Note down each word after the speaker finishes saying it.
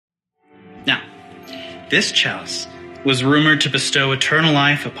This chalice was rumored to bestow eternal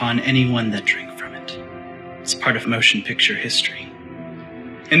life upon anyone that drank from it. It's part of motion picture history.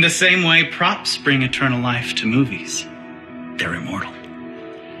 In the same way props bring eternal life to movies, they're immortal.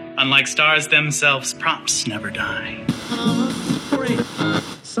 Unlike stars themselves, props never die.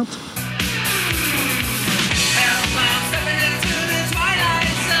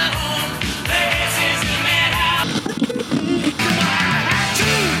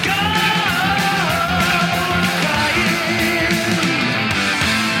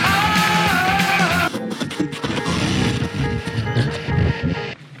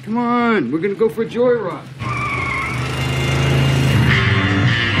 Come on, we're gonna go for a joyride.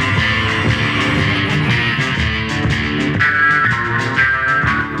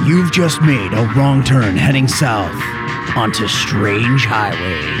 You've just made a wrong turn heading south onto strange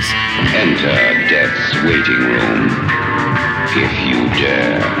highways. Enter Death's waiting room, if you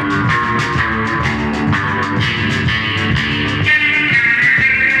dare.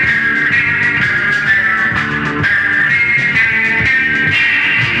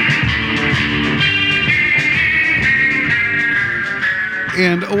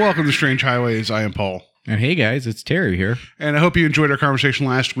 And welcome to Strange Highways. I am Paul. And hey guys, it's Terry here. And I hope you enjoyed our conversation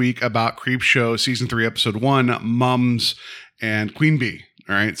last week about Creepshow Season 3, Episode 1, Mums and Queen Bee.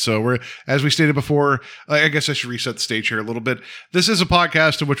 All right, so as we stated before, I guess I should reset the stage here a little bit. This is a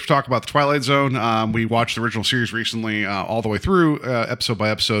podcast in which we talk about the Twilight Zone. We watched the original series recently, all the way through, episode by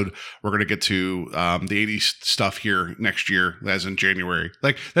episode. We're going to get to the 80s stuff here next year, as in January.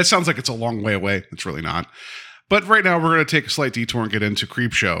 Like, that sounds like it's a long way away. It's really not. But right now, we're going to take a slight detour and get into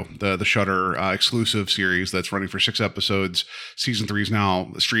Creepshow, the Shudder exclusive series that's running for 6 episodes. Season 3 is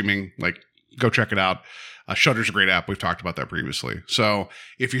now streaming. Like, go check it out. Shudder's a great app. We've talked about that previously. So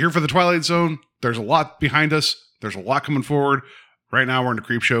if you're here for the Twilight Zone, there's a lot behind us. There's a lot coming forward. Right now, we're into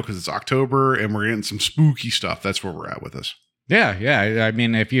Creepshow because it's October, and we're getting some spooky stuff. That's where we're at with this. Yeah. I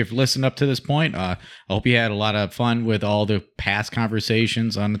mean, if you've listened up to this point, I hope you had a lot of fun with all the past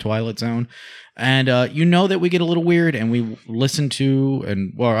conversations on the Twilight Zone. And you know that we get a little weird and we listen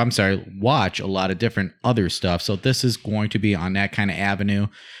to watch a lot of different other stuff. So this is going to be on that kind of avenue.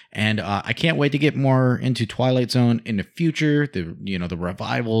 And I can't wait to get more into Twilight Zone in the future. The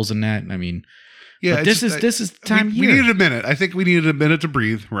revivals and that. I mean, yeah, this is time of year. We needed a minute. I think we needed a minute to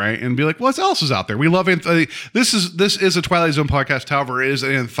breathe, right? And be like, what else is out there? We love this is a Twilight Zone podcast. However, it is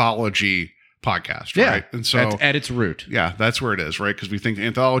an anthology podcast, right? And so at its root, yeah, that's where it is, right? Because we think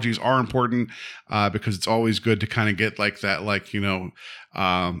anthologies are important because it's always good to kind of get like that, like, you're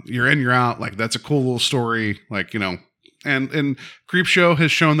in, you're out. Like, that's a cool little story, like, and Creepshow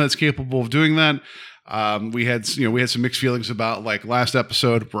has shown that it's capable of doing that. We had some mixed feelings about like last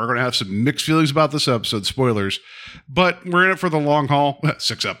episode. We're going to have some mixed feelings about this episode. Spoilers, but we're in it for the long haul.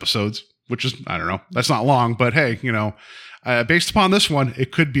 6 episodes, which is, I don't know, that's not long, but hey, based upon this one,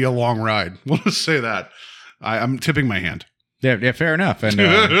 it could be a long ride. We'll just say that. I'm tipping my hand. Yeah, fair enough. And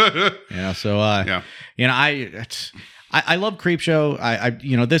I love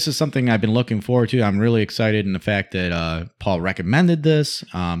Creepshow. This is something I've been looking forward to. I'm really excited in the fact that Paul recommended this.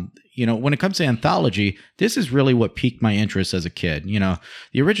 When it comes to anthology, this is really what piqued my interest as a kid.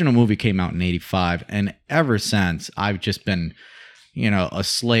 The original movie came out in '85, and ever since I've just been a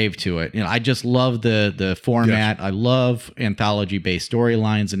slave to it. I just love the format. Yes. I love anthology-based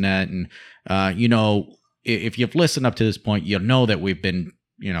storylines and that. And, if you've listened up to this point, you'll know that we've been,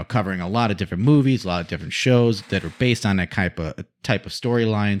 covering a lot of different movies, a lot of different shows that are based on that type of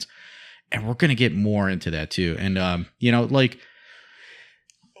storylines. And we're going to get more into that too. And, I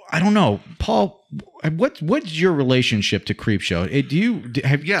don't know, Paul, what's your relationship to Creepshow?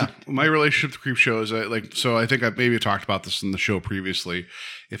 My relationship to Creepshow is so I think I've maybe talked about this in the show previously.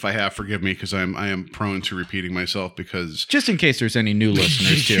 If I have, forgive me, because I am prone to repeating myself because just in case there's any new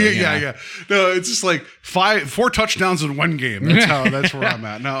listeners too. Yeah. No, it's just like 4 touchdowns in one game. That's where I'm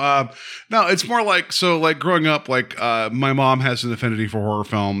at. No, it's more like, so like growing up, like my mom has an affinity for horror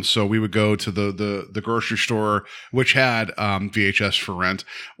films, so we would go to the grocery store, which had VHS for rent,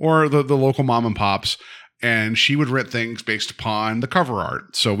 or the local mom and pops. And she would rent things based upon the cover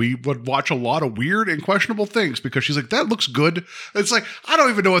art. So we would watch a lot of weird and questionable things because she's like, that looks good. It's like, I don't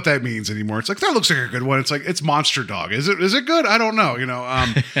even know what that means anymore. It's like, that looks like a good one. It's like, it's Monster Dog. Is it good? I don't know.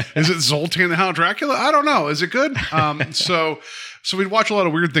 Is it Zoltan the Hound Dracula? I don't know. Is it good? So we'd watch a lot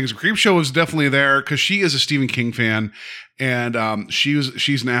of weird things. Creepshow was definitely there because she is a Stephen King fan. And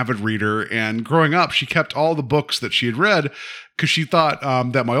she's an avid reader. And growing up, she kept all the books that she had read because she thought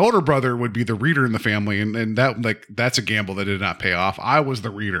that my older brother would be the reader in the family. And that's a gamble that did not pay off. I was the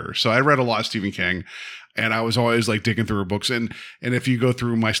reader. So I read a lot of Stephen King. And I was always like digging through her books. And if you go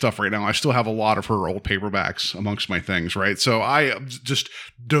through my stuff right now, I still have a lot of her old paperbacks amongst my things, right? So I just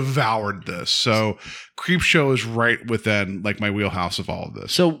devoured this. So Creepshow is right within like my wheelhouse of all of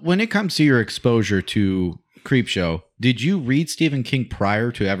this. So when it comes to your exposure to Creepshow, did you read Stephen King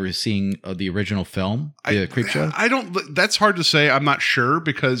prior to ever seeing the original film, Creepshow? I don't, that's hard to say. I'm not sure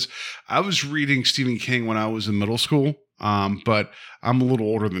because I was reading Stephen King when I was in middle school. But I'm a little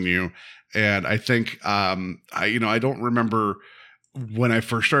older than you. And I think, I don't remember when I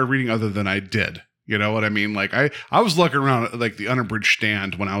first started reading other than I did. You know what I mean? Like I was looking around at like the Unabridged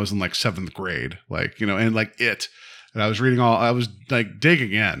Stand when I was in like 7th grade, like, and like and I was reading I was like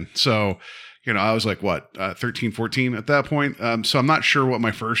digging in. So, I was like, 13, 14 at that point. So I'm not sure what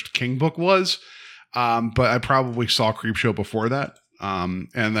my first King book was. But I probably saw Creepshow before that. And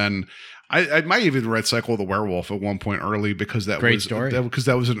then I might even read Cycle of the Werewolf at one point early because that Great was story. Because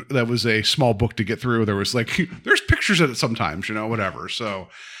that was a small book to get through. There was like there's pictures in it sometimes, whatever. So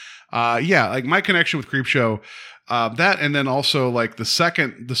like my connection with Creepshow, that, and then also like the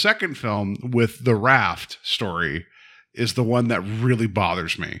second film with the raft story is the one that really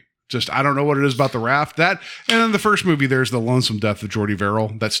bothers me. Just I don't know what it is about the raft that, and then the first movie there's the lonesome death of Jordy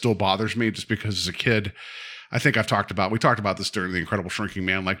Verrill that still bothers me just because as a kid. I think we talked about this during The Incredible Shrinking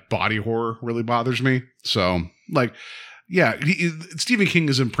Man, like body horror really bothers me. So like, yeah, Stephen King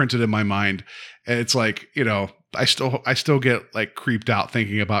is imprinted in my mind. And it's like, I still get like creeped out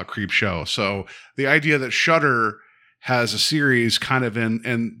thinking about Creepshow. So the idea that Shudder has a series kind of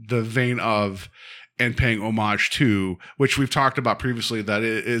in the vein of and paying homage to, which we've talked about previously, that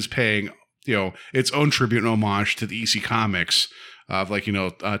it is paying, its own tribute and homage to the EC Comics. Of like,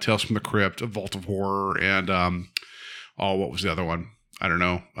 Tales from the Crypt, A Vault of Horror, and what was the other one? I don't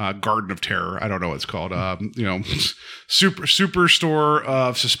know. Garden of Terror. I don't know what it's called. Superstore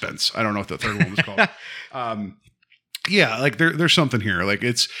of Suspense. I don't know what the third one was called. Yeah, like there's something here. Like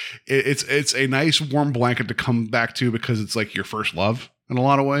it's a nice warm blanket to come back to because it's like your first love in a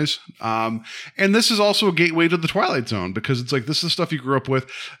lot of ways. And this is also a gateway to the Twilight Zone because it's like this is stuff you grew up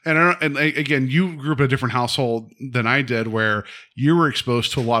with. And again, you grew up in a different household than I did where you were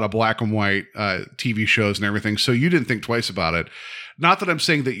exposed to a lot of black and white TV shows and everything. So you didn't think twice about it. Not that I'm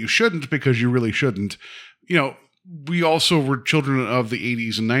saying that you shouldn't because you really shouldn't. We also were children of the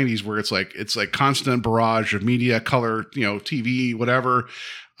 80s and 90s where it's like constant barrage of media, color, TV, whatever.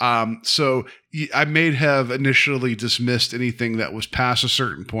 So I may have initially dismissed anything that was past a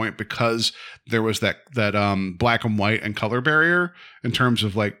certain point because there was that black and white and color barrier in terms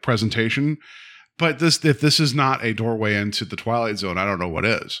of like presentation. But if this is not a doorway into the Twilight Zone, I don't know what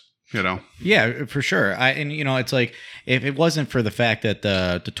is. Yeah, for sure. It's like if it wasn't for the fact that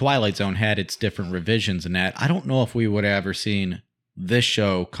the Twilight Zone had its different revisions and that, I don't know if we would have ever seen this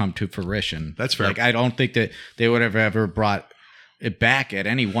show come to fruition. That's fair. Like I don't think that they would have ever brought it back at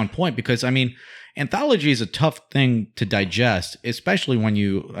any one point because anthology is a tough thing to digest, especially when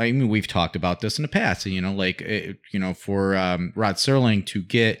we've talked about this in the past, for Rod Serling to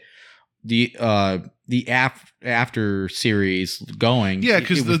get the after series going. Yeah,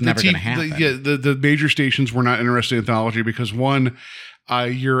 because the never going to happen. The major stations were not interested in anthology because one,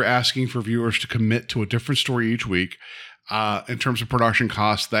 you're asking for viewers to commit to a different story each week. In terms of production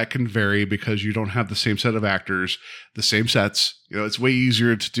costs, that can vary because you don't have the same set of actors, the same sets. It's way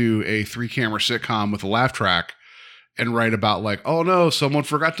easier to do a 3-camera sitcom with a laugh track and write about like, oh no, someone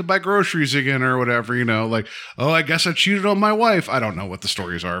forgot to buy groceries again or whatever, like, oh, I guess I cheated on my wife. I don't know what the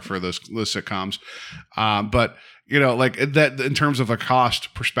stories are for those sitcoms. But like that in terms of a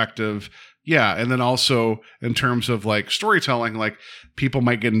cost perspective. Yeah. And then also in terms of like storytelling, like people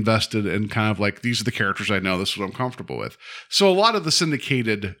might get invested in kind of like, these are the characters I know, this is what I'm comfortable with. So a lot of the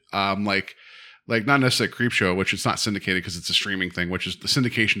syndicated, like not necessarily Creepshow, which it's not syndicated because it's a streaming thing, which is the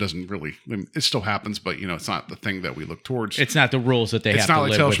syndication doesn't really, it still happens, but it's not the thing that we look towards. It's not the rules that they have to live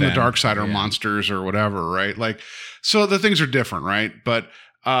within. It's not like Tales from the Dark Side or Monsters or whatever, right? Like, so the things are different, right? But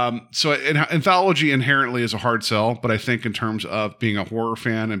so anthology inherently is a hard sell, but I think in terms of being a horror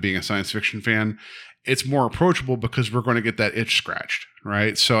fan and being a science fiction fan, it's more approachable because we're going to get that itch scratched,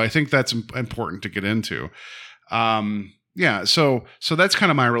 right? So I think that's important to get into. Yeah, so that's kind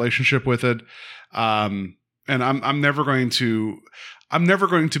of my relationship with it. And I'm never going to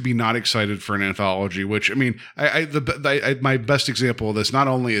be not excited for an anthology, which my best example of this, not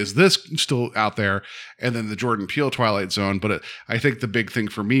only is this still out there and then the Jordan Peele Twilight Zone, but I think the big thing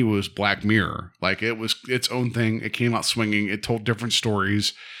for me was Black Mirror. Like it was its own thing. It came out swinging. It told different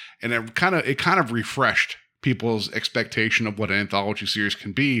stories and it kind of refreshed people's expectation of what an anthology series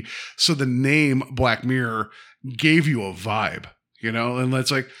can be. So the name Black Mirror gave you a vibe, and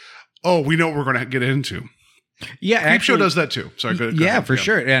it's like, oh, we know what we're going to get into. Yeah, Creepshow does that too. Sorry, go yeah, ahead. for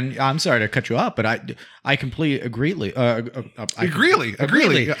sure. And I'm sorry to cut you off, but I completely agree. Agreely. I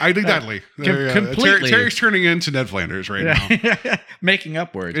think deadly. Completely. Terry's turning into Ned Flanders right now. Making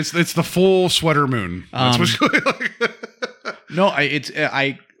up words. It's the full sweater moon. That's what's going on. No,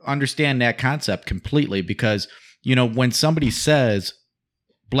 I understand that concept completely because, when somebody says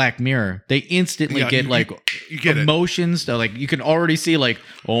Black Mirror, they instantly get you get emotions. They're like, you can already see like,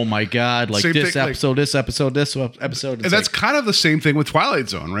 oh my God, like Same this thing, episode, this episode, this episode. And that's kind of the same thing with Twilight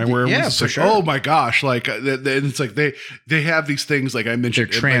Zone, right? Where Yeah, it's for like, sure. oh my gosh, like it's like they have these things like I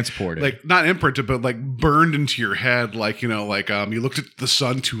mentioned, They're transported. like not imprinted, but like burned into your head, like you looked at the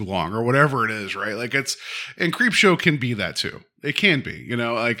sun too long or whatever it is, right? Like and Creepshow can be that too. It can be, and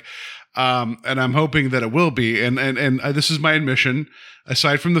I'm hoping that it will be. And this is my admission.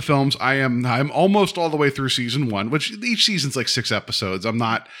 Aside from the films, I'm almost all the way through season 1, which each season's like 6 episodes. I'm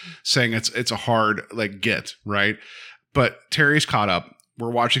not saying it's a hard get, right? But Terry's caught up.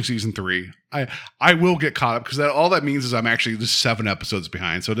 We're watching season 3. I will get caught up because all that means is I'm actually just 7 episodes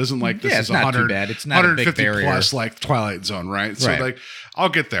behind. So it isn't like this Yeah, is it's not 100, too bad. It's not a big 150 barrier. plus like Twilight Zone, right? So Right. I'll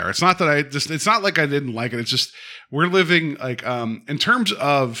get there. It's not that it's not like I didn't like it. It's just we're living like in terms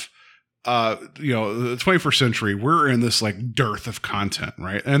of the 21st century, we're in this like dearth of content,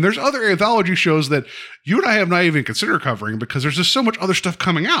 right? And there's other anthology shows that you and I have not even considered covering because there's just so much other stuff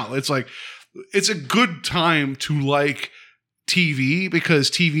coming out. It's like, it's a good time to like TV because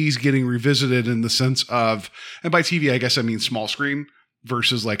TV is getting revisited in the sense of, and by TV, I guess I mean small screen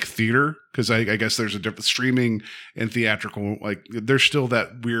versus like theater. Cause I guess there's a different streaming and theatrical, like there's still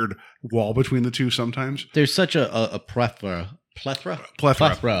that weird wall between the two sometimes. There's such a plethora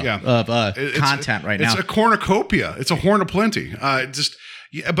Yeah. of content right now. It's a cornucopia. It's a horn of plenty.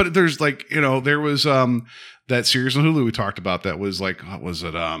 But there's like, there was that series on Hulu we talked about that was like, what was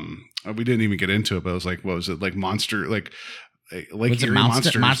it? We didn't even get into it, but it was like, what was it? Like Monster, like Lake Was it Erie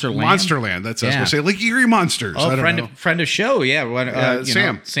Monster- Monsters. Monsterland? That's what I was going to say. Lake Erie Monsters. Oh, I don't know. friend of show, yeah.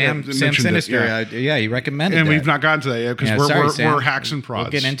 Sam. Sam mentioned it, Sinister, yeah. He recommended And that. we've not gotten to that yet because Yeah, we're, sorry, we're, Sam. we're hacks and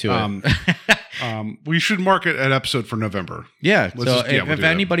prods. We'll get into it. We should mark it an episode for November. Yeah. Let's So just- yeah, we'll if do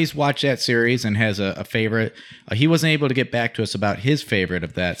that. anybody's watched that series and has a favorite, he wasn't able to get back to us about his favorite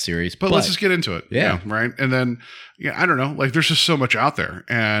of that series. But let's just get into it. Yeah. Right. And then, I don't know. Like, there's just so much out there,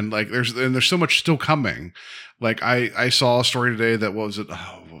 and like, there's so much still coming. Like, I saw a story today that what was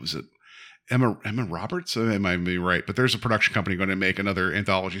it? Emma Roberts? I might be right, but there's a production company going to make another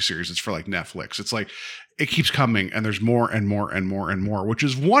anthology series. It's for like Netflix. It's like it keeps coming, and there's more and more and more and more, which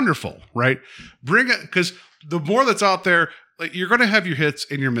is wonderful, right? Bring it, because the more that's out there, like you're going to have your hits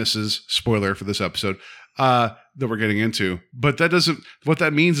and your misses. Spoiler for this episode that we're getting into, but that doesn't. What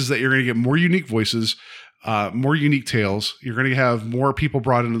that means is that you're going to get more unique voices. More unique tales. You're going to have more people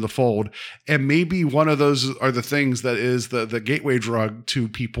brought into the fold. And maybe one of those are the things that is the gateway drug to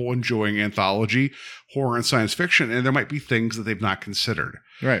people enjoying anthology, horror, and science fiction. And there might be things that they've not considered.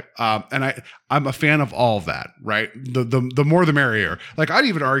 Right. And I'm a fan of all of that, right? The more the merrier. Like, I'd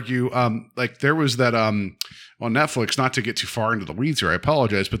even argue, like there was that on Netflix, not to get too far into the weeds here, I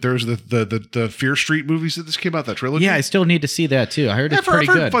apologize, but there's the Fear Street movies that just came out, that trilogy. Yeah, I still need to see that too. I heard it's pretty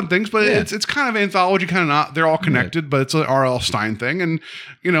I've heard good. fun things, but Yeah. it's kind of anthology, kind of not. They're all connected, but it's an R.L. Stein thing. And,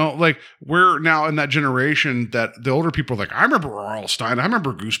 like we're now in that generation that the older people are like, I remember R.L. Stein. I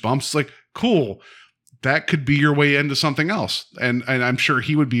remember Goosebumps. It's like, cool. That could be your way into something else. And I'm sure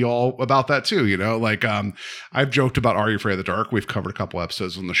he would be all about that too. Like, I've joked about Are You Afraid of the Dark? We've covered a couple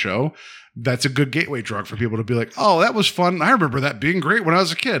episodes on the show. That's a good gateway drug for people to be like, oh, that was fun. I remember that being great when I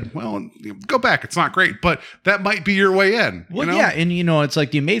was a kid. Well, go back. It's not great, but that might be your way in. Well, yeah, and it's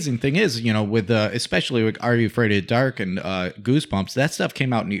like the amazing thing is, with especially with Are You Afraid of the Dark and Goosebumps, that stuff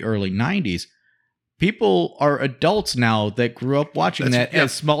came out in the early 90s. People are adults now that grew up watching that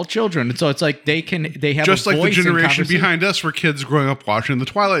as small children, and so it's like they have just a like the voice in generation conversation. behind us were kids growing up watching the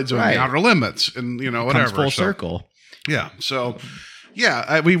Twilight Zone, Right. the Outer Limits, and whatever. Comes full So, circle. yeah. So,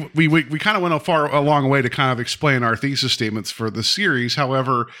 yeah, we kind of went a long way to kind of explain our thesis statements for the series.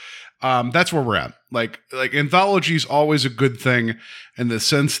 However, that's where we're at. Like anthology is always a good thing in the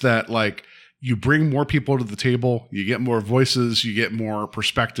sense that like you bring more people to the table, you get more voices, you get more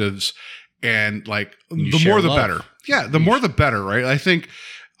perspectives, and like You the share more the love. better. Yeah, the more the better, right? I think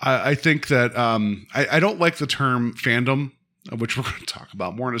that I don't like the term fandom, which we're going to talk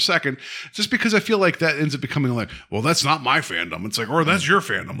about more in a second, just because I feel like that ends up becoming like, well, that's not my fandom. It's like, or that's your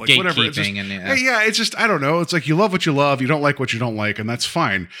fandom. Like, whatever. It's just, Gatekeeping it's just, I don't know. It's like, you love what you love. You don't like what you don't like. And that's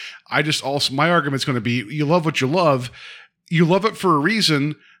fine. My argument's going to be, you love what you love. You love it for a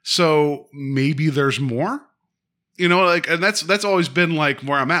reason. So maybe there's more. You know, like, and that's always been like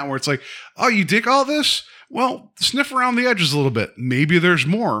where I'm at, where it's like, oh, you dig all this? Well, sniff around the edges a little bit. Maybe there's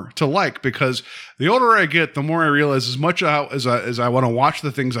more to like, because the older I get, the more I realize as much as I want to watch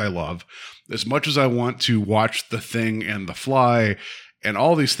the things I love, as much as I want to watch The Thing and The Fly and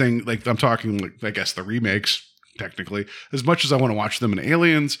all these things, like I'm talking, like, I guess the remakes, technically, as much as I want to watch them in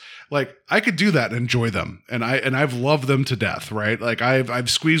Aliens, like I could do that and enjoy them, and I've loved them to death, right? Like I've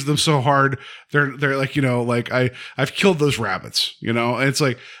squeezed them so hard, they're like, you know, like I've killed those rabbits, you know, and it's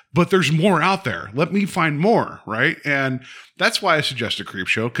like, but there's more out there. Let me find more, right? And that's why I suggested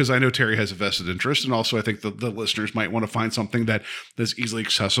Creepshow, because I know Terry has a vested interest, and also I think the listeners might want to find something that's easily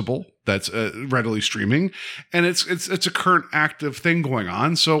accessible, that's readily streaming, and it's a current active thing going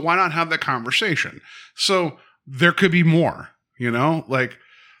on. So why not have that conversation? So there could be more, you know, like,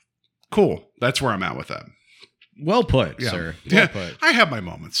 cool. That's where I'm at with that. Well put, Yeah. sir. Yeah, Well put. I have my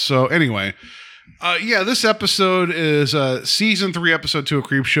moments. So anyway, this episode is season 3, episode 2 of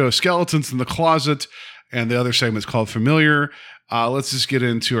Creepshow, Skeletons in the Closet, and the other segment's called Familiar. Let's just get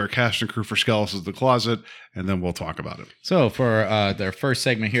into our cast and crew for Skeletons in the Closet, and then we'll talk about it. So for their first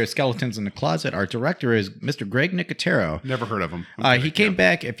segment here, Skeletons in the Closet, our director is Mr. Greg Nicotero. Never heard of him. He came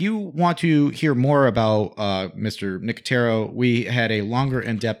back. If you want to hear more about Mr. Nicotero, we had a longer,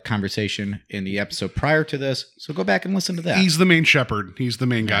 in-depth conversation in the episode prior to this. So go back and listen to that. He's the main shepherd. He's the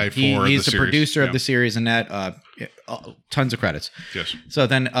main guy for He's the the series. producer Yeah. of the series, and that tons of credits. Yes. So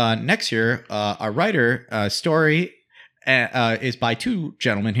then next year, our writer story is by two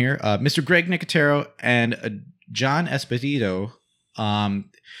gentlemen here, Mr. Greg Nicotero and John Esposito,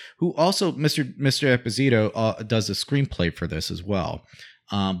 who also Mr. Esposito does the screenplay for this as well.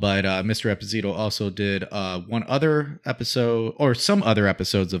 But Mr. Esposito also did one other episode or some other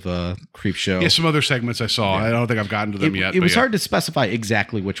episodes of Creepshow. Yeah, some other segments I saw. Yeah. I don't think I've gotten to them yet. It but was yeah. hard to specify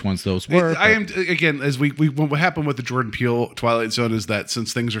exactly which ones those were. I am, again, as we what happened with the Jordan Peele Twilight Zone is that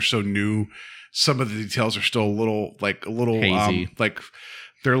since things are so new, some of the details are still a little hazy. like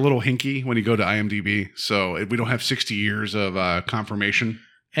they're a little hinky when you go to IMDb. So we don't have 60 years of confirmation.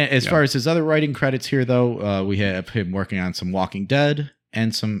 As far as his other writing credits here, though, we have him working on some Walking Dead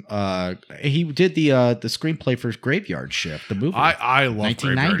and some. He did the screenplay for Graveyard Shift, the movie. I love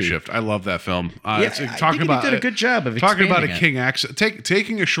 1990. Graveyard Shift. I love that film. I think he did a good job of talking about a expanding it. king accent,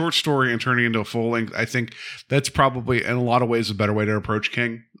 taking a short story and turning it into a full length. I think that's probably in a lot of ways a better way to approach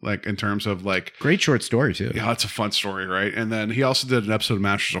King. Like in terms of like Great short story too. yeah, it's a fun story, right? And then he also did an episode of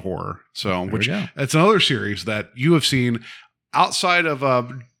Masters of Horror. So we which go. it's another series that you have seen outside of I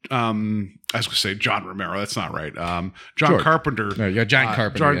was going to say John Romero. That's not right. John George. Carpenter. No, yeah, John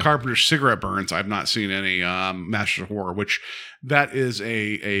Carpenter, John yeah. Carpenter's Cigarette Burns. I've not seen any Masters of Horror, which that is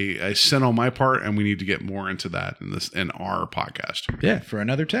a sin on my part, and we need to get more into that in our podcast. Yeah, for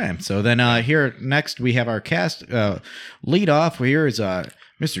another time. So then here next we have our cast. Lead off here is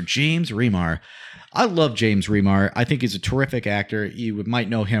Mr. James Remar. I love James Remar. I think he's a terrific actor. You might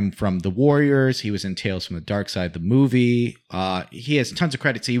know him from The Warriors. He was in Tales from the Dark Side, the movie. He has tons of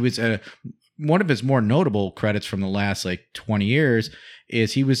credits. He was one of his more notable credits from the last 20 years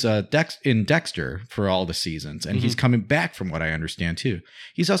is he was in Dexter for all the seasons, and he's coming back from what I understand too.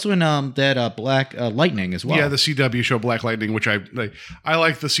 He's also in that Black Lightning as well. Yeah, the CW show Black Lightning, which I like. I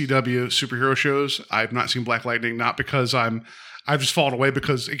like the CW superhero shows. I've not seen Black Lightning, not because I've just fallen away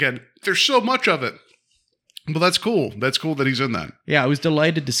because again, there's so much of it. But that's cool. That's cool that he's in that. Yeah, I was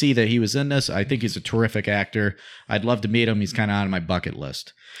delighted to see that he was in this. I think he's a terrific actor. I'd love to meet him. He's kind of on my bucket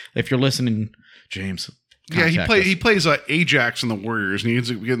list. If you're listening, James. Yeah, he us. plays Ajax in the Warriors, and he ends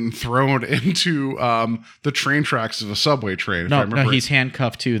up getting thrown into the train tracks of a subway train. If I No, remember he's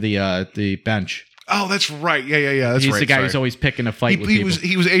handcuffed to the bench. Oh, that's right. Yeah. That's He's right. the guy Sorry. who's always picking a fight with he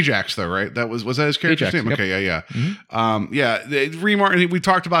people. was Ajax though, right? Was that his character's Ajax, name? yep. Okay, yeah. Remar, and we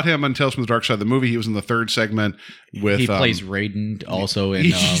talked about him on Tales from the Dark Side of the movie. He was in the third segment with. He plays Raiden also in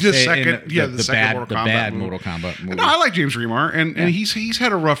he's the second, the second bad movie. Mortal Kombat movie. No, I like James Remar, and he's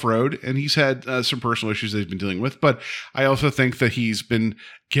had a rough road, and he's had some personal issues that he's been dealing with. But I also think that he's been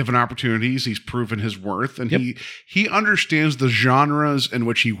given opportunities. He's proven his worth, and he understands the genres in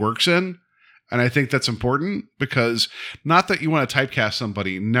which he works in. And I think that's important because not that you want to typecast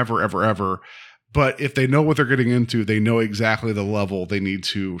somebody, never, ever, ever. But if they know what they're getting into, they know exactly the level they need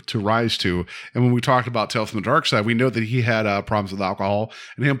to rise to. And when we talked about Tales from the Dark Side, we know that he had problems with alcohol,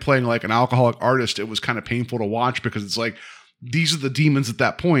 and him playing like an alcoholic artist, it was kind of painful to watch because it's like, these are the demons at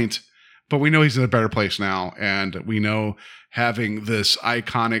that point, but we know he's in a better place now. And we know having this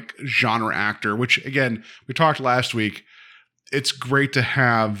iconic genre actor, which again, we talked last week, it's great to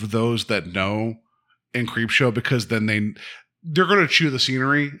have those that know in Creepshow because then they're going to chew the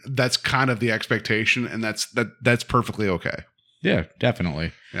scenery. That's kind of the expectation, and that's perfectly okay. Yeah,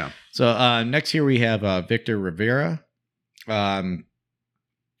 definitely. Yeah. So next here we have Victor Rivera.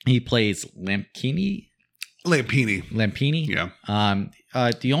 He plays Lampini. Yeah.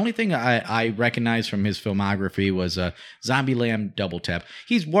 The only thing I recognize from his filmography was Zombieland Double Tap.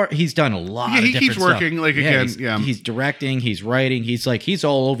 He's done a lot. Yeah, of he different keeps working. stuff. Like again, he's directing, he's writing, he's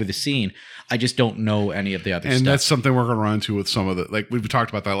all over the scene. I just don't know any of the other stuff. And that's something we're going to run into with some of the, like we've talked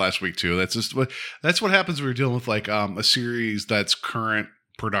about that last week too. That's just what happens when we're dealing with like a series that's current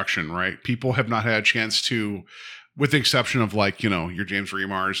production, right? People have not had a chance to, with the exception of like, your James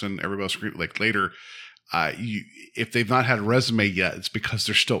Remars and everybody else like later. If they've not had a resume yet, it's because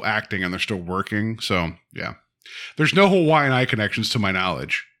they're still acting and they're still working. So yeah, there's no Hawaiian Eye connections to my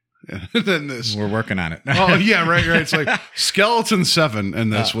knowledge. Than this, we're working on it. Oh yeah, right. It's like Skeleton 7,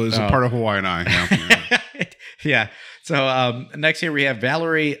 and this was a part of Hawaiian Eye. Yeah. Yeah. So next here we have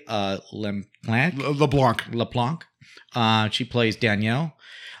Valerie LeBlanc. She plays Danielle.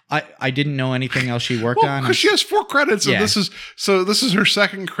 I didn't know anything else she worked on. Because she has 4 credits, and Yeah. this is her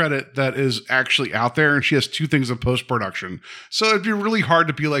second credit that is actually out there, and she has 2 things in post-production. So it'd be really hard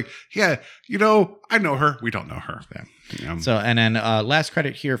to be like, yeah, I know her. We don't know her. Yeah. So, and then last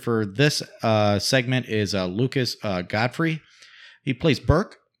credit here for this segment is Lucas Godfrey. He plays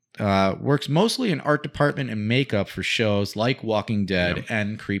Burke. Works mostly in art department and makeup for shows like Walking Dead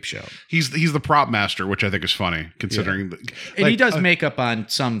and Creepshow. He's the prop master, which I think is funny considering. And he does makeup on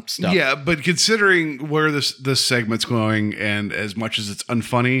some stuff. Yeah, but considering where this segment's going, and as much as it's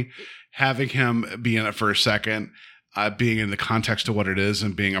unfunny, having him be in it for a second, being in the context of what it is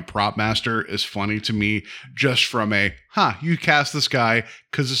and being a prop master is funny to me, just from you cast this guy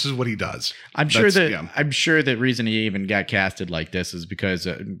because this is what he does. I'm sure that reason he even got casted like this is because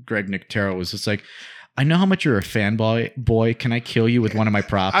Greg Nicotero was just like, I know how much you're a fanboy. Boy, can I kill you with one of my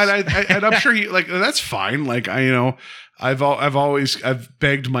props? And I'm sure he that's fine. Like I've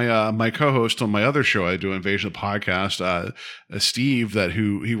begged my co-host on my other show I do, Invasion of the Podcast, Steve, that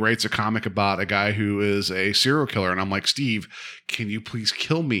he writes a comic about a guy who is a serial killer, and I'm like, Steve, can you please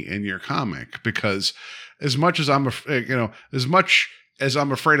kill me in your comic? Because as much as I'm afraid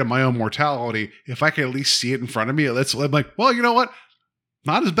of my own mortality, if I can at least see it in front of me, I'm like, well, you know what?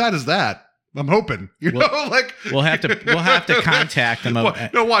 Not as bad as that. I'm hoping, we'll have to contact him.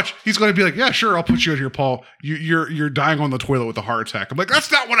 No, watch. He's going to be like, yeah, sure. I'll put you in here, Paul. You're dying on the toilet with a heart attack. I'm like,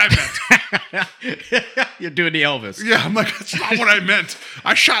 that's not what I meant. You're doing the Elvis. Yeah. I'm like, that's not what I meant.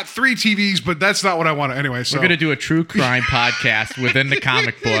 I shot 3 TVs, but that's not what I want to anyway. So we're going to do a true crime podcast within the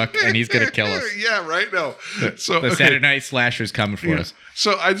comic book, and he's going to kill us. Yeah. Right. No. Saturday Night Slasher's coming for us.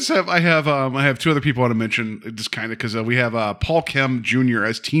 So I have 2 other people I want to mention, just kind of because we have Paul Kem Jr.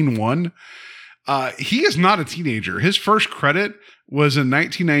 as Teen 1. He is not a teenager. His first credit was in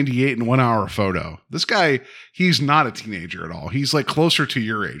 1998 in 1 Hour Photo. This guy, he's not a teenager at all. He's like closer to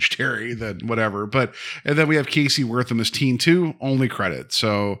your age, Terry, than whatever. And then we have Casey Wortham as Teen 2, only credit.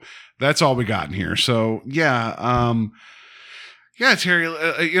 So that's all we got in here. So yeah, Terry,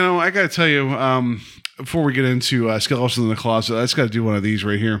 I got to tell you, before we get into Skeletons in the Closet, I just got to do one of these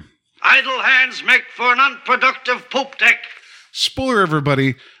right here. Idle hands make for an unproductive poop deck. Spoiler,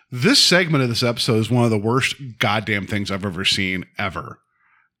 everybody. This segment of this episode is one of the worst goddamn things I've ever seen ever.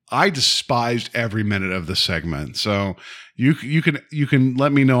 I despised every minute of this segment. So you can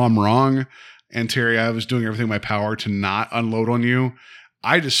let me know I'm wrong. And Terry, I was doing everything in my power to not unload on you.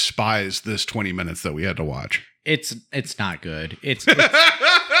 I despise this 20 minutes that we had to watch. It's not good. It's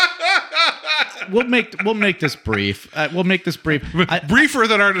We'll make this brief. Briefer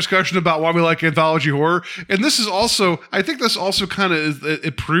than our discussion about why we like anthology horror. And this is also, I think this also kind of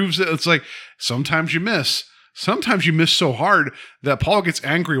it proves it. It's like sometimes you miss so hard that Paul gets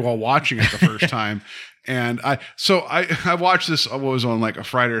angry while watching it the first time. And I watched this. What was on like a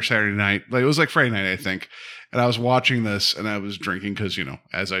Friday or Saturday night? Like it was like Friday night, I think. And I was watching this and I was drinking because,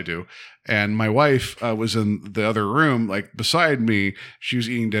 as I do. And my wife was in the other room, like beside me. She was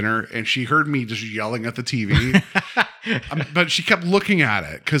eating dinner and she heard me just yelling at the TV. But she kept looking at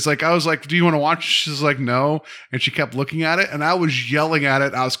it because like I was like, do you want to watch? She's like, no. And she kept looking at it and I was yelling at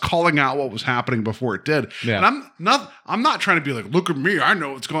it. I was calling out what was happening before it did. Yeah. And I'm not trying to be like, look at me. I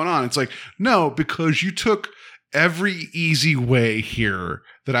know what's going on. It's like, no, because you took every easy way here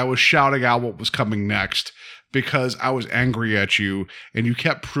that I was shouting out what was coming next. Because I was angry at you and you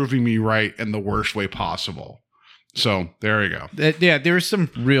kept proving me right in the worst way possible. So there you go. Yeah, there's some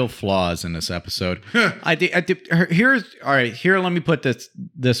real flaws in this episode. Here, let me put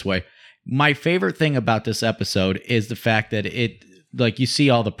this way. My favorite thing about this episode is the fact that like you see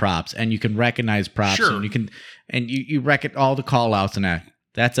all the props and you can recognize props Sure. and you reckon all the call outs and that.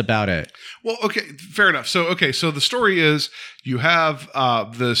 That's about it. Well, okay, fair enough. So the story is you have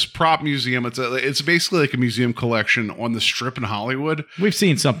this prop museum. It's basically like a museum collection on the Strip in Hollywood. We've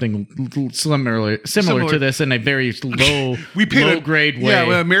seen something similar to this in a very low grade way. Yeah,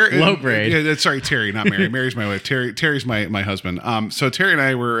 well, low grade. Yeah, sorry, Terry, not Mary. Mary's my wife. Terry's my husband. So Terry and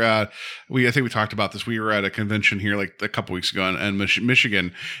I were I think we talked about this. We were at a convention here like a couple weeks ago in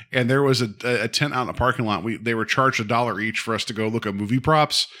Michigan, and there was a tent out in the parking lot. They were charged $1 each for us to go look at movie props.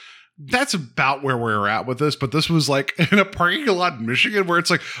 That's about where we're at with this, but this was like in a parking lot in Michigan where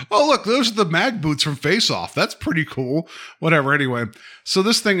it's like, oh, look, those are the mag boots from Face Off. That's pretty cool. Whatever. Anyway, so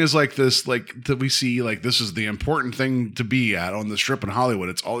this thing is like this, like that we see, like this is the important thing to be at on the Strip in Hollywood.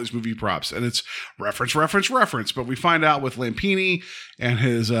 It's all these movie props and it's reference. But we find out with Lampini and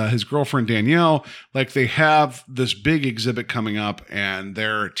his girlfriend Danielle, like they have this big exhibit coming up and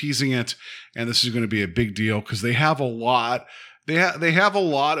they're teasing it. And this is going to be a big deal because they have a lot. They have a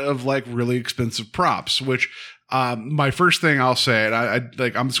lot of like really expensive props, which my first thing I'll say, and I'm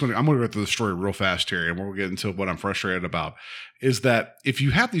going to go through the story real fast here, and we'll get into what I'm frustrated about, is that if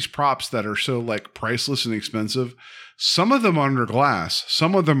you have these props that are so like priceless and expensive, some of them are under glass,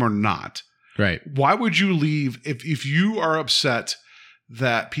 some of them are not. Right. Why would you leave if you are upset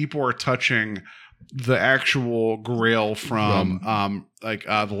that people are touching the actual Grail from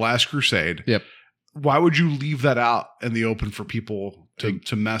The Last Crusade? Yep. Why would you leave that out in the open for people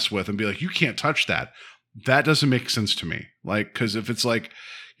to mess with and be like, you can't touch that? That doesn't make sense to me. Like, because if it's like,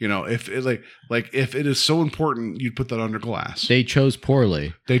 you know, if it if it is so important, you'd put that under glass. They chose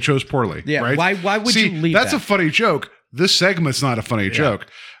poorly. Yeah. Right? Why would you leave that's that? a funny joke. This segment's not a funny joke.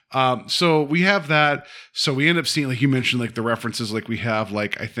 So we have that. So we end up seeing, like you mentioned, like the references, like we have,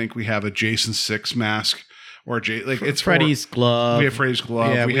 like, I think we have a Jason 6 mask. Or it's Freddy's glove. We have Freddy's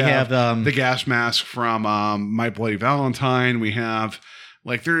glove. Yeah, we have the gas mask from My Bloody Valentine. We have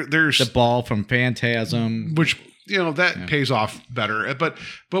like there's the ball from Phantasm, which that pays off better. But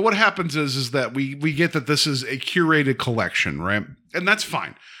what happens is that we get that this is a curated collection, right? And that's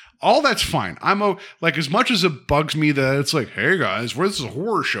fine. All that's fine. Like as much as it bugs me that it's like, hey guys, this is a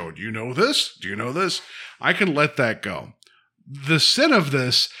horror show. Do you know this? Do you know this? I can let that go. The sin of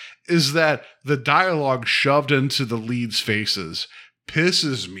this is that the dialogue shoved into the leads' faces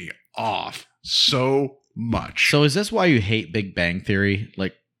pisses me off so much. So is this why you hate Big Bang Theory?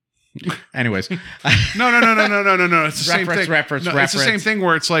 Like, anyways. No. It's the same thing. Reference. It's the same thing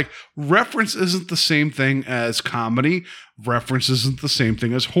where it's like reference isn't the same thing as comedy. Reference isn't the same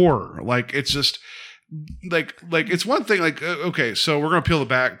thing as horror. Like, it's just like it's one thing. Like, okay, so we're gonna peel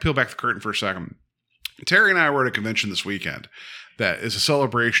back the curtain for a second. Terry and I were at a convention this weekend that is a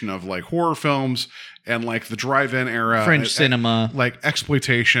celebration of like horror films and like the drive-in era, French cinema, like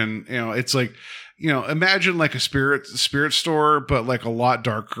exploitation. It's like, imagine like a spirit store, but like a lot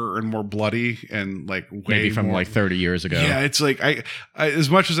darker and more bloody and like maybe from more, like 30 years ago. Yeah, it's like I as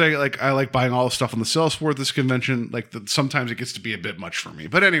much as I like buying all the stuff on the sales floor at this convention, like sometimes it gets to be a bit much for me.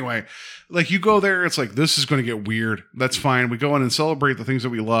 But anyway, like you go there, it's like this is going to get weird. That's fine. We go in and celebrate the things that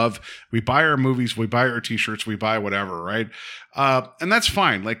we love. We buy our movies, we buy our t-shirts, we buy whatever, right? And that's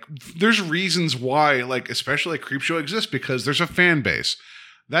fine. Like there's reasons why, like especially like Creepshow exists because there's a fan base.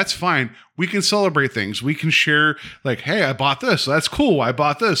 That's fine. We can celebrate things. We can share like, hey, I bought this. That's cool. I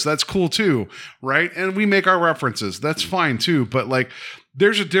bought this. That's cool too. Right. And we make our references. That's fine too. But like,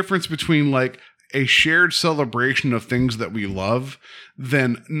 there's a difference between like a shared celebration of things that we love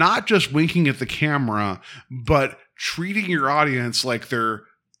than not just winking at the camera, but treating your audience like they're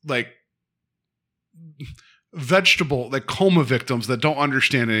like vegetable, like coma victims that don't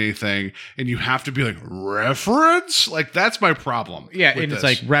understand anything, and you have to be like, reference? Like, that's my problem. Yeah, and it's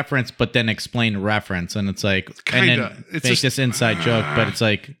like reference, but then explain reference, and it's like, and then it's make this inside joke, but it's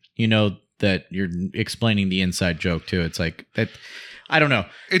like, that you're explaining the inside joke too. It's like that. I don't know.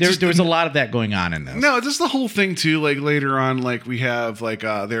 There was a lot of that going on in this. No, this is the whole thing too. Like later on, like we have like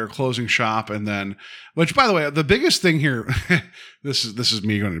they're closing shop, and then, which by the way, the biggest thing here, this is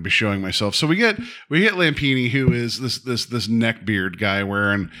me going to be showing myself. So we get Lampini, who is this neck beard guy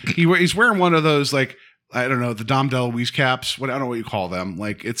he's wearing one of those like, I don't know, the Dom DeLuise caps. I don't know what you call them.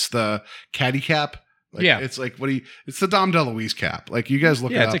 Like it's the caddy cap. Like, yeah, it's like it's the Dom DeLuise cap. Like you guys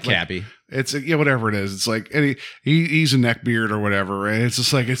look it up. It's a cabbie. It's whatever it is. It's like and he's a neckbeard or whatever. And it's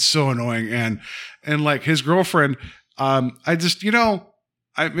just like it's so annoying. And like his girlfriend, I just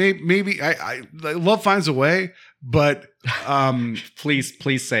maybe love finds a way, but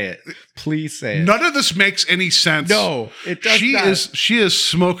Please say it. Please say it. none of this makes any sense. No, it does not. She is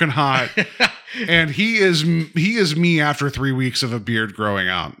smoking hot, and he is me after 3 weeks of a beard growing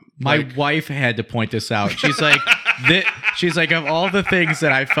out. My wife had to point this out. She's like, she's like, of all the things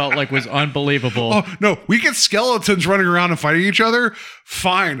that I felt like was unbelievable. Oh no, we get skeletons running around and fighting each other.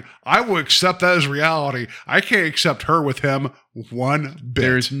 Fine, I will accept that as reality. I can't accept her with him one bit.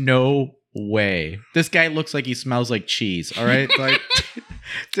 There's no way. This guy looks like he smells like cheese. All right, like,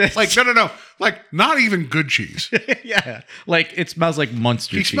 like no, like not even good cheese. yeah, like it smells like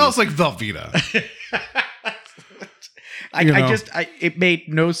Munster He cheese. smells like Velveeta. It made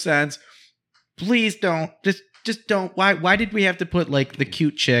no sense. Please don't. Just don't. Why did we have to put like the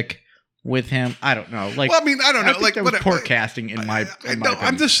cute chick with him? I don't know. Like, well, I mean, I don't know. think Like, that was what- poor casting in my. No,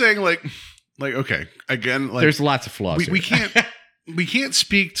 I'm just saying, like, okay, again, like, There's lots of flaws. we here. can't. We can't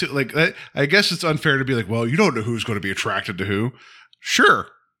speak to like. I guess it's unfair to be like, well, you don't know who's going to be attracted to who. Sure.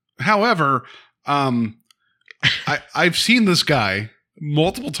 However, I've seen this guy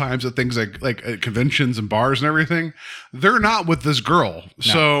multiple times at things like at conventions and bars and everything. They're not with this girl. No.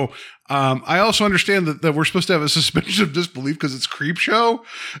 So I also understand that we're supposed to have a suspension of disbelief because it's Creep Show.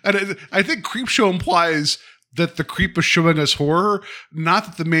 And I think Creep Show implies that the creep is showing us horror, not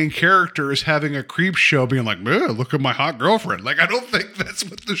that the main character is having a creep show being like, look at my hot girlfriend. Like, I don't think that's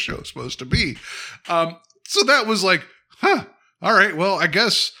what the show's supposed to be. So that was like, all right, well, I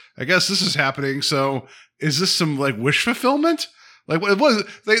guess this is happening. So is this some like wish fulfillment? Like what it was,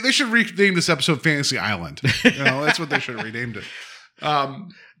 they should rename this episode Fantasy Island. That's what they should have renamed it.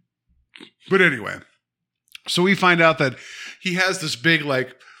 But anyway, so we find out that he has this big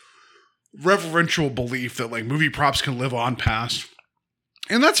like reverential belief that like movie props can live on past.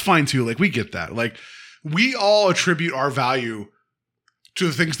 And that's fine too. Like we get that. Like we all attribute our value to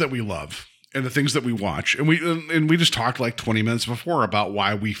the things that we love and the things that we watch. And we just talked like 20 minutes before about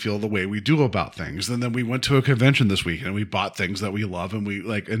why we feel the way we do about things. And then we went to a convention this week and we bought things that we love and we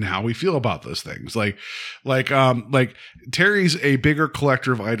like, and how we feel about those things. Like Terry's a bigger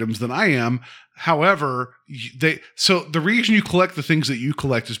collector of items than I am. However, so the reason you collect the things that you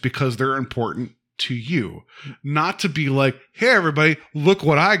collect is because they're important to you, not to be like, hey, everybody, look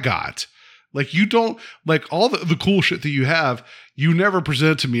what I got. Like you don't like all the cool shit that you have. You never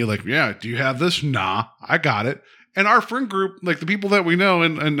present it to me like, yeah, do you have this? Nah, I got it. And our friend group, like the people that we know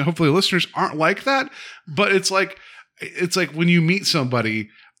and hopefully listeners aren't like that. But it's like when you meet somebody,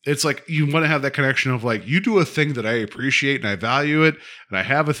 it's like you want to have that connection of like, you do a thing that I appreciate and I value it. And I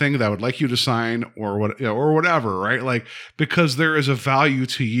have a thing that I would like you to sign or what, or whatever, right? Like, because there is a value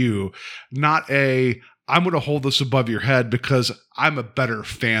to you, not I'm going to hold this above your head because I'm a better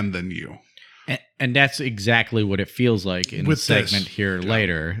fan than you. And that's exactly what it feels like in With the segment this. here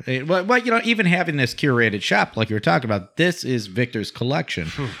later. But even having this curated shop, like you were talking about, this is Victor's collection.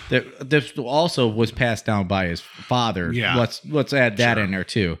 This also was passed down by his father. Yeah. Let's add that in there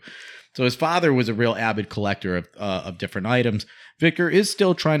too. So his father was a real avid collector of different items. Victor is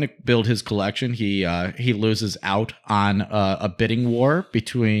still trying to build his collection. He loses out on a bidding war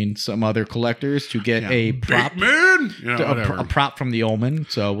between some other collectors to get a prop. Big man! A prop from the Omen,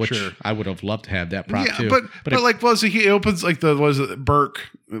 which Sure. I would have loved to have that prop too. But like, he opens like Burke.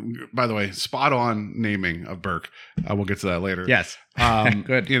 By the way, spot on naming of Burke. We'll get to that later. Yes,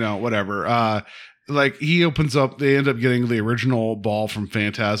 good. Whatever. Like he opens up, they end up getting the original ball from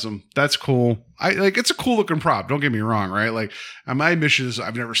Phantasm. That's cool. It's a cool looking prop. Don't get me wrong, right? Like my mission is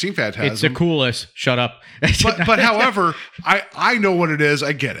I've never seen Phantasm. It's the coolest. Shut up. but however, I know what it is.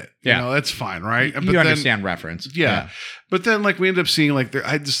 I get it. Yeah. that's fine, right? You understand reference. Yeah. But then like we end up seeing like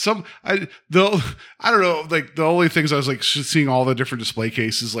I don't know, like the only things I was like seeing all the different display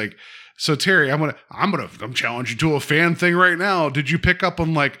cases. Like, so Terry, I'm challenging you to a fan thing right now. Did you pick up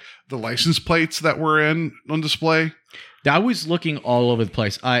on like the license plates that were on display? I was looking all over the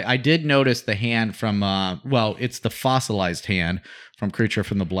place. I did notice the hand from it's the fossilized hand from Creature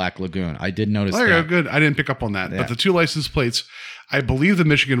from the Black Lagoon. I did notice that. Okay, good. I didn't pick up on that. Yeah. But the two license plates, I believe the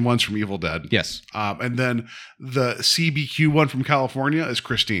Michigan one's from Evil Dead. Yes. And then the CBQ one from California is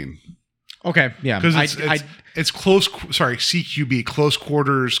Christine. Okay. Yeah. Because it's close. Sorry, CQB, close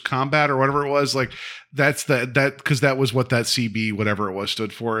quarters combat or whatever it was. Like that's because that was what that CB whatever it was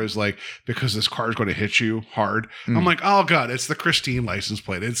stood for, is like, because this car is going to hit you hard. I'm like, oh god, it's the Christine license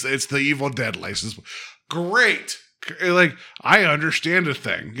plate. It's the Evil Dead license plate. Great. Like I understand a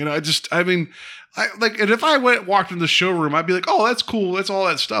thing. And if I walked in the showroom, I'd be like, oh, that's cool. That's all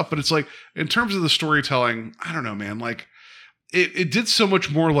that stuff. But it's like, in terms of the storytelling, I don't know, man. Like it did so much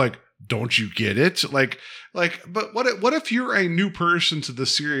more like don't you get it? But what if you're a new person to the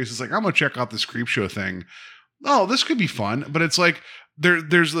series? It's like, I'm gonna check out this Creepshow thing. Oh, this could be fun. But it's like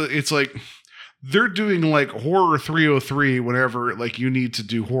it's like they're doing like horror 303 whenever like you need to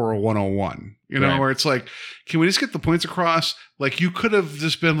do horror 101, Right. where it's like, can we just get the points across? Like you could have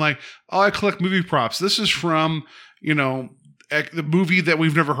just been like, oh, I collect movie props. This is from, the movie that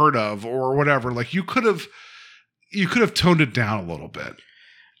we've never heard of or whatever. Like you could have toned it down a little bit.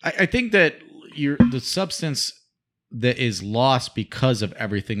 I think that the substance that is lost because of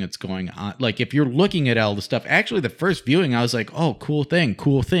everything that's going on. Like if you're looking at all the stuff, actually the first viewing, I was like, oh, cool thing.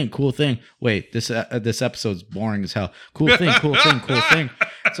 Wait, this episode's boring as hell. Cool thing.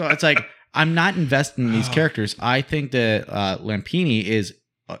 So it's like, I'm not invested in these characters. I think that Lampini is,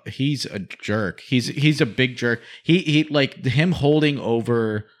 he's a jerk. He's a big jerk. He like him holding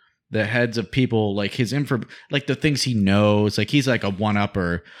over the heads of people, like his like the things he knows, like he's like a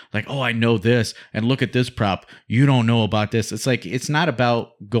one-upper, like, oh, I know this, and look at this prop, you don't know about this. It's like, it's not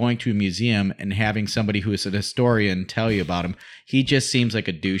about going to a museum and having somebody who is a historian tell you about him. He just seems like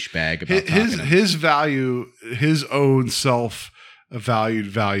a douchebag about his value, his own self-valued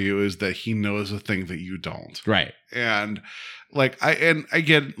value is that he knows a thing that you don't. Right. And like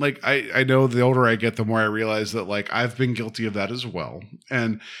I know the older I get, the more I realize that like I've been guilty of that as well.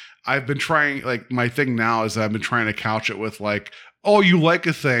 And I've been trying, like, my thing now is that I've been trying to couch it with like, oh, you like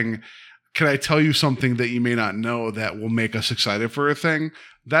a thing. Can I tell you something that you may not know that will make us excited for a thing?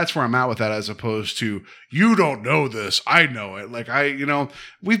 That's where I'm at with that, as opposed to, you don't know this, I know it. Like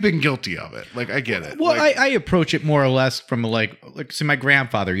we've been guilty of it. Like I get it. Well, like, I approach it more or less from so my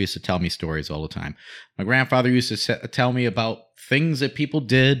grandfather used to tell me stories all the time. My grandfather used to tell me about things that people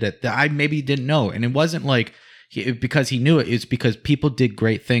did that I maybe didn't know. And it wasn't like, because he knew it, it's because people did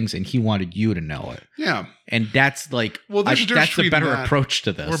great things and he wanted you to know it. Yeah. And that's like, there's a difference that's the better between that approach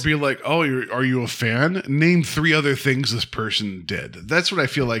to this. Or be like, oh, are you a fan? Name 3 other things this person did. That's what I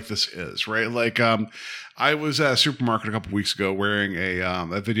feel like this is, right? Like, I was at a supermarket a couple weeks ago wearing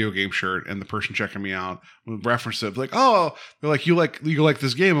a video game shirt, and the person checking me out with reference to like, oh, they're like, you like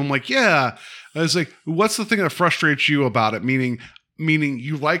this game? I'm like, yeah. I was like, what's the thing that frustrates you about it? Meaning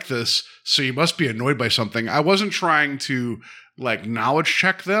you like this, so you must be annoyed by something. I wasn't trying to like knowledge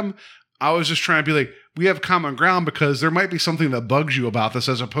check them. I was just trying to be like, we have common ground because there might be something that bugs you about this,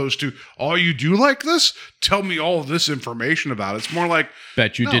 as opposed to, oh, you do like this? Tell me all this information about it. It's more like,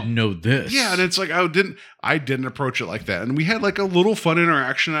 bet you didn't know this. Yeah, and it's like I didn't approach it like that. And we had like a little fun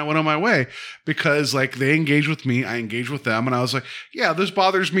interaction. I went on my way because like they engaged with me, I engaged with them, and I was like, yeah, this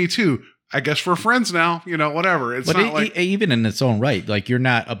bothers me too. I guess we're friends now, whatever. It's not like, even in its own right, like you're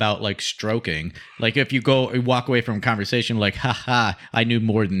not about like stroking. Like if you walk away from a conversation like, haha, I knew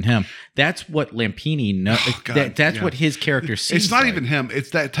more than him. That's what Lampini knows. That's what his character seems. It's not like. even him. It's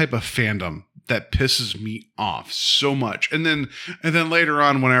that type of fandom that pisses me off so much. And then later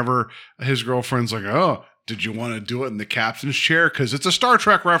on, whenever his girlfriend's like, oh, did you want to do it in the captain's chair? Because it's a Star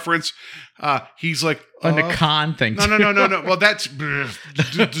Trek reference. He's like, on the con thing. No. Well, that's no.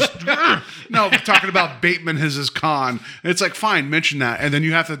 We're talking about Bateman as his con. And it's like, fine, mention that, and then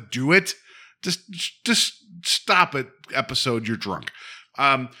you have to do it. Just stop it. Episode, you're drunk.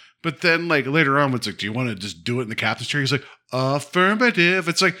 But then like later on, it's like, do you want to just do it in the captain's chair? He's like, affirmative.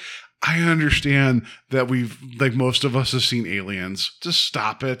 It's like, I understand that most of us have seen Aliens. Just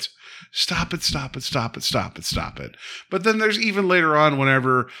stop it. Stop it. But then there's even later on,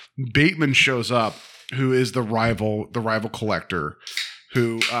 whenever Bateman shows up, who is the rival collector,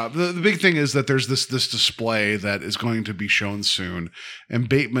 who the big thing is that there's this display that is going to be shown soon, and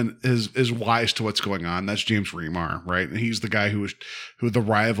Bateman is wise to what's going on. That's James Remar, right? And he's the guy who the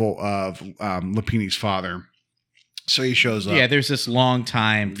rival of Lapini's father. So he shows up. Yeah, there's this long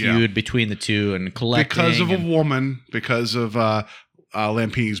time feud between the two and collecting. Because of a woman, because of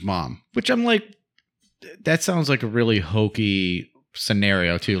Lampini's mom. Which I'm like, that sounds like a really hokey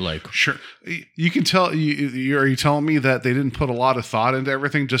scenario too. Like, sure, you can tell. Are you telling me that they didn't put a lot of thought into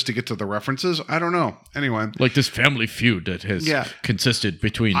everything just to get to the references? I don't know. Anyway, like this family feud that has consisted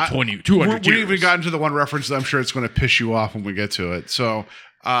between 200 years. We even got into the one reference that I'm sure it's going to piss you off when we get to it. So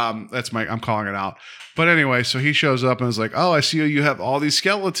I'm calling it out. But anyway, so he shows up and is like, oh, I see you have all these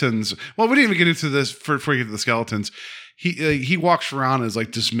skeletons. Well, we didn't even get into this before we get to the skeletons. He walks around and is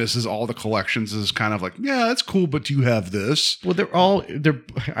like dismisses all the collections as kind of like, yeah, that's cool, but do you have this? Well,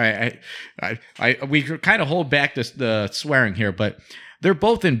 we kind of hold back the swearing here, but they're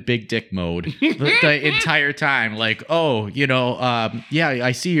both in big dick mode the entire time. Like, oh, yeah,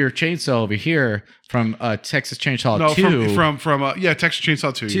 I see your chainsaw over here from Texas Chainsaw 2. from Texas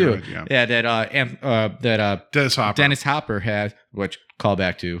Chainsaw 2. 2. You're right, yeah. That Dennis Hopper. has, which call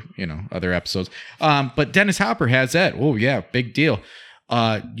back to other episodes. But Dennis Hopper has that. Oh yeah, big deal.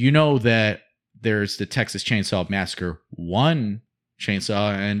 That there's the Texas Chainsaw Massacre 1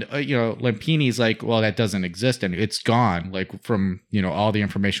 chainsaw, and Lampini's like, well, that doesn't exist and it's gone, like, from all the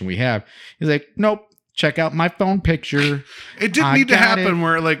information we have. He's like, nope, check out my phone picture. It didn't need to happen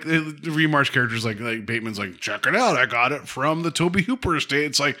where like the Remar's character's like Bateman's like, check it out, I got it from the Toby Hooper estate.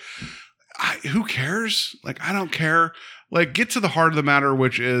 It's like, who cares? Like, I don't care. Like, get to the heart of the matter,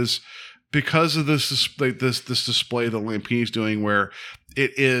 which is because of this display that Lampini's doing, where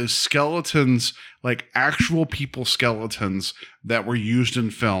it is skeletons, like actual people skeletons that were used in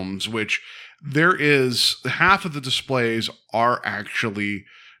films, which there is half of the displays are actually,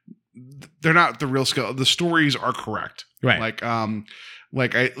 they're not the real skeleton. The stories are correct. Right.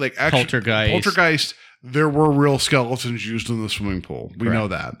 Poltergeist, there were real skeletons used in the swimming pool. We know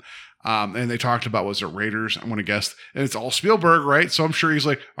that. And they talked about, was it Raiders? I want to guess. And it's all Spielberg, right? So I'm sure he's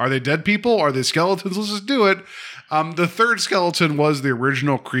like, are they dead people? Are they skeletons? Let's just do it. The third skeleton was the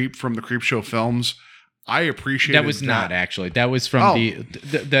original Creep from the Creepshow films. I appreciated that. Was not actually. That was from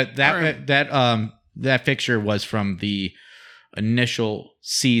that picture was from the initial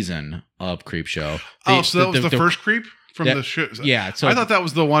season of Creepshow. So that was the first Creep? From the show. Yeah. So I thought that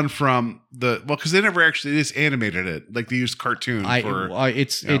was the one from because they never actually just animated it. Like they used cartoon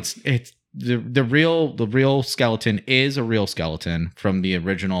it's the real skeleton is a real skeleton from the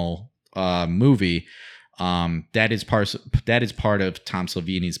original movie. That is part of Tom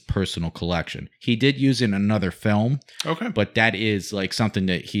Savini's personal collection. He did use it in another film. Okay. But that is like something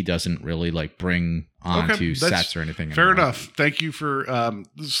that he doesn't really like bring onto sets or anything. Fair enough. Thank you for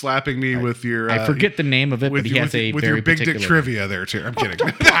slapping me with your I forget the name of it, but he has with your big particular dick trivia there too. I'm kidding.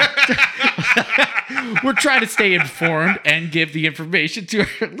 We're trying to stay informed and give the information to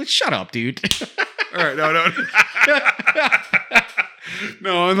her. Let's shut up, dude. All right, no.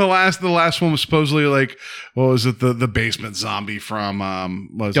 No, and the last one was supposedly like, what was it? The basement zombie from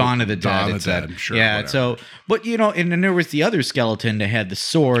Dawn of the Dead. Sure, yeah. whatever. So, but and then there was the other skeleton that had the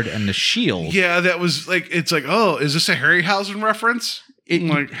sword and the shield. Yeah, that was like, it's like, oh, is this a Harryhausen reference?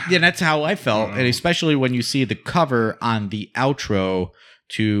 Yeah, that's how I felt, and especially when you see the cover on the outro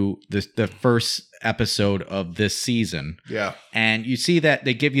to the first episode of this season. Yeah. And you see that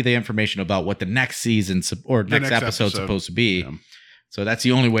they give you the information about what the next season or next episode's supposed to be. Yeah. So that's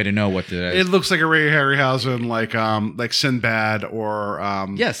the only way to know what it looks like a Ray Harryhausen, like Sinbad or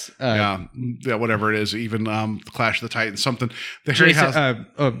yes, whatever it is, even Clash of the Titans, something. The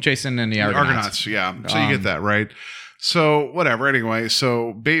Jason and the Argonauts. Yeah, so you get that right. So whatever. Anyway,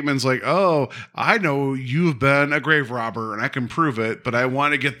 so Bateman's like, oh, I know you've been a grave robber, and I can prove it, but I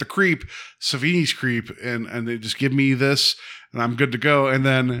want to get the Creep, Savini's Creep, and they just give me this, and I'm good to go. And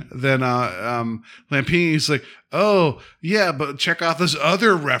then Lampini's like, oh yeah, but check out this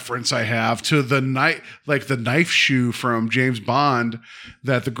other reference I have to the knife shoe from James Bond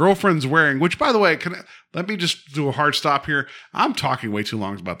that the girlfriend's wearing. Which, by the way, let me just do a hard stop here. I'm talking way too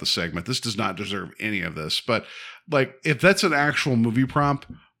long about the segment. This does not deserve any of this. But like, if that's an actual movie prop,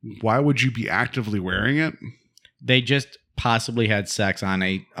 why would you be actively wearing it? They just possibly had sex on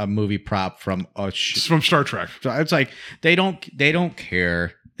a movie prop from from Star Trek. So it's like they don't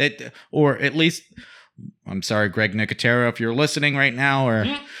care that, or at least, I'm sorry, Greg Nicotero, if you're listening right now, or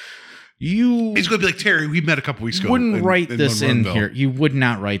he's going to be like, Terry, we met a couple weeks ago. Wouldn't write this in here. You would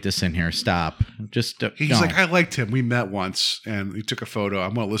not write this in here. Stop. Just he's like, I liked him. We met once, and he took a photo.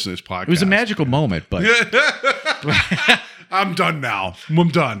 I'm going to listen to his podcast. It was a magical moment, but I'm done now. I'm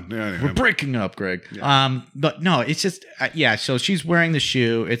done. Yeah. We're breaking up, Greg. Yeah. But no, it's just so she's wearing the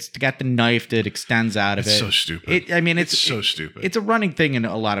shoe. It's got the knife that extends out of it. It's so stupid. It's so stupid. It's a running thing in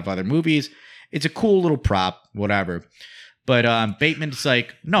a lot of other movies. It's a cool little prop, whatever. But Bateman's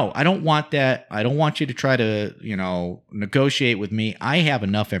like, no, I don't want that. I don't want you to try to, negotiate with me. I have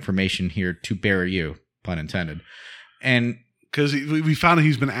enough information here to bury you, pun intended. And because we found that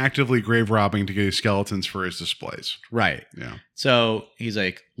he's been actively grave robbing to get his skeletons for his displays. Right. Yeah. So he's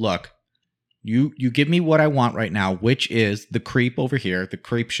like, look, you give me what I want right now, which is the Creep over here, the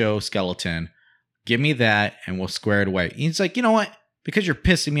Creepshow skeleton. Give me that and we'll square it away. He's like, you know what? Because you're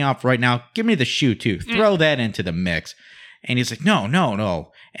pissing me off right now, give me the shoe too. Throw that into the mix. And he's like,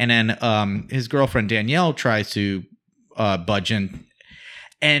 no. And then his girlfriend Danielle tries to budge in.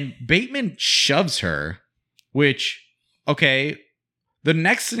 And Bateman shoves her, which, okay,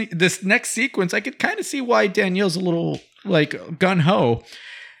 this next sequence, I could kind of see why Danielle's a little like gun ho.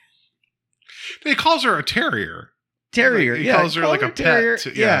 He calls her a terrier. Terrier. He calls her like a terrier.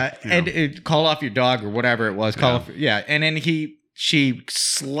 pet. Yeah. you know. And call off your dog or whatever it was. And then she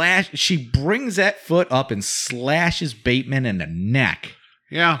brings that foot up and slashes Bateman in the neck.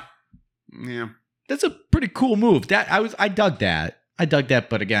 Yeah. That's a pretty cool move. I dug that.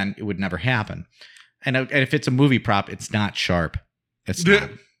 But again, it would never happen. And if it's a movie prop, it's not sharp. It's not.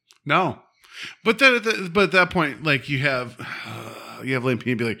 No. But then at that point, like you have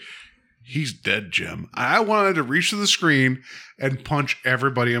Lampine be like, he's dead, Jim. I wanted to reach to the screen and punch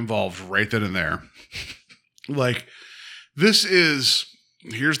everybody involved right then and there. Like, here's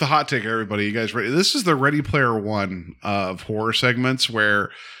the hot take, everybody. You guys ready? This is the Ready Player One of horror segments where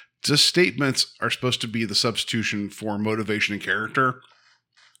just statements are supposed to be the substitution for motivation and character.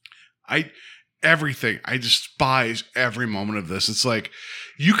 I despise every moment of this. It's like,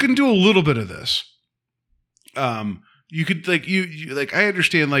 you can do a little bit of this. You could I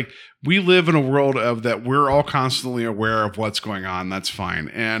understand, like, we live in a world of that we're all constantly aware of what's going on. That's fine.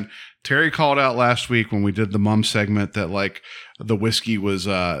 And Terry called out last week when we did the mum segment that like the whiskey was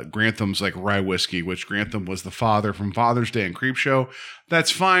Grantham's like rye whiskey, which Grantham was the father from Father's Day and Creepshow.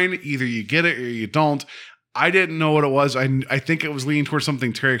 That's fine. Either you get it or you don't. I didn't know what it was. I think it was leaning towards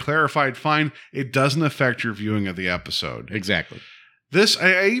something Terry clarified. Fine. It doesn't affect your viewing of the episode. Exactly. This,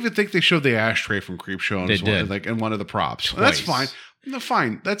 I even think they showed the ashtray from Creepshow in one of the props. Twice. That's fine. No,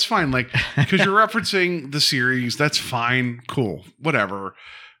 fine. That's fine. Like, because you're referencing the series. That's fine. Cool. Whatever.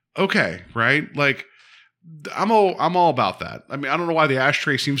 Okay. Right. Like, I'm all about that. I mean, I don't know why the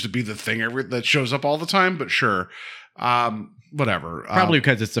ashtray seems to be the thing that shows up all the time, but sure. Whatever. Probably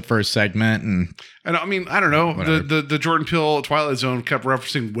because it's the first segment, and I mean, I don't know. The Jordan Peele Twilight Zone kept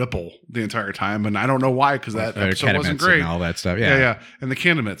referencing Whipple the entire time, and I don't know why, because that episode wasn't great. And all that stuff. Yeah, and the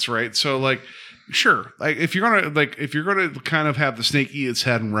Candidmates, right? So like, sure, like if you're gonna kind of have the snake eat its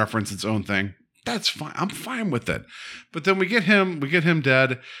head and reference its own thing, that's fine. I'm fine with it. But then we get him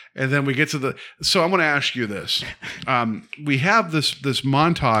dead, and then we get to the. So I'm going to ask you this: we have this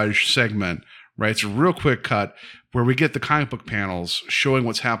montage segment, right? It's a real quick cut where we get the comic book panels showing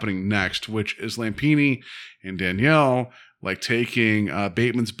what's happening next, which is Lampini and Danielle like taking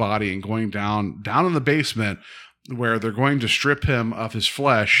Bateman's body and going down in the basement where they're going to strip him of his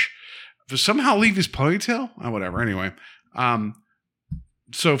flesh to somehow leave his ponytail. Whatever. Anyway.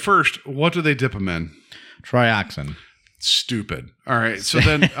 So first, what do they dip him in? Trioxin. Stupid. All right. So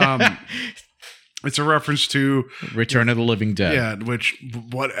then it's a reference to Return of the Living Dead. Yeah, which,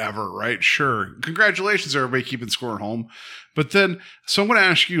 whatever, right? Sure. Congratulations, everybody, keeping score at home. But then, so I'm going to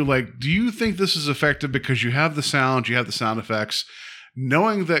ask you, like, do you think this is effective because you have the sound, you have the sound effects,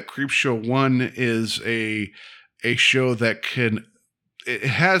 knowing that Creepshow 1 is a show that it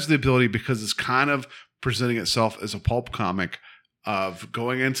has the ability, because it's kind of presenting itself as a pulp comic of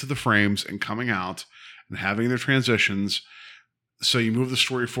going into the frames and coming out and having their transitions, so you move the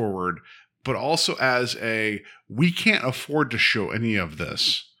story forward, but also as we can't afford to show any of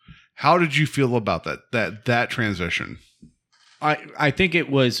this. How did you feel about that transition? I think it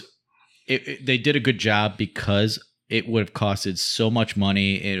was they did a good job, because it would have costed so much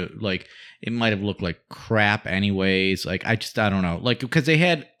money. It might have looked like crap anyways. Like, I don't know. Like, because they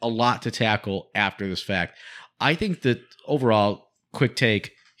had a lot to tackle after this fact. I think that overall, quick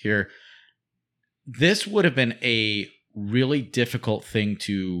take here, this would have been a really difficult thing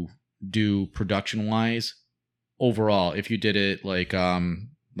to do production wise overall if you did it like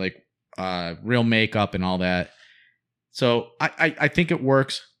real makeup and all that. So I think it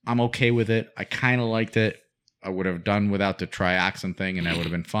works. I'm okay with it. I kind of liked it. I would have done without the trioxin thing, and I would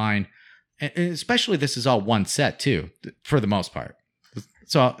have been fine. And especially this is all one set too, for the most part.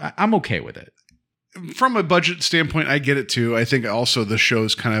 So I'm okay with it. From a budget standpoint, I get it too. I think also the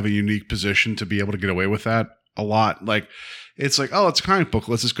show's kind of a unique position to be able to get away with that a lot. Like, it's like, oh, it's a comic book.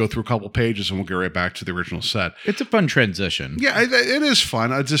 Let's just go through a couple pages and we'll get right back to the original set. It's a fun transition. Yeah, it is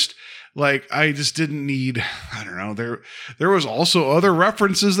fun. I just didn't need, I don't know. There was also other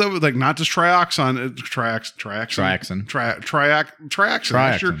references that were like, not just trioxin.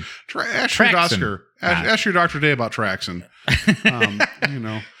 Ask your doctor today about trioxin. You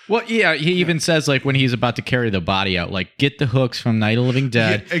know. Well, yeah, he even says, like, when he's about to carry the body out, like, get the hooks from Night of the Living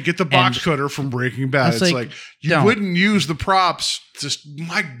Dead. And get the box cutter from Breaking Bad. It's like you wouldn't use the props. Just,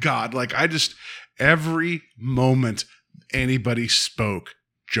 my God. Like, every moment anybody spoke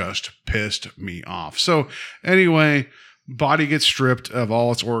just pissed me off. So, anyway, body gets stripped of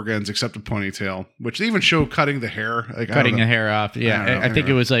all its organs except a ponytail, which they even show cutting the hair. Like, Cutting the hair off. Yeah. I think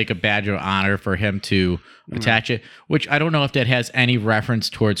it was like a badge of honor for him to attach it, which I don't know if that has any reference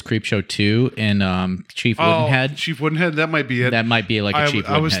towards Creepshow 2 in Chief Woodenhead. Chief Woodenhead, that might be it. That might be like a Chief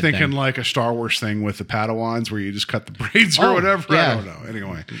Woodenhead I was thinking thing. like a Star Wars thing with the Padawans where you just cut the braids or whatever. yeah. I don't know.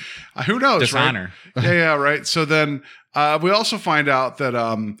 Anyway, who knows? Dishonor. Right? Yeah, right. So then we also find out that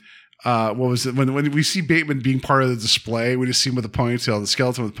what was it when we see Bateman being part of the display? We just see him with a ponytail, the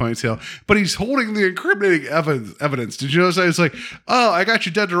skeleton with a ponytail, but he's holding the incriminating evidence. Did you notice that? It's like, oh, I got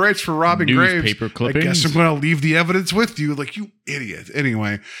you dead to rights for robbing Newspaper graves. clippings. I guess I'm going to leave the evidence with you, like you idiot.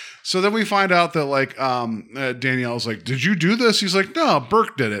 Anyway, so then we find out that like Danielle's like, did you do this? He's like, no,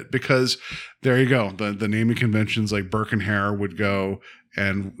 Burke did it, because there you go. The naming conventions like Burke and Hare would go.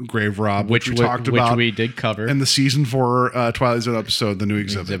 And Grave Rob, which we talked about, which we did cover in the season 4 Twilight Zone episode, the new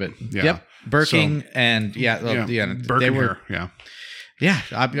exhibit. Yeah. Yep, Burking and Burke they and were. Hare, Yeah,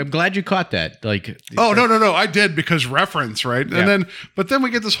 I'm glad you caught that. Like, oh no, I did because reference, right? Yeah. But then we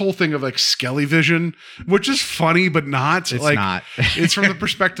get this whole thing of like Skelly vision, which is funny but not. It's like, not. It's from the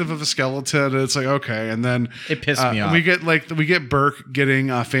perspective of a skeleton. And it's like okay, and then It pissed me off. We get Burke getting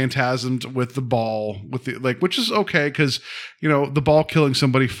phantasmed with the ball with the which is okay because the ball killing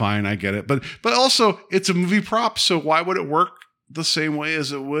somebody, fine, I get it. But also it's a movie prop, so why would it work the same way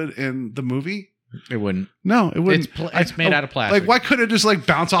as it would in the movie? It wouldn't. No, it wouldn't. It's made out of plastic. Like, why couldn't it just like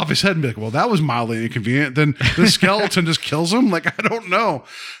bounce off his head and be like, well, that was mildly inconvenient. Then the skeleton just kills him. Like, I don't know.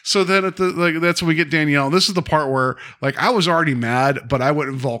 So then that's when we get Danielle. This is the part where like I was already mad, but I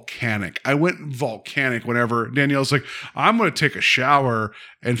went volcanic. Whenever Danielle's like, I'm going to take a shower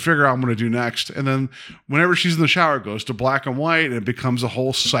and figure out what I'm going to do next. And then whenever she's in the shower, it goes to black and white and it becomes a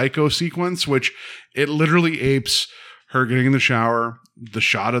whole Psycho sequence, which it literally apes her getting in the shower, the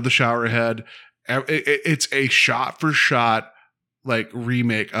shot of the shower head. It's a shot for shot like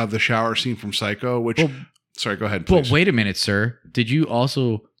remake of the shower scene from Psycho, which sorry, go ahead, please. But wait a minute, sir. Did you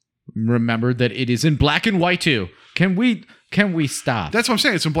also remember that it is in black and white too? Can we stop? That's what I'm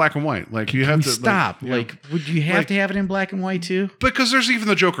saying. It's in black and white. Like you have to stop. Like, would you have to have it in black and white too? Because there's even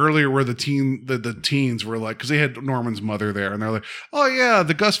the joke earlier where the teens were like, because they had Norman's mother there, and they're like, "Oh yeah,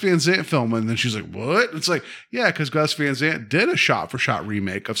 the Gus Van Sant film," and then she's like, "What?" It's like, yeah, because Gus Van Sant did a shot-for-shot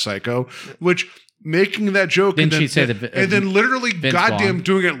remake of Psycho, which making that joke, Then and she said, then literally, Vince goddamn, Vaughn.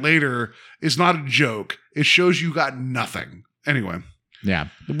 doing it later is not a joke. It shows you got nothing. Anyway, Yeah,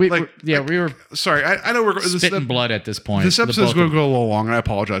 we were sorry. I know we're spitting blood at this point. This episode is The going both to go a little long, and I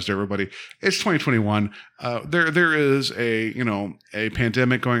apologize to everybody. It's 2021. There is a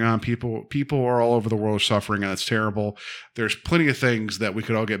pandemic going on. People are all over the world suffering, and it's terrible. There's plenty of things that we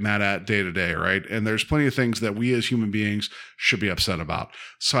could all get mad at day to day, right? And there's plenty of things that we as human beings should be upset about.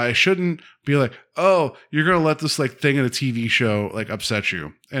 So I shouldn't be like, oh, you're going to let this like thing in a TV show like upset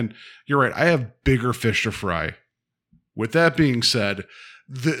you. And you're right. I have bigger fish to fry. With that being said,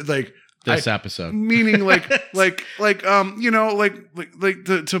 this episode, meaning to pull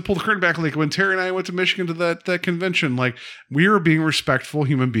the curtain back, like when Terry and I went to Michigan to that convention, like we were being respectful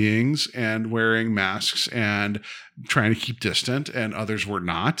human beings and wearing masks and trying to keep distant, and others were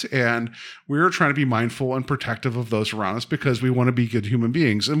not, and we were trying to be mindful and protective of those around us because we want to be good human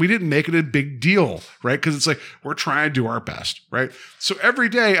beings, and we didn't make it a big deal, right? Because it's like we're trying to do our best, right? So every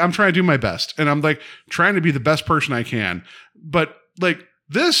day I'm trying to do my best, and I'm like trying to be the best person I can, but like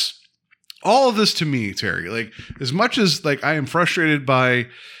this. All of this to me, Terry, like as much as like I am frustrated by,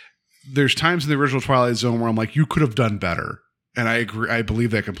 there's times in the original Twilight Zone where I'm like, you could have done better. And I agree. I believe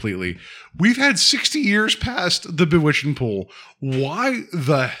that completely. We've had 60 years past the Bewitching Pool. Why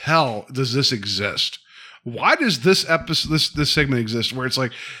the hell does this exist? Why does this episode, this segment exist where it's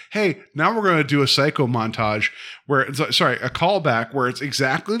like, hey, now we're going to do a Psycho montage where it's a callback where it's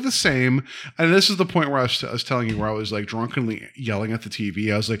exactly the same. And this is the point where I was telling you where I was like drunkenly yelling at the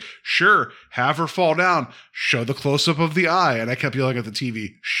TV. I was like, sure, have her fall down, show the close up of the eye. And I kept yelling at the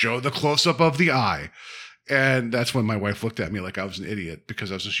TV, show the close up of the eye. And that's when my wife looked at me like I was an idiot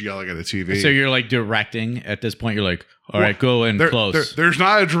because I was just yelling at the TV. So you're like directing at this point. You're like, all right, go in close. There's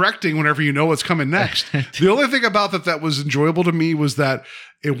not a directing whenever you know what's coming next. The only thing about that was enjoyable to me was that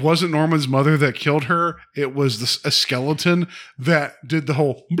it wasn't Norman's mother that killed her. It was a skeleton that did the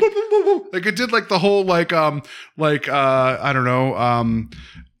whole like it did like the whole I don't know.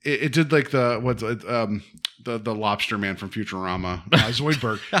 It did like the lobster man from Futurama,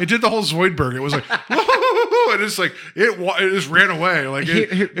 Zoidberg. It did the whole Zoidberg. It was like, whoa, and it's like it just ran away, like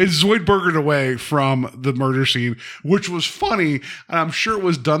it Zoidbergered away from the murder scene, which was funny, and I'm sure it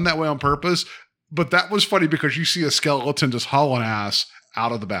was done that way on purpose. But that was funny because you see a skeleton just hauling ass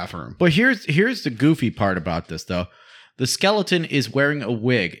out of the bathroom. But here's the goofy part about this, though. the skeleton is wearing a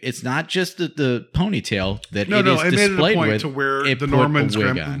wig. It's not just the ponytail that No, it is it made it a displayed point with. to wear It the put a Norman's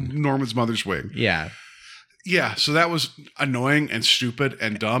wig on. Norman's mother's wig. Yeah. Yeah, so that was annoying and stupid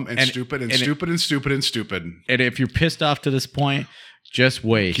and dumb and stupid and stupid and stupid and stupid. And if you're pissed off to this point, just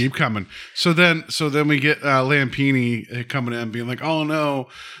wait. Keep coming. So then we get Lampini coming in being like, "Oh no,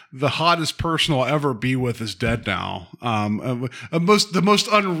 the hottest person I'll ever be with is dead now. The most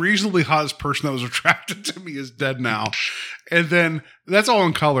unreasonably hottest person that was attracted to me is dead now." And then that's all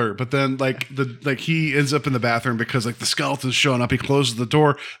in color. But then he ends up in the bathroom because like the skeleton's showing up. He closes the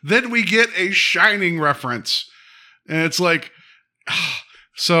door. Then we get a Shining reference, and it's like,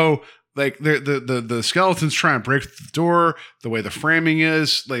 so. Like the skeleton's trying to break the door, the way the framing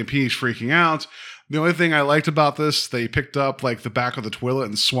is, Lampini's freaking out. The only thing I liked about this, they picked up like the back of the toilet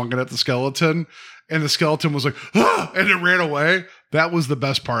and swung it at the skeleton, and the skeleton was like, ah! And it ran away. That was the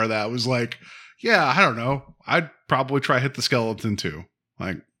best part of that. It was like, yeah, I don't know. I'd probably try hit the skeleton too.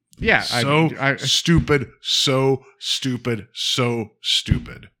 Like, Yeah. Stupid, so stupid, so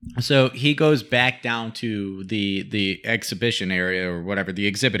stupid. So he goes back down to the exhibition area or whatever, the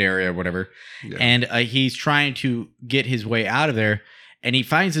exhibit area or whatever. Yeah. And he's trying to get his way out of there. And he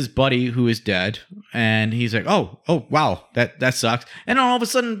finds his buddy who is dead. And he's like, oh, wow, that sucks. And all of a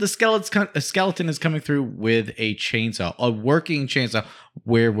sudden, a skeleton is coming through with a chainsaw, a working chainsaw.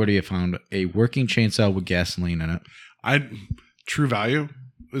 Where would he have found a working chainsaw with gasoline in it? True value?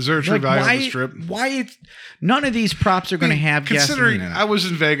 Is there a true value on the strip? Why? None of these props are going to have considering gasoline in it. I was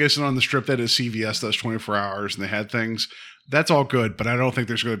in Vegas and on the strip that is CVS that's 24 hours and they had things. That's all good, but I don't think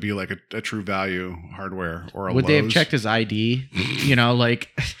there's going to be like a true value hardware or a Would they have Lowe's. checked his ID?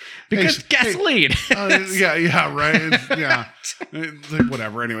 Because gasoline. Yeah, right. Yeah, like,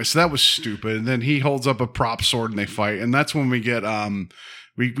 whatever. Anyway, so that was stupid. And then he holds up a prop sword and they fight, and that's when we get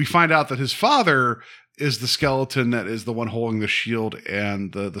we find out that his father is the skeleton that is the one holding the shield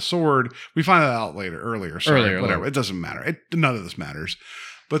and the sword. We find that out earlier. Sorry, whatever. It doesn't matter. None of this matters.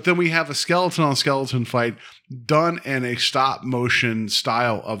 But then we have a skeleton on skeleton fight done in a stop motion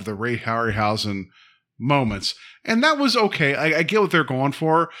style of the Ray Harryhausen moments. And that was okay. I get what they're going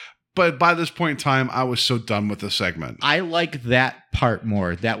for. But by this point in time, I was so done with the segment. I like that part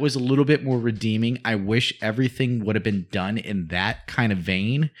more. That was a little bit more redeeming. I wish everything would have been done in that kind of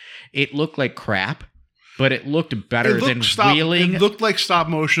vein. It looked like crap, but it looked better than wheeling. It looked like stop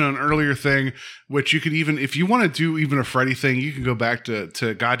motion on an earlier thing, which you could even, if you want to do even a Freddy thing, you can go back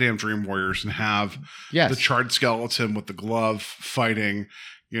to goddamn Dream Warriors and have the charred skeleton with the glove fighting,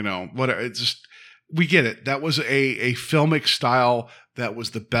 whatever. It's just, we get it. That was a filmic style that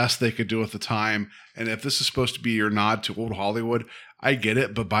was the best they could do at the time. And if this is supposed to be your nod to old Hollywood, I get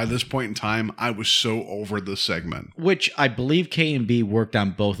it. But by this point in time, I was so over the segment. Which I believe K&B worked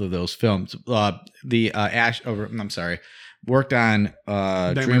on both of those films. Worked on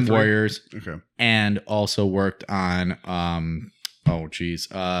Dream Warriors. Okay. And also worked on Army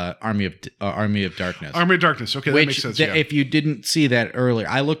of Darkness. Army of Darkness. Okay, that makes sense. If you didn't see that earlier,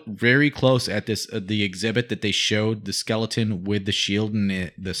 I looked very close at this the exhibit that they showed the skeleton with the shield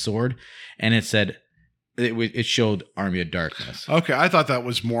and the sword, and it said it showed Army of Darkness. Okay, I thought that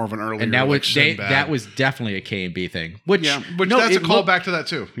was more of an earlier. And that was definitely a K&B thing. Which that's a callback to that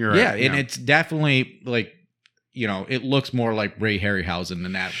too. You're right. Yeah, and it's definitely like. It looks more like Ray Harryhausen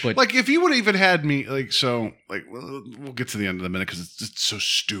than that. But like, if you would have even had me, we'll get to the end of the minute because it's so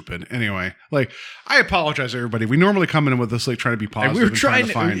stupid. Anyway, I apologize, everybody. We normally come in with this trying to be positive. And we were trying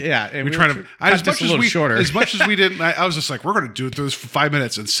to find, as much as we didn't. I was just like, we're going to do it through this for 5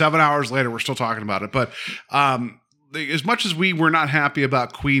 minutes, and 7 hours later, we're still talking about it. But as much as we were not happy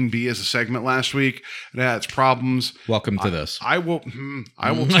about Queen Bee as a segment last week, it had its problems. Welcome to this. I will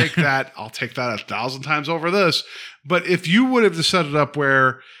take that. I'll take that 1,000 times over this. But if you would have just set it up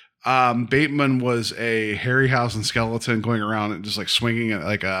where Bateman was a Harryhausen skeleton going around and just like swinging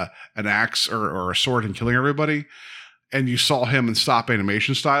like an axe or a sword and killing everybody, and you saw him in stop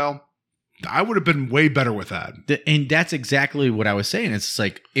animation style, I would have been way better with that. And that's exactly what I was saying. It's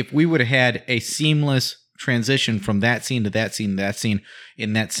like if we would have had a seamless transition from that scene to that scene to that scene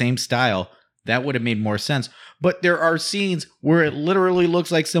in that same style, that would have made more sense. But there are scenes where it literally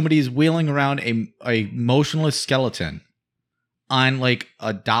looks like somebody's wheeling around a motionless skeleton on like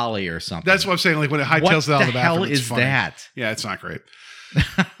a dolly or something. That's what I'm saying. Like when it hightails it out of the bathroom. What the hell is funny. that? Yeah, it's not great.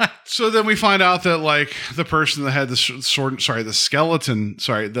 So then we find out that like the person that had the the skeleton,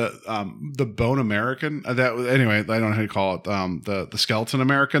 the bone American. Anyway, I don't know how you call it. The skeleton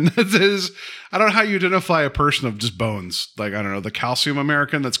American. That is, I don't know how you identify a person of just bones. Like I don't know, the calcium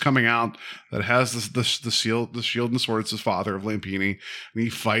American that's coming out that has the shield and sword. It's his father of Lampini, and he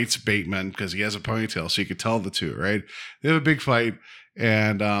fights Bateman because he has a ponytail, so you could tell the two. Right? They have a big fight.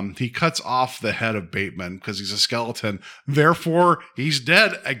 And he cuts off the head of Bateman because he's a skeleton. Therefore, he's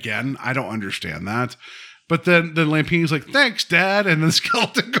dead again. I don't understand that. But then Lampini's like, thanks, Dad. And the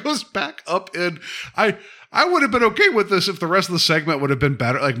skeleton goes back up. And I would have been okay with this if the rest of the segment would have been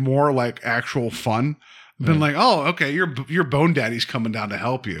better, like more like actual fun. Been like, oh, okay, your Bone Daddy's coming down to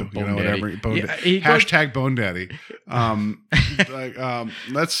help you. You know, whatever. Hashtag Bone Daddy.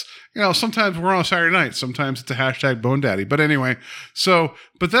 That's, you know, sometimes we're on a Saturday night. Sometimes it's a hashtag Bone Daddy. But anyway,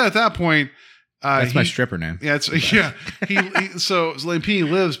 but then at that point, that's my stripper name. Yeah, so Lampini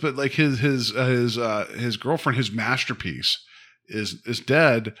lives, but like his girlfriend, his masterpiece, is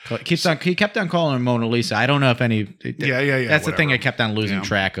dead. He kept on calling her Mona Lisa. I don't know if any. Yeah. That's the thing I kept on losing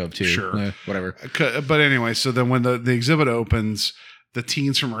track of too. Sure, whatever. But anyway, so then when the exhibit opens, the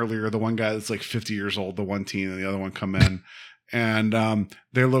teens from earlier, the one guy that's like 50 years old, the one teen, and the other one come in. And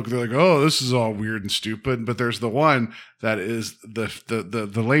they're like, oh, this is all weird and stupid. But there's the one that is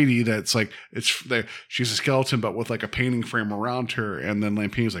the lady that's like, she's a skeleton, but with like a painting frame around her. And then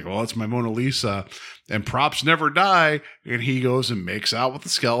Lampini's like, well, it's my Mona Lisa. And props never die. And he goes and makes out with the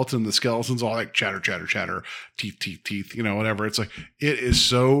skeleton. The skeleton's all like chatter, chatter, chatter, teeth, you know, whatever. It's like, it is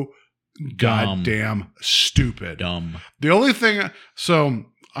so goddamn stupid. Dumb. The only thing, so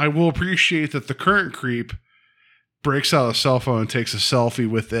I will appreciate that the current creep breaks out a cell phone and takes a selfie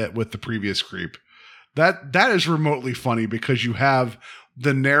with the previous creep. That is remotely funny because you have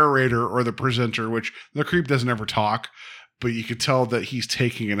the narrator or the presenter, which the creep doesn't ever talk, but you could tell that he's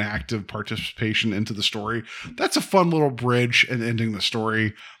taking an active participation into the story. That's a fun little bridge and ending the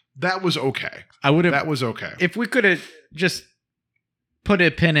story. That was okay. That was okay. If we could have just put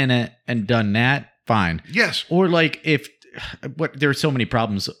a pin in it and done that, fine. Yes. Or like there's so many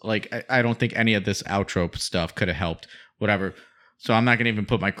problems. Like I don't think any of this outro stuff could have helped. Whatever. So I'm not gonna even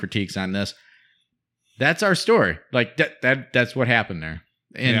put my critiques on this. That's our story. Like that's what happened there,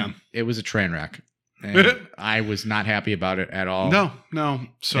 and it was a train wreck. And I was not happy about it at all. No.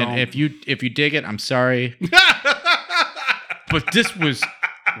 So and if you dig it, I'm sorry, but this was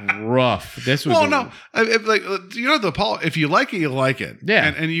rough. This was if you like it, you like it.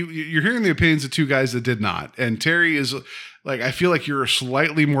 Yeah, and you're hearing the opinions of two guys that did not. And Terry is like, I feel like you're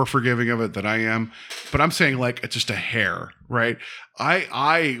slightly more forgiving of it than I am, but I'm saying like it's just a hair, right?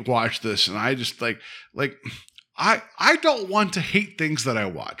 I watched this and I just like I don't want to hate things that I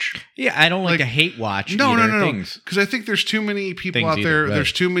watch. Yeah, I don't like to hate watch. No, things. Because I think there's too many people things out there. Right.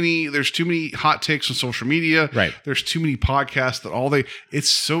 There's too many hot takes on social media. Right. There's too many podcasts that it's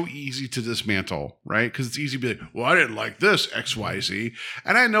so easy to dismantle, right? Because it's easy to be like, well, I didn't like this XYZ.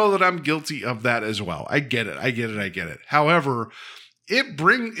 And I know that I'm guilty of that as well. I get it. However,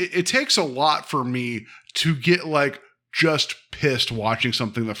 it takes a lot for me to get like just pissed watching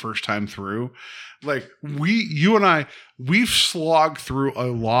something the first time through. Like you and I, we've slogged through a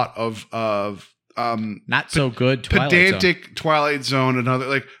lot of not so good pedantic Twilight Zone and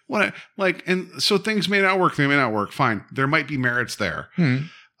other and so things may not work. They may not work. Fine, there might be merits there.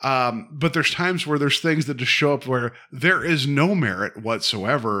 But there's times where there's things that just show up where there is no merit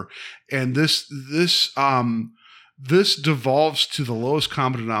whatsoever, and this devolves to the lowest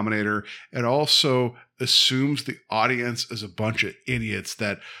common denominator, and also assumes the audience is a bunch of idiots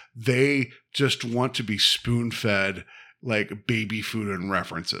that they just want to be spoon-fed like baby food and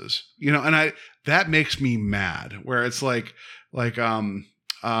references, you know, and that makes me mad. Where it's I don't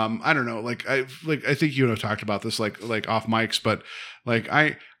know, I think you and I talked about this like off mics, but like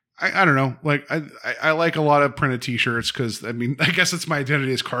I don't know, like I like a lot of printed t-shirts because I mean I guess it's my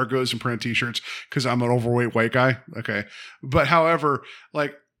identity as cargos and printed t-shirts because I'm an overweight white guy. Okay, but however,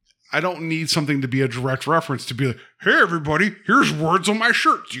 like I don't need something to be a direct reference to be like, hey, everybody, here's words on my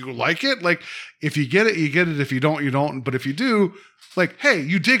shirt. Do you like it? Like, if you get it, you get it. If you don't, you don't. But if you do, like, hey,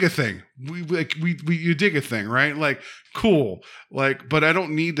 you dig a thing. You dig a thing, right? Like, cool. Like, but I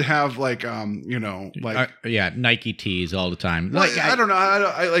don't need to have like, Nike tees all the time. Like, I don't know. I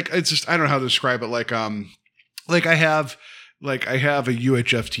don't know how to describe it. Like I have a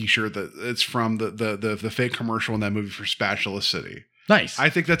UHF t-shirt that it's from the fake commercial in that movie for Spatula City. Nice. I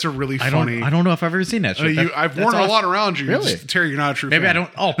think that's a really funny. I don't know if I've ever seen that shit. I've worn a lot around you. Really? Terry, you're not a true Maybe fan. I don't.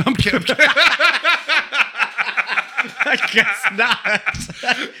 Oh, I'm kidding. I guess not.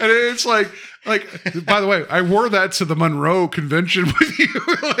 And it's like, Like, by the way, I wore that to the Monroe convention with you.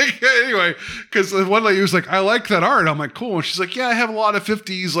 Like, anyway, because one lady was like, I like that art. I'm like, cool. And she's like, yeah, I have a lot of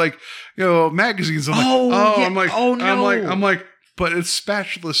 50s, like, magazines. I'm like, yeah. I'm like, Oh, no. I'm like, but it's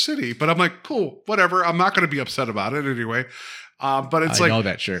Spatula City. But I'm like, cool, whatever. I'm not going to be upset about it anyway. But it's I like, know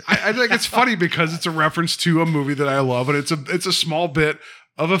that shirt. I think it's funny because it's a reference to a movie that I love, and it's a small bit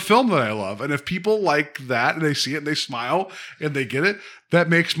of a film that I love. And if people like that and they see it and they smile and they get it, that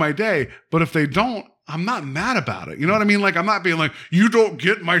makes my day. But if they don't, I'm not mad about it. You know what I mean? Like, I'm not being like, you don't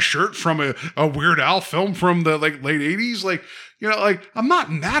get my shirt from a Weird Al film from the like late 80s. Like, like, I'm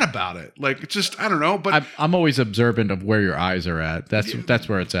not mad about it. Like, it's just, I don't know. But I'm always observant of where your eyes are at. That's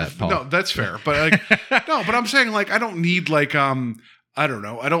where it's at, Paul. No, that's fair. But like, no, but I'm saying, like, I don't need like, I don't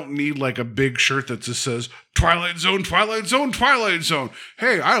know. I don't need like a big shirt that just says Twilight Zone, Twilight Zone, Twilight Zone.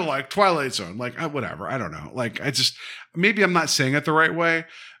 Hey, I like Twilight Zone. Like, whatever. I don't know. Like, maybe I'm not saying it the right way,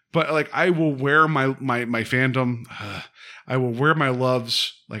 but like, I will wear my fandom. I will wear my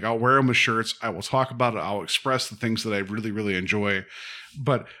loves. Like, I'll wear them as shirts. I will talk about it. I'll express the things that I really, really enjoy.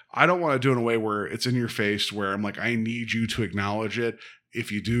 But I don't want to do it in a way where it's in your face, where I'm like, I need you to acknowledge it.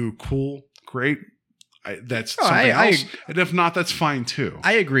 If you do, cool, great. That's something else. And if not, that's fine too.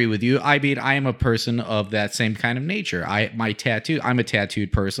 I agree with you. I mean, I am a person of that same kind of nature. I'm a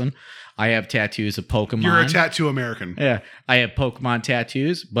tattooed person. I have tattoos of Pokemon. You're a tattoo American. Yeah. I have Pokemon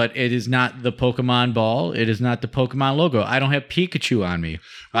tattoos, but it is not the Pokemon ball. It is not the Pokemon logo. I don't have Pikachu on me.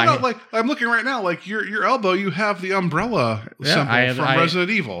 Like, I'm looking right now, like your elbow, you have the umbrella symbol from Resident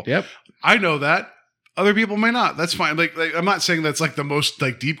Evil. Yep. I know that. Other people may not. That's fine. Like, I'm not saying that's like the most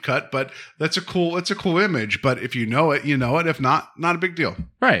like deep cut, but it's a cool image. But if you know it, you know it. If not a big deal.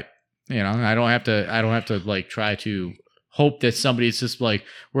 Right. I don't have to like try to hope that somebody's just like,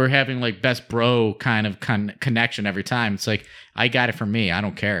 we're having like best bro kind of connection every time. It's like, I got it from me. I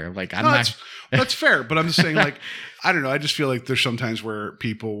don't care. Like, that's fair. But I'm just saying, like, I don't know. I just feel like there's sometimes where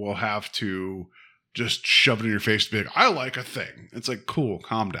people will have to just shove it in your face to be like, I like a thing. It's like, cool,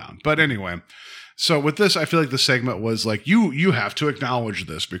 calm down. But anyway. So with this, I feel like the segment was like, you have to acknowledge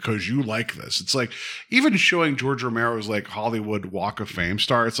this because you like this. It's like, even showing George Romero's like Hollywood Walk of Fame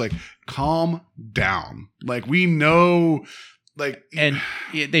star, it's like, calm down. Like, we know, like, and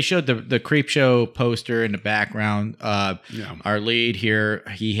they showed the Creep Show poster in the background. Our lead here,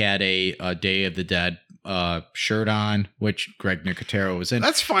 he had a Day of the Dead shirt on, which Greg Nicotero was in.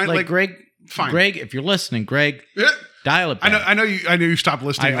 That's fine. Like Greg, fine. Greg, if you're listening, Greg. Yeah. Dial it back. I know you stopped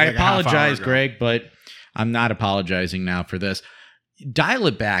listening. I apologize, Greg, but I'm not apologizing now for this. Dial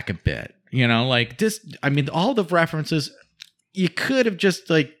it back a bit. Like this. I mean, all the references, you could have just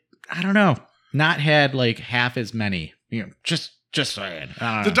like, I don't know, not had like half as many. Just saying.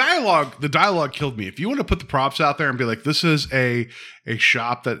 I don't know. The dialogue killed me. If you want to put the props out there and be like, this is a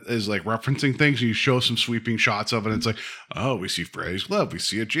shop that is like referencing things, and you show some sweeping shots of it, and it's like, oh, we see Freddy's glove, we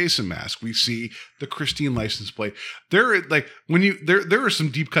see a Jason mask, we see the Christine license plate. There are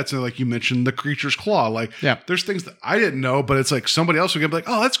some deep cuts in there, like you mentioned, the creature's claw. Like, yeah, there's things that I didn't know, but it's like somebody else would be like,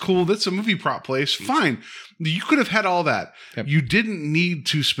 oh, that's cool. That's a movie prop place. Fine. You could have had all that. Yep. You didn't need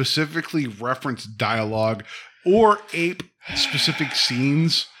to specifically reference dialogue or ape specific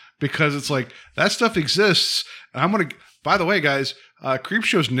scenes, because it's like, that stuff exists. And by the way, guys,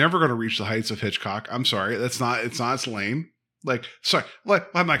 Creepshow's never going to reach the heights of Hitchcock. I'm sorry. It's not its lane. Like, sorry. Like,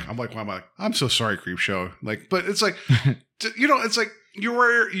 I'm so sorry, Creepshow. Like, but it's like, it's like, you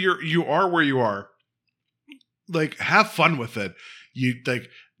are where you are. Like, have fun with it.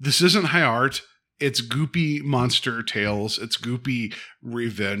 This isn't high art. It's goopy monster tales. It's goopy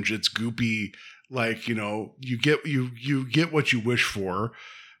revenge. It's goopy, like, you get what you wish for,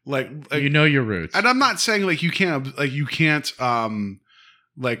 like your roots. And I'm not saying like you can't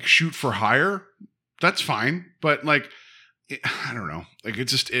like shoot for hire. That's fine, but like, I don't know. Like,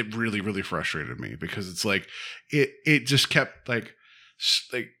 it really, really frustrated me, because it's like it just kept like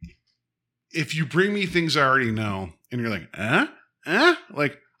if you bring me things I already know and you're like,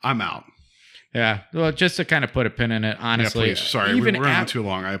 like, I'm out. Yeah, well, just to kind of put a pin in it, honestly. Yeah, please. Sorry, we went on too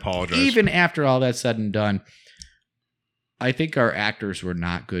long. I apologize. Even after all that's said and done, I think our actors were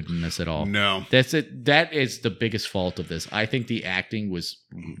not good in this at all. No. That's it. That is the biggest fault of this. I think the acting was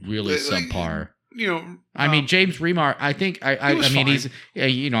really subpar. I mean, James Remar, I think, I mean, he's,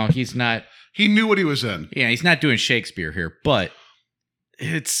 he's not. He knew what he was in. Yeah, he's not doing Shakespeare here, but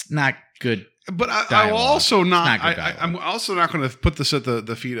it's not good. But I'm also not going to put this at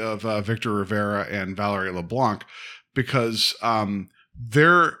the feet of Victor Rivera and Valerie LeBlanc, because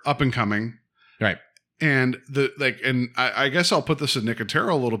they're up and coming, right? And I guess I'll put this at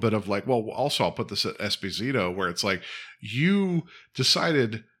Nicotero a little bit of like, well, also I'll put this at Esposito, where it's like, you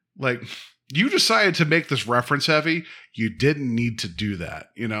decided, like, you decided to make this reference heavy. You didn't need to do that.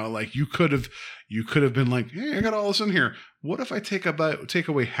 You know, like you could have been like, hey, I got all this in here. What if I take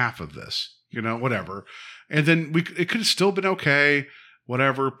away half of this? You know, whatever. And then it could have still been okay.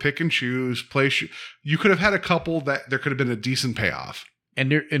 Whatever, pick and choose, you could have had a couple that there could have been a decent payoff.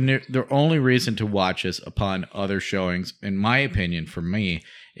 And the only reason to watch this upon other showings, in my opinion, for me,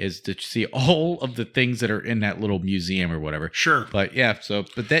 is to see all of the things that are in that little museum or whatever. Sure. But yeah,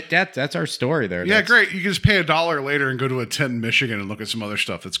 but that's our story there. Yeah, great. You can just pay $1 later and go to a tent in Michigan and look at some other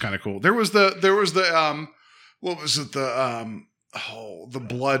stuff that's kind of cool. There was the what was it? The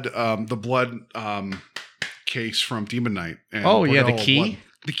blood case from Demon Knight. And the key. Blood.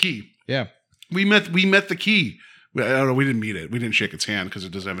 The key. Yeah. We met the key. I don't know. We didn't meet it. We didn't shake its hand because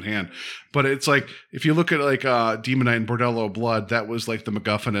it doesn't have a hand. But it's like, if you look at like Demon Knight and Bordello of Blood, that was like the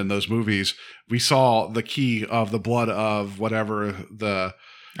MacGuffin in those movies. We saw the key of the blood of whatever the.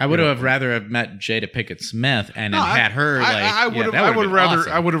 I would have rather have met Jada Pinkett Smith and then had her. I would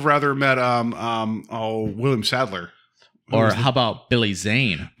have rather met William Sadler. Or how about Billy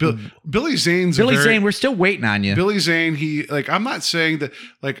Zane? Billy Zane, we're still waiting on you. Billy Zane, I'm not saying that,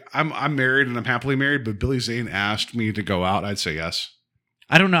 like, I'm married and I'm happily married, but Billy Zane asked me to go out. I'd say yes.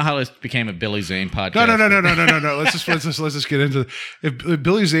 I don't know how this became a Billy Zane podcast. No. Let's just get into if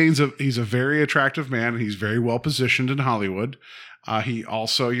Billy Zane's he's a very attractive man. He's very well positioned in Hollywood. He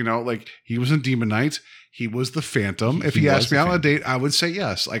also, he was in Demon Knight. He was the Phantom. If he asked me out on a date, I would say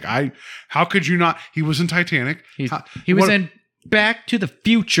yes. Like how could you not? He was in Titanic. He was in Back to the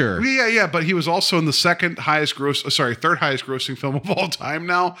Future. Yeah. But he was also in the third highest grossing film of all time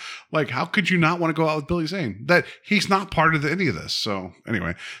now. Like, how could you not want to go out with Billy Zane? That he's not part of any of this. So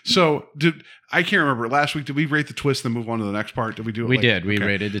anyway, I can't remember. Last week, did we rate the twist and move on to the next part? Did we do it? We did. We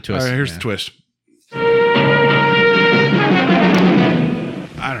rated the twist. All right, here's the twist.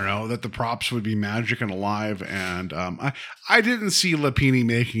 I don't know, that the props would be magic and alive. And I didn't see Lapini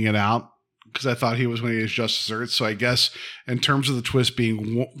making it out because I thought he was one of his just desserts. So I guess in terms of the twist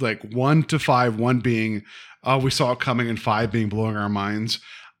being like 1 to 5, 1 being, we saw it coming, and 5 being blowing our minds,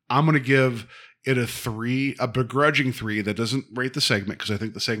 I'm going to give it a 3, a begrudging 3 that doesn't rate the segment because I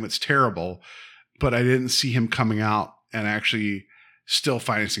think the segment's terrible, but I didn't see him coming out and actually still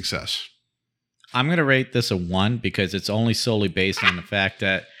finding success. I'm going to rate this a 1 because it's only solely based on the fact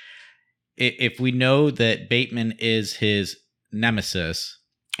that if we know that Bateman is his nemesis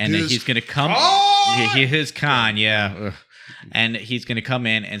and that he's going to come, his con, yeah, and he's going to come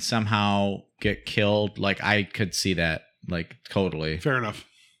in and somehow get killed, like I could see that, like totally. Fair enough.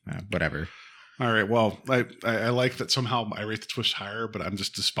 Whatever. All right. Well, I like that somehow I rate the twist higher, but I'm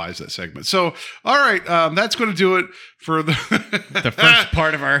just despise that segment. So, all right, that's going to do it for the first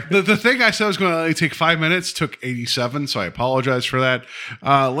part of our. The thing I said was going to only take 5 minutes took 87, so I apologize for that.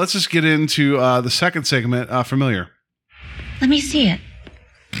 Let's just get into the second segment, Familiar. Let me see it.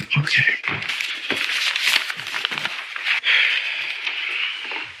 Okay.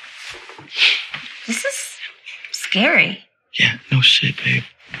 This is scary. Yeah, no shit, babe.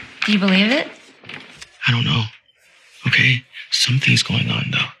 Do you believe it? I don't know. Okay? Something's going on,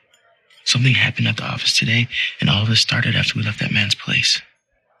 though. Something happened at the office today, and all of this started after we left that man's place.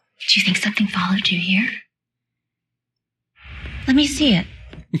 Do you think something followed you here? Let me see it.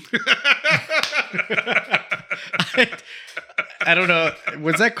 I don't know.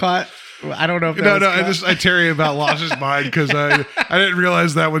 Was that caught? I don't know if that was caught. Terry about lost his mind because I didn't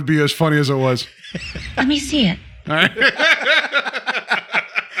realize that would be as funny as it was. Let me see it. All right.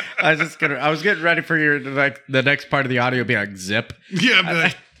 I was getting ready for the next part of the audio being like zip.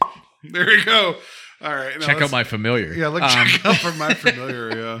 Yeah, there you go. All right. Check out my familiar. Yeah, check out for my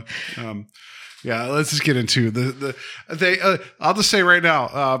familiar. Yeah. Yeah, let's just get into I'll just say right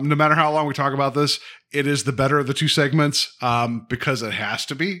now, no matter how long we talk about this, it is the better of the two segments because it has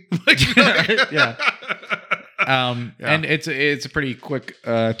to be. Yeah. And it's a pretty quick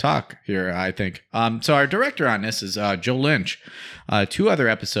talk here, I think. So our director on this is Joe Lynch. 2 other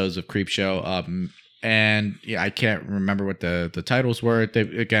episodes of Creepshow. And yeah, I can't remember what the titles were.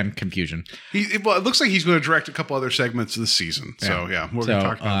 Again, confusion. It looks like he's going to direct a couple other segments this season. Yeah. So yeah, we're going to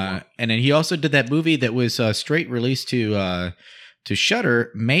talk about more. And then he also did that movie that was straight released to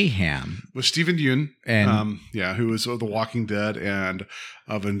Shudder, Mayhem, with Stephen Yeun, and who was of The Walking Dead and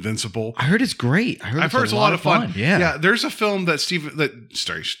of Invincible. I heard it's great. I've heard it's a lot of fun. Yeah, there's a film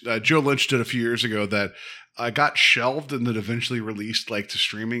that Joe Lynch did a few years ago that got shelved and then eventually released to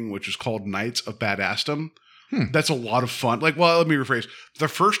streaming, which is called Knights of Badassdom. That's a lot of fun. Let me rephrase. The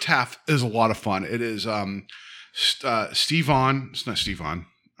first half is a lot of fun. It is Steve Vaughn. It's not Steve Vaughn.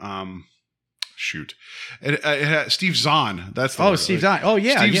 shoot. It has Steve Zahn. That's the word. Steve Zahn. Oh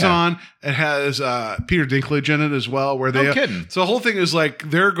yeah, Steve yeah. Zahn. It has Peter Dinklage in it as well. Where they No kidding. So the whole thing is like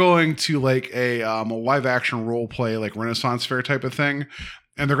they're going to like a live action role play like Renaissance fair type of thing,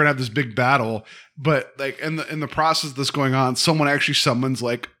 and they're gonna have this big battle. But like in the process of this going on, someone actually summons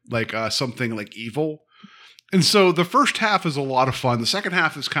like something like evil. And so the first half is a lot of fun. The second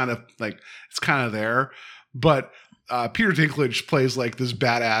half is kind of like it's kind of there, but Peter Dinklage plays like this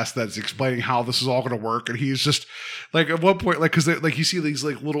badass that's explaining how this is all going to work, and he's just like at one point, like because like you see these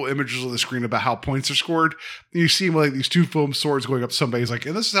like little images on the screen about how points are scored, and you see like these two foam swords going up somebody. He's like,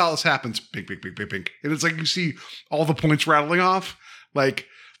 and this is how this happens, pink, pink, pink, pink, pink, and it's like you see all the points rattling off. Like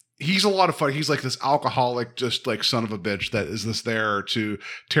he's a lot of fun. He's like this alcoholic, just like son of a bitch that is this there to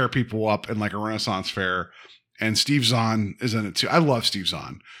tear people up in like a Renaissance fair. And Steve Zahn is in it too. I love Steve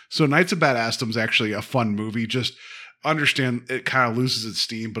Zahn. So Knights of Badassdom is actually a fun movie. Just understand it kind of loses its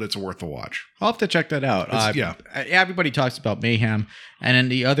steam, but it's worth the watch. I'll have to check that out. Yeah. Everybody talks about Mayhem. And then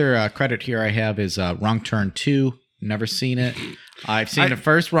the other credit here I have is Wrong Turn 2. Never seen it. I've seen the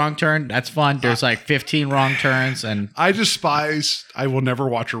first Wrong Turn. That's fun. There's like 15 wrong turns. And I will never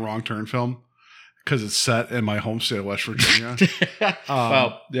watch a Wrong Turn film because it's set in my home state of West Virginia.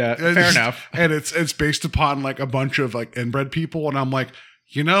 well, yeah, fair enough. And it's based upon like a bunch of like inbred people. And I'm like,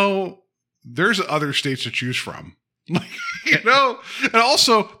 there's other states to choose from. Like, and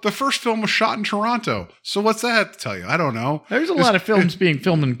also the first film was shot in Toronto. So what's that have to tell you? I don't know. There's a lot of films being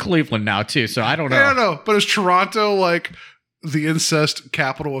filmed in Cleveland now too. So I don't know. I don't know. But is Toronto like the incest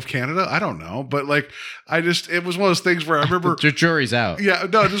capital of Canada? I don't know. But like, it was one of those things where I remember the jury's out. Yeah.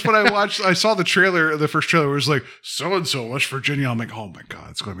 No, just when I saw the trailer, the first trailer was like, so-and-so West Virginia. I'm like, oh my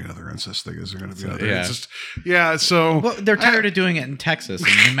God, it's going to be another incest thing. Is there going to be another incest? Yeah. So well, they're tired of doing it in Texas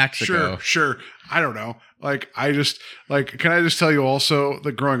and New Mexico. Sure. I don't know. Like, can I just tell you also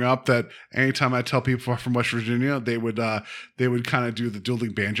that growing up that anytime I tell people from West Virginia, they would kind of do the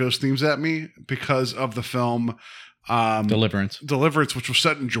Dueling Banjos themes at me because of the film, Deliverance, which was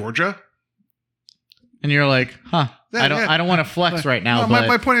set in Georgia. And you're like, huh? Yeah, I don't want to flex right now. No, but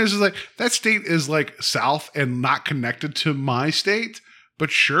my point is like that state is like south and not connected to my state. But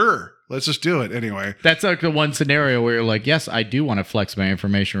sure, let's just do it anyway. That's like the one scenario where you're like, yes, I do want to flex my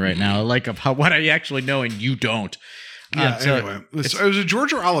information right now, like of what I actually know, and you don't. Yeah. Anyway, it was in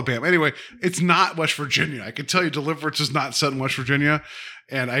Georgia or Alabama. Anyway, it's not West Virginia. I can tell you, Deliverance is not set in West Virginia,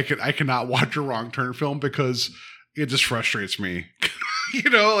 and I cannot watch a Wrong Turn film because it just frustrates me.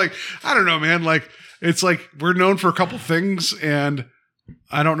 Like I don't know, man. Like it's like we're known for a couple things, and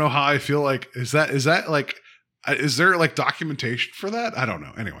I don't know how I feel. Like is that like. Is there like documentation for that? I don't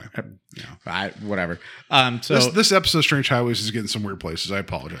know. Anyway, whatever. So this episode of Strange Highways is getting some weird places. I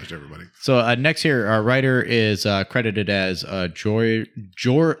apologize to everybody. So next here, our writer is credited as Yosh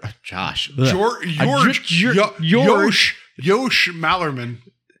Mallerman.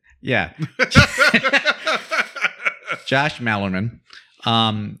 Yeah, Josh Mallerman.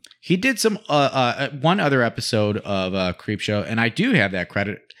 He did some one other episode of Creepshow, and I do have that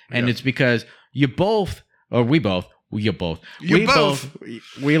credit, and it's because we both like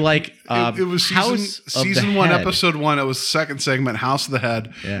it was season 1 episode 1. It was the second segment, House of the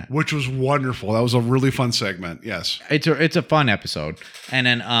Head, which was wonderful. That was a really fun segment. Yes, it's a fun episode. And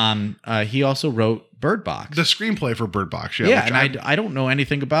then he also wrote Bird Box, the screenplay for Bird Box. And I don't know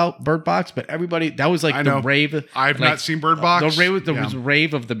anything about Bird Box, but everybody that was like the rave. I've not seen Bird Box. The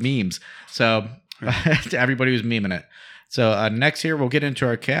rave of the memes. So everybody was memeing it. So next here, we'll get into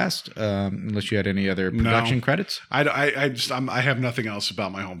our cast. Unless you had any other production credits, I have nothing else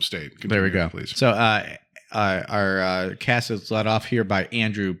about my home state. Continue, there we go. Please. So our cast is led off here by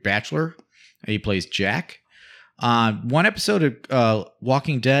Andrew Batchelor. He plays Jack. One episode of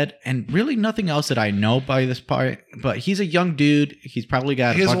Walking Dead, and really nothing else that I know by this part. But he's a young dude. He's probably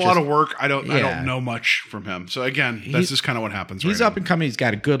got. He has a lot of work. I don't know much from him. So again, that's just kind of what happens. He's up and coming. He's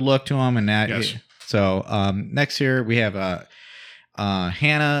got a good look to him, and that. Yes. So next here we have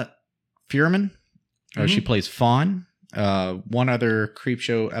Hannah Fierman. She plays Fawn. One other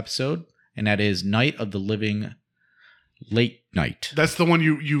Creepshow episode, and that is Night of the Living Late Night. That's the one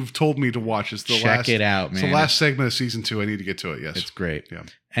you've told me to watch. It's the Check it out, man. It's the last segment of season 2. I need to get to it. Yes, it's great. Yeah,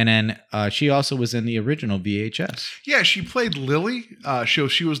 and then she also was in the original VHS. Yeah, she played Lily.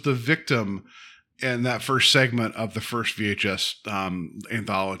 She was the victim in that first segment of the first VHS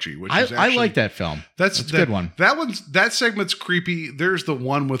anthology, which is actually, I like that film. That's a good one. That segment's creepy. There's the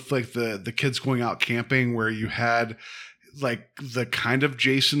one with like the kids going out camping where you had like the kind of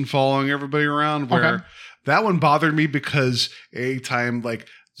Jason following everybody around. Where that one bothered me because anytime like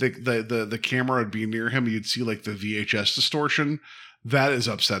the camera would be near him, you'd see like the VHS distortion. That is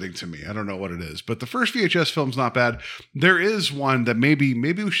upsetting to me. I don't know what it is, but the first VHS film's not bad. There is one that maybe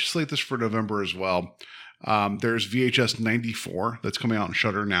we should slate this for November as well. There's VHS 94 that's coming out in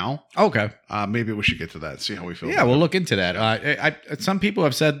Shudder now. Okay. Maybe we should get to that. See how we feel. Yeah, we'll look into that. Some people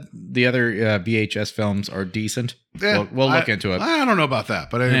have said the other VHS films are decent. Yeah, We'll look into it. I don't know about that,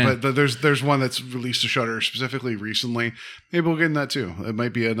 but there's one that's released to Shudder specifically recently. Maybe we'll get in that too. It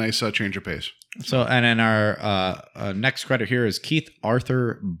might be a nice change of pace. So, and then our next credit here is Keith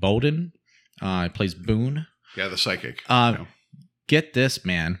Arthur Bowden. He plays Boone. Yeah, the psychic. Get this,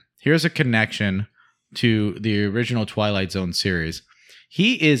 man. Here's a connection to the original Twilight Zone series.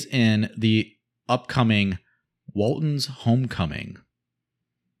 He is in the upcoming Walton's Homecoming.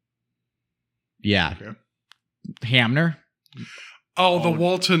 Yeah. Okay. Hamner. Oh, the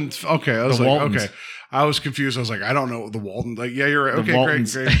Walton. Okay, I was The like, Waltons. okay. I was confused. I was like, I don't know the Walton. Like, yeah, you're right. The Okay,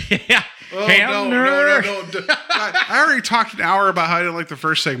 Waltons. great. Yeah. Oh, Hamner. no. I already talked an hour about how I didn't like the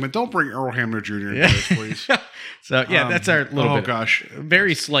first segment. Don't bring Earl Hamner Jr. into this, please. So yeah, that's our little bit. Oh gosh,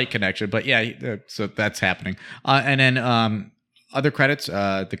 very slight connection, but yeah. So that's happening. And then other credits: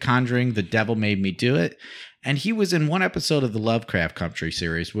 The Conjuring, The Devil Made Me Do It, and he was in one episode of the Lovecraft Country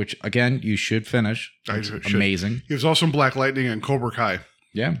series, which again you should finish. It's amazing. He was also in Black Lightning and Cobra Kai.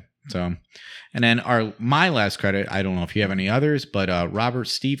 Yeah. So, and then my last credit. I don't know if you have any others, but Robert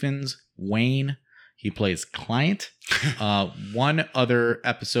Stephens, Wayne. He plays Client. One other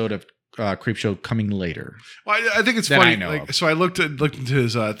episode of Creepshow coming later. Well, I think it's that funny. I know of. So I looked into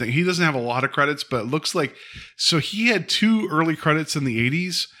his thing. He doesn't have a lot of credits, but it looks like he had 2 early credits in the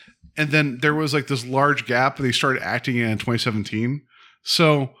 80s, and then there was like this large gap, and they started acting in 2017.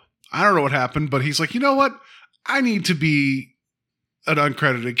 So I don't know what happened, but he's like, you know what? I need to be an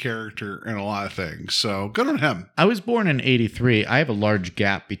uncredited character in a lot of things. So good on him. I was born in 83. I have a large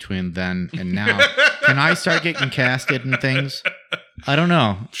gap between then and now. Can I start getting casted in things? I don't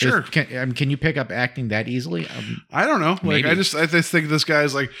know. Sure. Can you pick up acting that easily? I don't know. Like Maybe. I just think this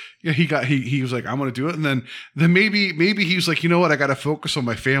guy's like, yeah, he was like, I'm going to do it. And then maybe he was like, you know what? I got to focus on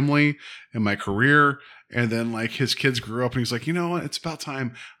my family and my career. And then like his kids grew up and he's like, you know what? It's about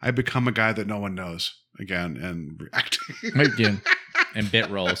time I become a guy that no one knows again and acting. And bit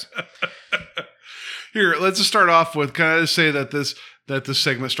rolls. Here, let's just start off with, can I just say that this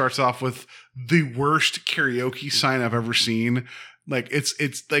segment starts off with the worst karaoke sign I've ever seen. Like it's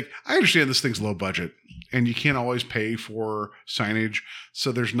like, I understand this thing's low budget and you can't always pay for signage.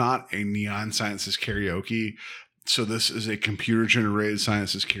 So there's not a neon sign that says karaoke. So this is a computer generated sign that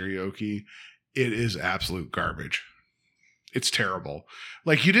says karaoke. It is absolute garbage. It's terrible.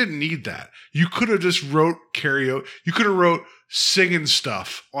 Like you didn't need that. You could have just wrote karaoke. You could have wrote singing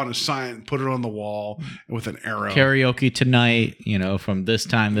stuff on a sign, put it on the wall with an arrow. Karaoke tonight, from this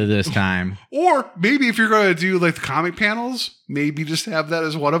time to this time. Or maybe if you're going to do like the comic panels, maybe just have that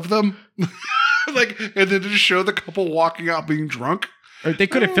as one of them. And then just show the couple walking out being drunk. Or they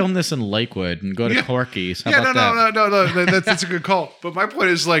could have filmed this in Lakewood and go to Corky's. How about that? No. That's a good call. But my point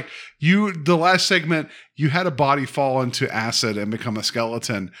is like the last segment, you had a body fall into acid and become a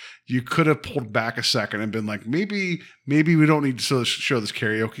skeleton. You could have pulled back a second and been like, maybe we don't need to show this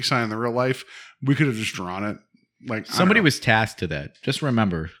karaoke sign in the real life. We could have just drawn it. Like somebody was tasked to that. Just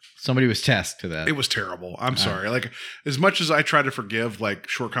remember, somebody was tasked to that. It was terrible. I'm sorry. Like as much as I try to forgive like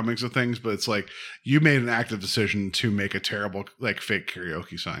shortcomings of things, but it's like you made an active decision to make a terrible like fake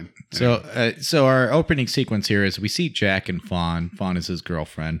karaoke sign. Anyway. So our opening sequence here is we see Jack and Fawn. Fawn is his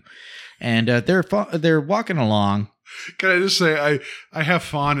girlfriend, and they're walking along. Can I just say I have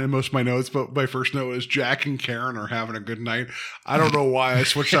Fawn in most of my notes, but my first note is Jack and Karen are having a good night. I don't know why I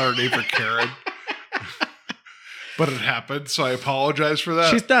switched out her name for Karen. But it happened, so I apologize for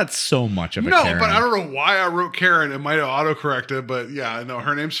that. She's not so much of a Karen. Karen. No, but I don't know why I wrote Karen. It might have autocorrected, but yeah, I know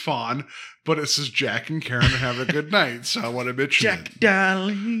her name's Fawn, but it says Jack and Karen are having a good night, so I want to mention Jack,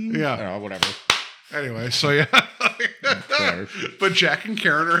 darling. Yeah. Oh, whatever. Anyway, so yeah. But Jack and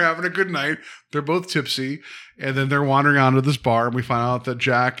Karen are having a good night. They're both tipsy, and then they're wandering onto this bar, and we find out that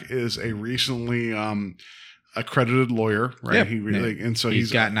Jack is a recently accredited lawyer, right? Yep. He really, and so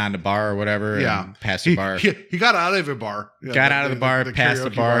he's gotten on the bar or whatever. Yeah, and passed the bar. He got out of a bar. Yeah, got out of the bar, passed the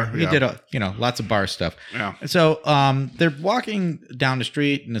bar. He did lots of bar stuff. Yeah. So they're walking down the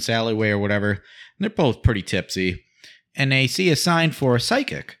street in this alleyway or whatever, and they're both pretty tipsy, and they see a sign for a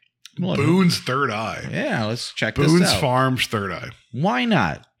psychic. Boone's Third Eye. Yeah, let's check this out. Boone's Farm's Third Eye. Why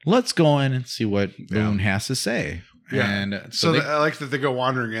not? Let's go in and see what Boone has to say. Yeah. And so I like that they go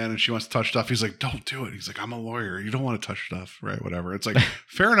wandering in and she wants to touch stuff. He's like, don't do it. He's like, I'm a lawyer. You don't want to touch stuff, right? Whatever. It's like,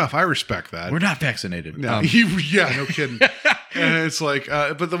 fair enough. I respect that. we're not vaccinated. No, yeah, no kidding. And it's like,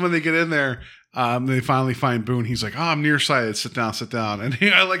 but then when they get in there, they finally find Boone. He's like, oh, I'm nearsighted. Sit down, sit down. And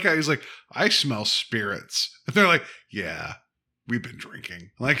I like how he's like, I smell spirits. And they're like, yeah, we've been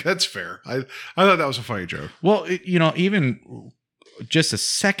drinking. Like, that's fair. I thought that was a funny joke. Well, even just a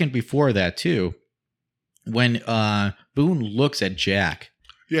second before that too, when Boone looks at Jack,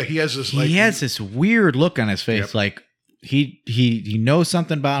 yeah, he has this weird look on his face, Yep. like he knows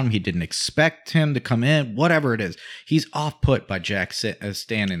something about him. He didn't expect him to come in. Whatever it is, he's off put by Jack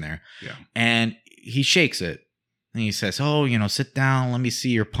standing there. Yeah, and he shakes it and he says, "Oh, sit down. Let me see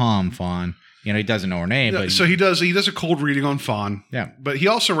your palm, Fawn." He doesn't know her name, but so he does a cold reading on Fawn. Yeah, but he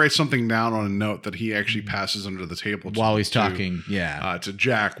also writes something down on a note that he actually passes under the table while he's talking. Yeah, to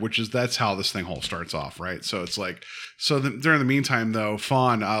Jack, that's how this thing whole starts off, right? So it's like, during the meantime, though,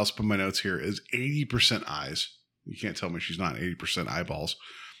 Fawn, I'll put my notes here, is 80% eyes. You can't tell me she's not 80% eyeballs.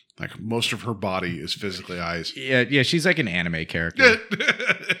 Like, most of her body is physically eyes. Yeah, she's like an anime character,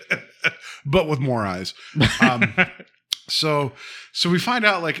 but with more eyes. So we find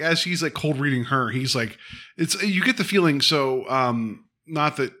out, like, as he's like cold reading her, he's like, you get the feeling. So,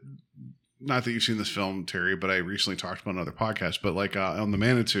 not that you've seen this film, Terry, but I recently talked about another podcast, but like, on the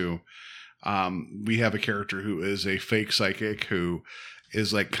Manitou, we have a character who is a fake psychic who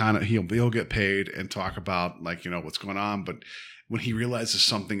is like, kind of, he'll get paid and talk about, like, what's going on. But when he realizes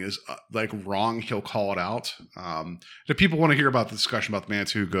something is like wrong, he'll call it out. If people want to hear about the discussion about the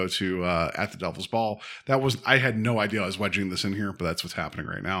Manitou, go to At the Devil's Ball. I had no idea I was wedging this in here, but that's what's happening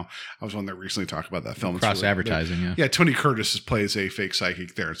right now. I was on there recently talking about that film. Cross advertising, yeah. Yeah, Tony Curtis plays a fake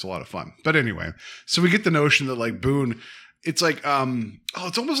psychic there. It's a lot of fun. But anyway, so we get the notion that, like, Boone, it's like,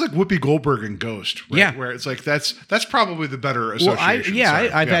 it's almost like Whoopi Goldberg and Ghost, right? Yeah. Where it's like, that's probably the better association.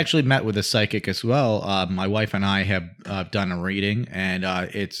 I've actually met with a psychic as well. My wife and I have done a reading, and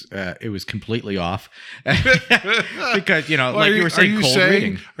it was completely off because you were saying,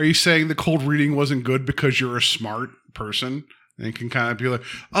 reading. Are you saying the cold reading wasn't good because you're a smart person and can kind of be like,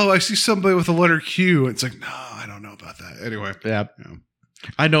 oh, I see somebody with the letter Q. It's like, no, I don't know about that. Anyway, yeah.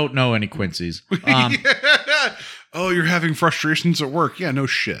 I don't know any Quincy's. Oh, you're having frustrations at work. Yeah, no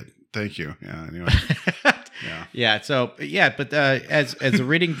shit. Thank you. Yeah, anyway. Yeah. Yeah, so, but as the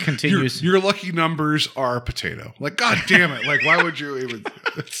reading continues... Your lucky numbers are potato. Like, God damn it. Like, why would you even...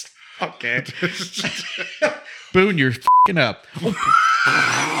 Okay. Boone, you're f***ing up.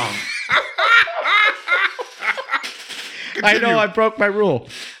 I know, I broke my rule.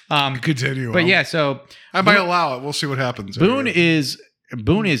 Continue. But yeah, so... I might allow it. We'll see what happens. Boone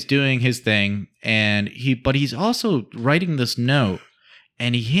is doing his thing, and he's also writing this note,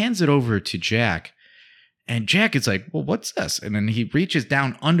 and he hands it over to Jack, and Jack is like, well, what's this? And then he reaches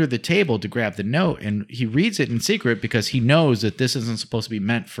down under the table to grab the note, and he reads it in secret because he knows that this isn't supposed to be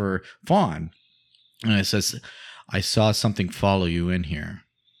meant for Fawn. And it says, I saw something follow you in here.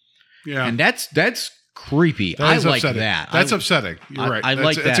 Yeah. And that's creepy. I like that. That's upsetting. You're right. I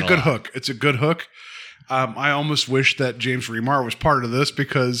like that. It's a good hook. It's a good hook. I almost wish that James Remar was part of this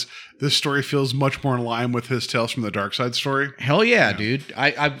because this story feels much more in line with his Tales from the Dark Side story. Hell yeah, dude!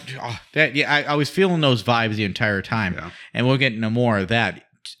 I was feeling those vibes the entire time, and we'll get into more of that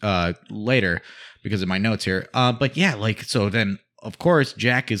later because of my notes here. But yeah, like, so then of course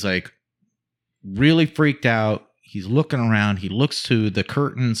Jack is like really freaked out. He's looking around. He looks to the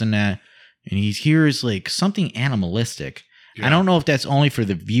curtains and that, and he hears like something animalistic. Yeah. I don't know if that's only for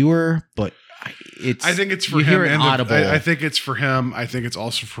the viewer, but I think it's for him. I think it's for him. I think it's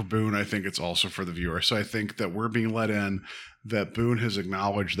also for Boone. I think it's also for the viewer. So I think that we're being let in that Boone has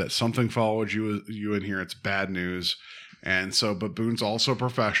acknowledged that something followed you in here. It's bad news. And so, but Boone's also a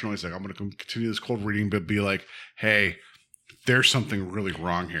professional. He's like, I'm going to continue this cold reading, but be like, hey, there's something really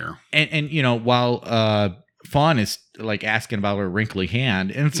wrong here. And while Fawn is like asking about her wrinkly hand,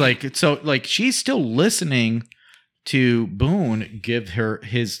 and it's like, so like she's still listening to Boone give her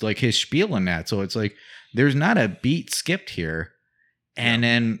his spiel in that. So it's like there's not a beat skipped here. And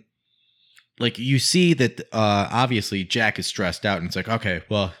then like you see that obviously Jack is stressed out and it's like, okay,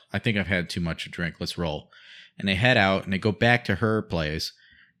 well, I think I've had too much to drink. Let's roll. And they head out and they go back to her place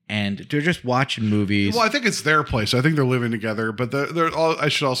and they're just watching movies. Well, I think it's their place. I think they're living together, but I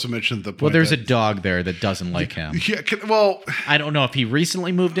should also mention the point. Well, there's a dog there that doesn't like him. Yeah, well, I don't know if he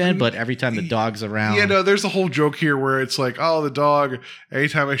recently moved in, but every time the dog's around. Yeah, no, there's a whole joke here where it's like, oh, the dog,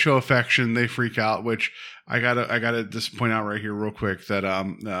 anytime I show affection, they freak out, which I gotta just point out right here real quick that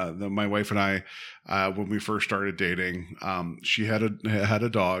my wife and I when we first started dating. She had a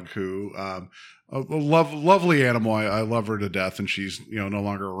dog who, a lovely animal. I love her to death, and she's no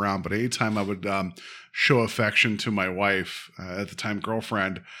longer around. But anytime I would show affection to my wife, at the time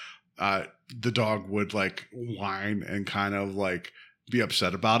girlfriend, the dog would like whine and kind of like be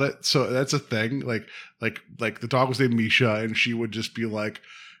upset about it. So that's a thing. Like the dog was named Misha, and she would just be like,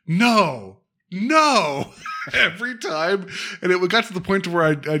 no, every time. And it got to the point to where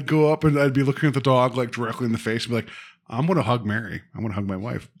I'd go up and I'd be looking at the dog like directly in the face and be like, I'm going to hug Mary. I'm going to hug my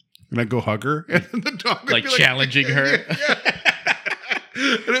wife. And I'd go hug her. And the dog would Like be challenging her. Yeah.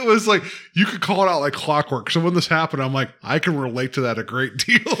 And it was like, you could call it out like clockwork. So when this happened, I'm like, I can relate to that a great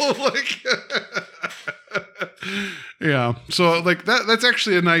deal. Like, yeah. So like that's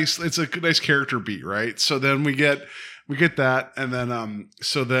actually it's a nice character beat, right? So then we get that. And then,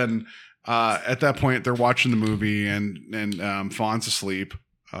 at that point they're watching the movie and Fawn's asleep.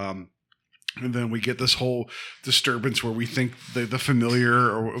 And then we get this whole disturbance where we think the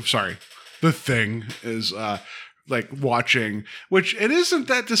thing is, like watching, which it isn't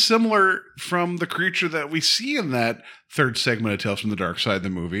that dissimilar from the creature that we see in that third segment of Tales from the Dark Side, the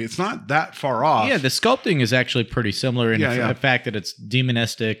movie. It's not that far off. Yeah, the sculpting is actually pretty similar in Yeah. the fact that it's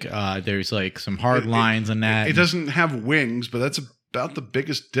demonistic. There's like some hard lines in that. It doesn't have wings, but that's about the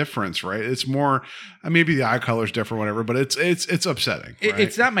biggest difference, right? It's more, maybe the eye color is different, whatever, but it's upsetting. Right?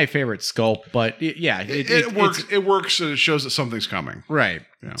 It's not my favorite sculpt, but it works. It works, and it shows that something's coming. Right.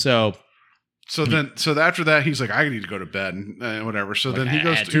 Yeah. So after that, he's like, I need to go to bed and whatever. So then he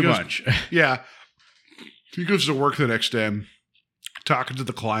goes too much. Yeah. He goes to work the next day, talking to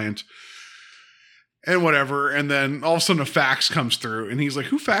the client and whatever. And then all of a sudden a fax comes through and he's like,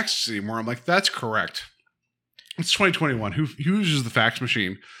 who faxes anymore? I'm like, that's correct. It's 2021. Who uses the fax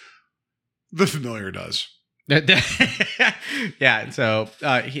machine? The Familiar does. Yeah. So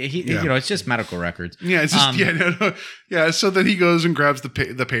he it's just medical records. Yeah. It's just yeah. So then he goes and grabs the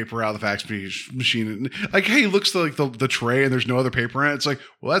paper out of the fax machine and like, hey, he looks like the tray and there's no other paper in it. It's like,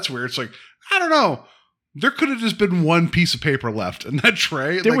 well, that's weird. It's like, I don't know. There could have just been one piece of paper left in that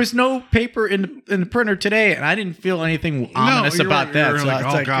tray. There was no paper in the printer today, and I didn't feel anything ominous about that. So like,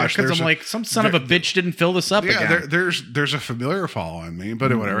 oh gosh, because I'm like, some son of a bitch didn't fill this up again. There's a Familiar following me,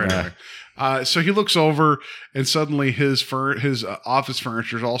 but whatever. Anyway. So he looks over, and suddenly his office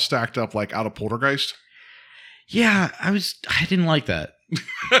furniture is all stacked up like out of Poltergeist. Yeah, I didn't like that.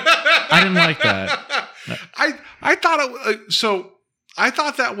 I didn't like that. I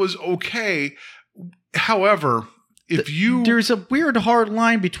thought that was okay. However, there's a weird hard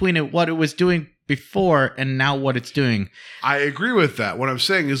line between what it was doing before and now what it's doing. I agree with that. What I'm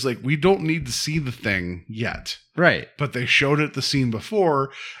saying is like, we don't need to see the thing yet. Right. But they showed it the scene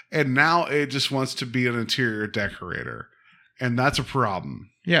before, and now it just wants to be an interior decorator. And that's a problem.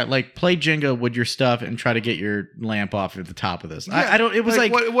 Yeah, like play Jenga with your stuff and try to get your lamp off at the top of this. Yeah, I don't. It was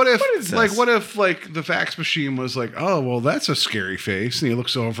like what if what is this? What if the fax machine was like, oh well, that's a scary face, and he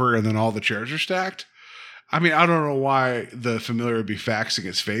looks over and then all the chairs are stacked. I mean, I don't know why the Familiar would be faxing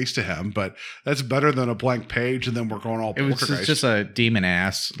its face to him, but that's better than a blank page, and then we're going all. It was just a demon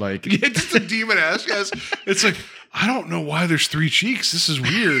ass, like it's just a demon ass. Yes, it's like, I don't know why there's 3 cheeks. This is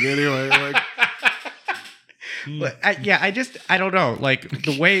weird. Anyway, like. But I don't know. Like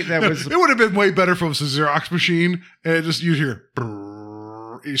the way that was, it would have been way better if it was a Xerox machine and you hear,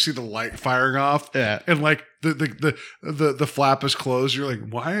 brrr, you see the light firing off, and like the flap is closed. You're like,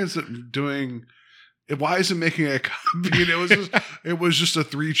 why is it doing? Why is it making a copy? And it was just a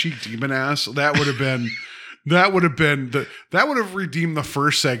 3-cheek demon ass. That would have redeemed the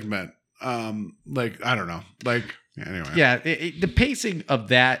first segment. Like I don't know. Like anyway. Yeah, the pacing of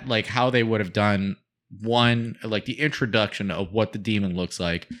that, like how they would have done. One, like the introduction of what the demon looks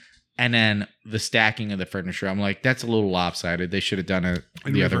like, and then the stacking of the furniture. I'm like, that's a little lopsided. They should have done it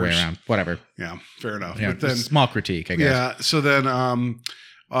the other way around. Whatever. Yeah, fair enough. Yeah, but then small critique, I guess. Yeah. So then,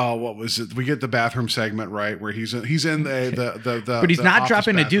 what was it? We get the bathroom segment, right, where he's in the but he's not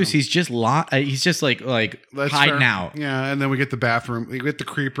dropping bathroom. a deuce. He's just like That's hiding fair. out. Yeah, and then we get the bathroom. We get the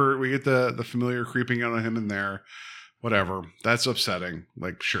creeper. We get the Familiar creeping out on him in there. Whatever. That's upsetting.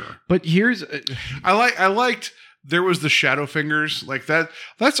 Like, sure. But here's I liked there was the shadow fingers like that.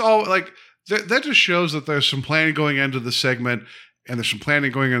 That's all. Like that just shows that there's some planning going into the segment, and there's some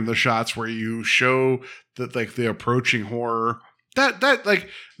planning going into the shots where you show that like the approaching horror.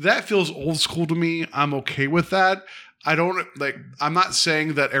 That feels old school to me. I'm okay with that. I don't like. I'm not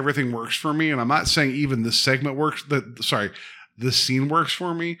saying that everything works for me, and I'm not saying even this segment works. This scene works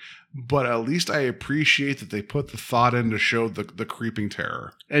for me, but at least I appreciate that they put the thought in to show the creeping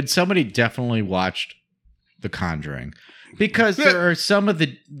terror. And somebody definitely watched The Conjuring. Because there are some of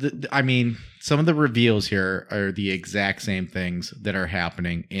some of the reveals here are the exact same things that are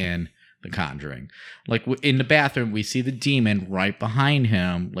happening in The Conjuring. Like in the bathroom, we see the demon right behind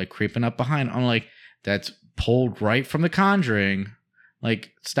him, like creeping up behind. I'm like, that's pulled right from The Conjuring.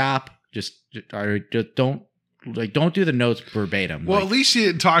 Like, stop. Just don't do the notes verbatim. Well, like, at least he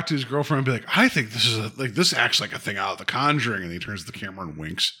didn't talk to his girlfriend and be like, I think this acts like a thing out of The Conjuring, and he turns to the camera and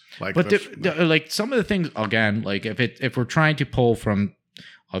winks. Like, but like some of the things, again, like if we're trying to pull from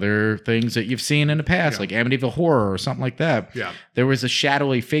other things that you've seen in the past, like Amityville Horror or something like that. Yeah. There was a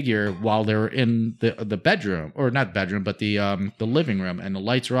shadowy figure while they're in the bedroom, or not bedroom, but the living room, and the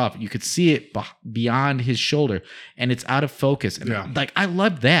lights are off. You could see it beyond his shoulder, and it's out of focus. And like, I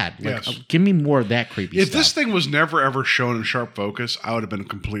love that. Like, give me more of that creepy stuff. If this thing was never ever shown in sharp focus, I would have been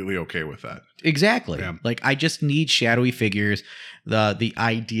completely okay with that. Exactly. Yeah. Like, I just need shadowy figures. The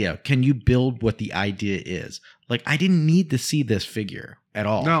idea. Can you build what the idea is? Like, I didn't need to see this figure at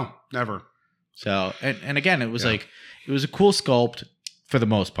all. No, never. So, and again, it was like, it was a cool sculpt for the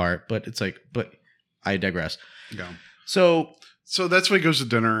most part, but it's like, but I digress. Yeah. So that's when he goes to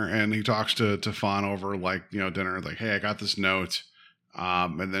dinner and he talks to Fawn over dinner, like, hey, I got this note.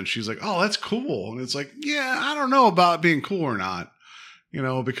 And then she's like, oh, that's cool. And it's like, yeah, I don't know about being cool or not,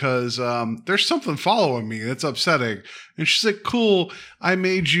 because there's something following me that's upsetting. And she's like, cool. I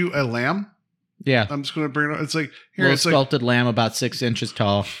made you a lamb. Yeah. I'm just going to bring it up. It's like, here, little it's sculpted lamb about 6 inches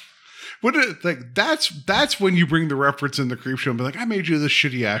tall. That's when you bring the reference in the creep show and be like, I made you this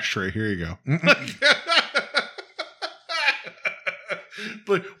shitty ashtray. Here you go.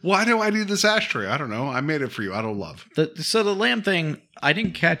 Like, why do I need this ashtray? I don't know. I made it for you. Out of love. So the lamb thing, I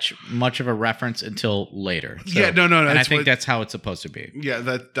didn't catch much of a reference until later. So, yeah, no. And I think that's how it's supposed to be.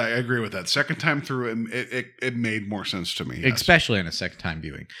 Yeah, I agree with that. Second time through, it made more sense to me. Especially in a second time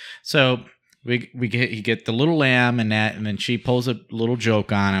viewing. So you get the little lamb and then she pulls a little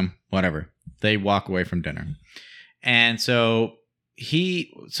joke on him. Whatever. They walk away from dinner, and so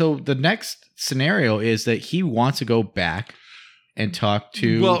the next scenario is that he wants to go back and talk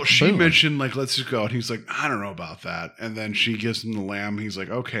to. Well, she Boone. mentioned, like, let's just go, and he's like, I don't know about that, and then she gives him the lamb. He's like,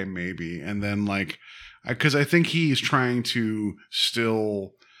 okay, maybe, and then like, because I think he's trying to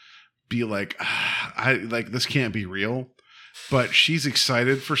still be like, this can't be real. But she's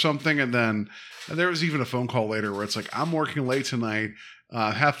excited for something, and then there was even a phone call later where it's like, I'm working late tonight.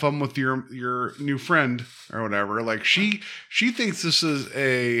 Have fun with your new friend or whatever. Like, she thinks this is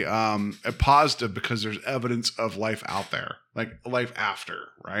a positive because there's evidence of life out there, like life after,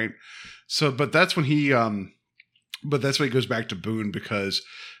 right? So, but that's when he goes back to Boone, because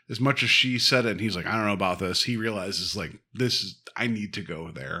as much as she said it, and he's like, I don't know about this. He realizes, like, I need to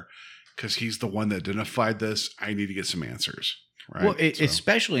go there. Because he's the one that identified this. I need to get some answers. Right. Well,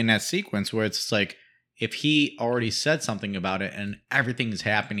 especially in that sequence where it's like, if he already said something about it and everything is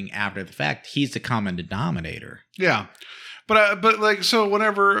happening after the fact, he's the common denominator. Yeah. But like, so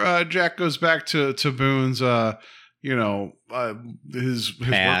whenever Jack goes back to Boone's, his Pad,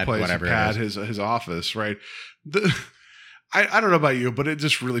 workplace, whatever Pad, his office, right? I don't know about you, but it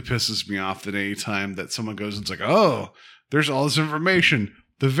just really pisses me off that any time that someone goes and it's like, oh, there's all this information.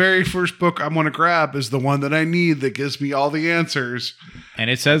 The very first book I'm going to grab is the one that I need that gives me all the answers. And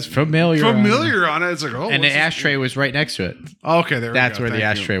it says familiar on it. It's like, oh. And the ashtray was right next to it. Okay, there we go. That's where the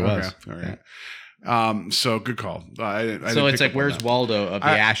ashtray was. Okay, all right. So good call. So it's like, where's Waldo of the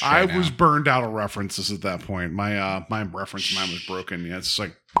ashtray I now? was burned out of references at that point. My reference mine was broken. Yeah, it's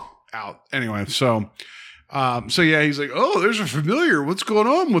like out. Anyway, so yeah, he's like, oh, there's a familiar. What's going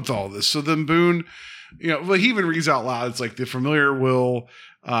on with all this? So then Boone, he even reads out loud. It's like the familiar will,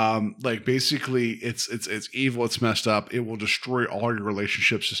 like, basically it's evil. It's messed up. It will destroy all your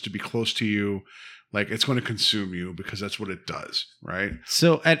relationships just to be close to you. Like, it's going to consume you because that's what it does. Right.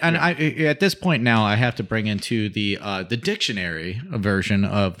 So, I at this point now, I have to bring into the dictionary version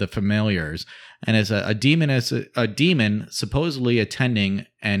of the familiars. And as a demon is a demon supposedly attending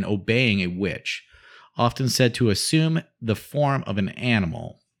and obeying a witch, often said to assume the form of an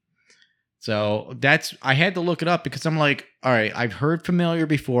animal. So I had to look it up because I'm like, all right, I've heard familiar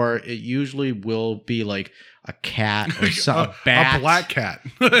before. It usually will be like a cat or some a bat. A black cat.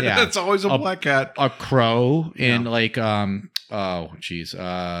 Yeah. It's always a black cat. A crow in like, Disney.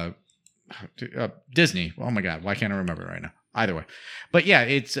 Oh my God. Why can't I remember it right now? Either way. But yeah,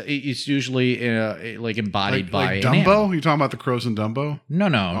 it's usually like embodied by like an Dumbo? animal. You talking about the crows in Dumbo? No.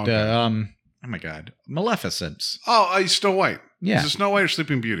 Okay. Oh my God. Maleficent. Oh, Snow White. Yeah. Is it Snow White or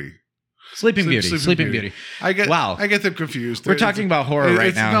Sleeping Beauty? Sleeping Beauty. I get them confused. We're talking about horror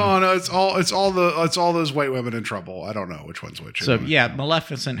right now. No, it's all those white women in trouble. I don't know which one's which. So yeah,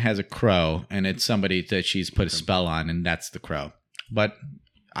 Maleficent has a crow, and it's somebody that she's put a spell on, and that's the crow. But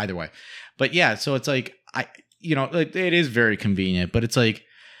either way, but yeah, so it's like it is very convenient, but it's like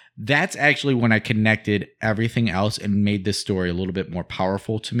that's actually when I connected everything else and made this story a little bit more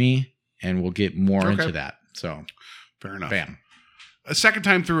powerful to me, and we'll get more into that. So fair enough. Bam. A second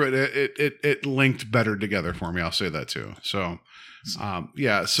time through it linked better together for me. I'll say that too. So,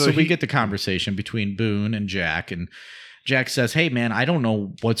 yeah. So we get the conversation between Boone and Jack, and Jack says, "Hey, man, I don't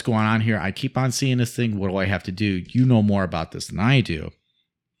know what's going on here. I keep on seeing this thing. What do I have to do? You know more about this than I do."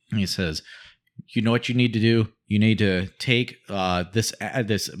 And he says, "You know what you need to do? You need to take this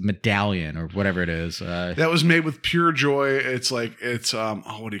medallion or whatever it is that was made with pure joy. It's like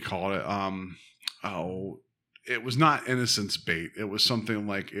what do you call it? It was not innocence bait. It was something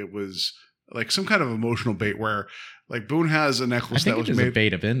like it was like some kind of emotional bait where like Boone has a necklace that was made a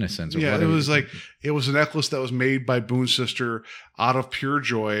bait of innocence. It was a necklace that was made by Boone's sister out of pure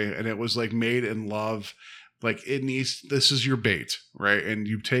joy, and it was like made in love. Like this is your bait, right? And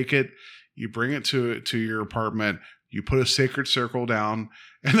you take it, you bring it to your apartment, you put a sacred circle down,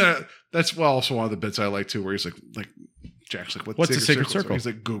 and that's also one of the bits I like too, where he's like Jack's like, what's the sacred circle? He's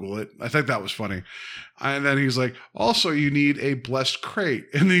like, Google it. I think that was funny. And then he's like, also, you need a blessed crate.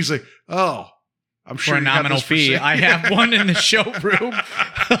 And then he's like, oh, I'm sure for a nominal fee. I have one in the showroom.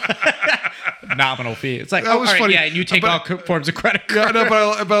 Nominal fee. It's like, that was funny. Yeah, and you take all forms of credit card. Yeah,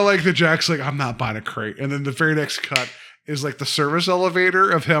 no, but like the Jack's like, I'm not buying a crate. And then the very next cut is like the service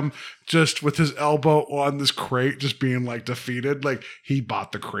elevator of him just with his elbow on this crate, just being like defeated. Like he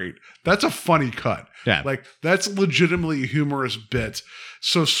bought the crate. That's a funny cut. Yeah. Like that's legitimately a humorous bit.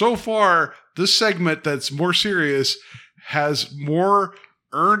 So far, this segment that's more serious has more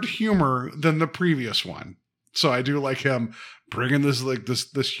earned humor than the previous one. So I do like him bringing this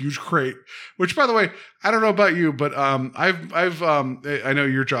huge crate, which by the way, I don't know about you, but I know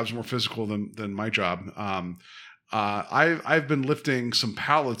your job's more physical than my job. I've been lifting some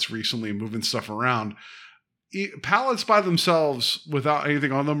pallets recently, moving stuff around. Pallets by themselves without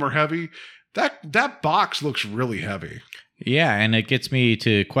anything on them are heavy. That box looks really heavy. Yeah, and it gets me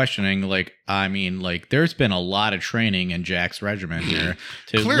to questioning, there's been a lot of training in Jack's regiment here.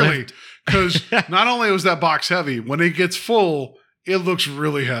 Clearly, because not only was that box heavy, when it gets full, it looks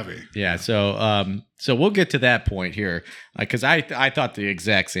really heavy. Yeah, so we'll get to that point here, because I thought the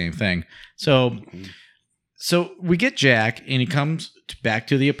exact same thing. So we get Jack, and he comes back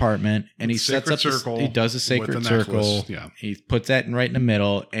to the apartment, and he sets up he does a sacred circle. Yeah. He puts that right in the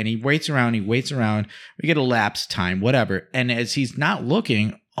middle, and he waits around. We get a lapse time, whatever. And as he's not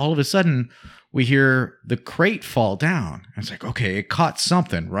looking, all of a sudden we hear the crate fall down. It's like, okay, it caught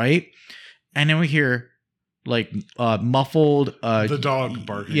something, right? And then we hear like muffled the dog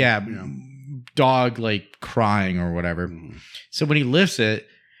barking. Yeah, dog like crying or whatever. Mm. So when he lifts it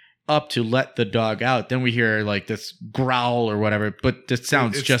up to let the dog out, then we hear like this growl or whatever, but this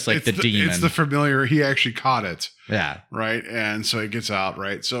sounds just like the demon. It's the familiar. He actually caught it. Yeah. Right. And so it gets out.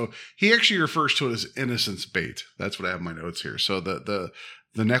 Right. So he actually refers to it as innocence bait. That's what I have in my notes here. So the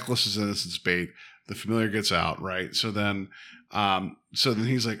necklace is innocence bait. The familiar gets out. Right. So then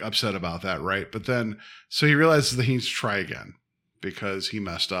he's like upset about that. Right. But then, so he realizes that he needs to try again because he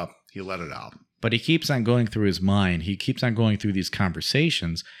messed up. He let it out. But he keeps on going through his mind. He keeps on going through these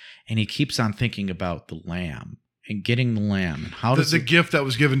conversations. And he keeps on thinking about the lamb and getting the lamb. And how does the gift that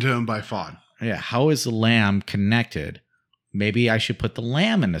was given to him by Fawn? Yeah, how is the lamb connected? Maybe I should put the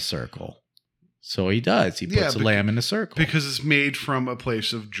lamb in the circle. So he does. He puts the lamb in the circle because it's made from a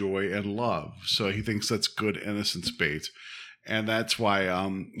place of joy and love. So he thinks that's good innocence bait, and that's why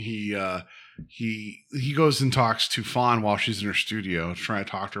he goes and talks to Fawn while she's in her studio, trying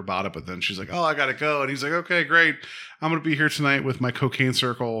to talk to her about it. But then she's like, "Oh, I gotta go," and he's like, "Okay, great. I'm gonna be here tonight with my cocaine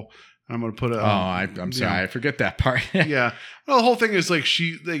circle. And I'm gonna put it." I'm sorry, I forget that part. Yeah. Well, the whole thing is like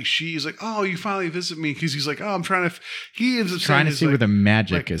she's like, "Oh, you finally visit me," because he's like, "Oh, I'm trying to." He ends up trying to see where the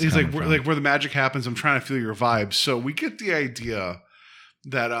magic is. He's like, where the magic happens. I'm trying to feel your vibe. So we get the idea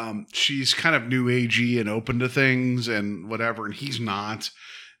that she's kind of new agey and open to things and whatever, and he's not.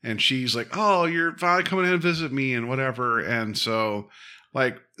 And she's like, "Oh, you're finally coming in and visit me and whatever." And so,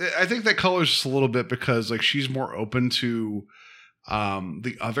 like, I think that colors just a little bit because, like, she's more open to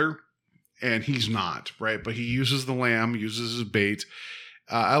the other, and he's not, right? But he uses the lamb, uses his bait.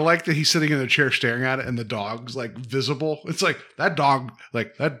 I like that he's sitting in a chair staring at it, and the dog's like visible. It's like that dog,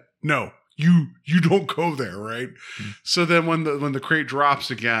 like that. No, you don't go there, right? Mm-hmm. So then when the crate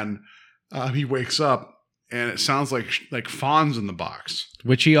drops again, he wakes up. and it sounds like Fawn's in the box.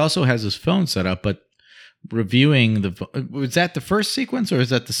 Which he also has his phone set up, but reviewing was that the first sequence or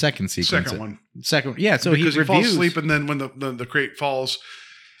is that the second sequence? Second one. Second, yeah. So because he falls reviews. asleep, and then when the crate falls,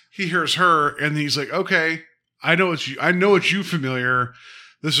 he hears her, and he's like, "Okay, I know it's you. I know it's you, familiar.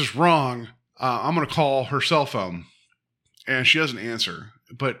 This is wrong. I'm gonna call her cell phone," and she doesn't answer.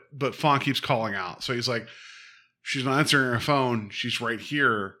 But Fawn keeps calling out, so he's like, "She's not answering her phone. She's right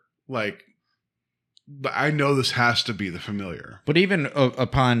here. Like, but I know this has to be the familiar." But even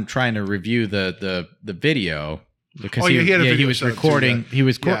upon trying to review the video, because he had a video he was set up too, recording yeah. he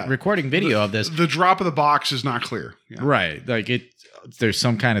was Yeah. recording video of this. The drop of the box is not clear. Yeah. Right. Like there's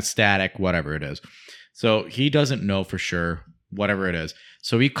some kind of static, whatever it is. So he doesn't know for sure, whatever it is.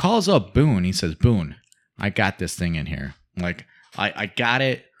 So he calls up Boone. He says, "Boone, I got this thing in here. Like, I got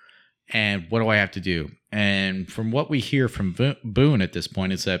it. And what do I have to do?" And from what we hear from Boone at this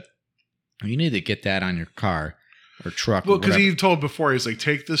point is that you need to get that on your car or truck. Well, or because whatever. he told before, he's like,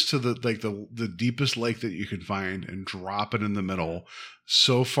 take this to the deepest lake that you can find and drop it in the middle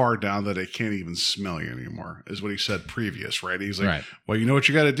so far down that it can't even smell you anymore, is what he said previous, right? He's like, Right. Well, you know what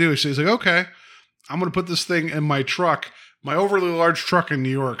you got to do? So he's like, okay, I'm going to put this thing in my truck, my overly large truck in New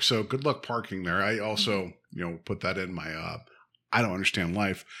York. So good luck parking there. I also, put that in my, I don't understand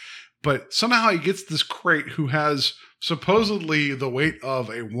life. But somehow he gets this crate who has supposedly the weight of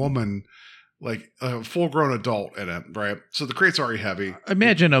a woman, like a full-grown adult in it, right? So the crate's already heavy.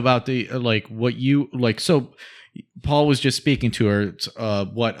 Imagine about the what you like. So Paul was just speaking to her.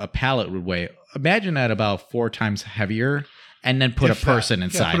 What a pallet would weigh. Imagine that about 4 times heavier, and then put a person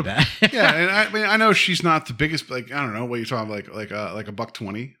inside that. Yeah, and I mean, I know she's not the biggest. Like, I don't know what you're talking about, like a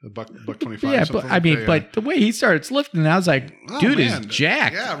 $1.20, a buck 25. Yeah, something but like that, but the way he starts lifting, I was like, dude is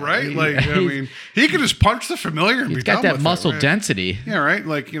jacked. Yeah, right. Like, I mean, he could just punch the familiar and He's be got done that with muscle it, right? density. Yeah, right.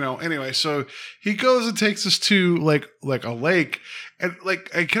 Like, anyway, so he goes and takes us to like a lake, and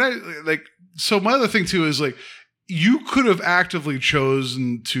so my other thing too is like, you could have actively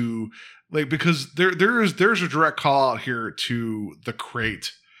chosen to. Like, because there's a direct call out here to the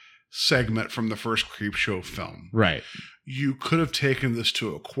crate segment from the first Creepshow film. Right. You could have taken this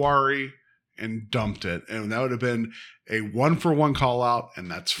to a quarry and dumped it, and that would have been a 1-for-1 call out,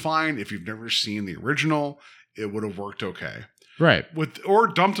 and that's fine. If you've never seen the original, it would have worked okay. Right. Or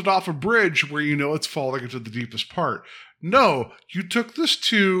dumped it off a bridge where it's falling into the deepest part. No, you took this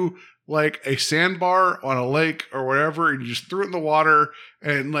to like a sandbar on a lake or whatever, and you just threw it in the water,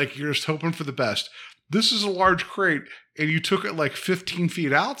 and like you're just hoping for the best. This is a large crate, and you took it like 15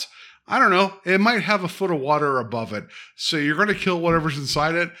 feet out. I don't know. It might have a foot of water above it, so you're going to kill whatever's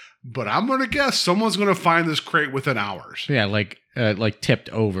inside it. But I'm going to guess someone's going to find this crate within hours. Yeah, like tipped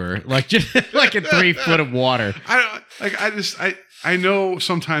over, like just like in 3 foot of water. I know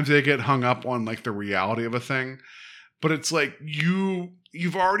sometimes they get hung up on like the reality of a thing, but it's like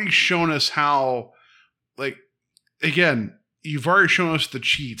you've already shown us how, like, again, you've already shown us the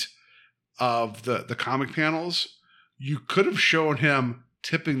cheat of the comic panels. You could have shown him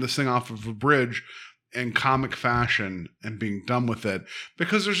tipping this thing off of a bridge in comic fashion and being done with it,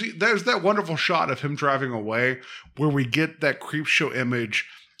 because there's that wonderful shot of him driving away where we get that Creepshow image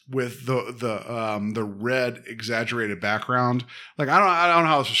with the red exaggerated background. Like, I don't know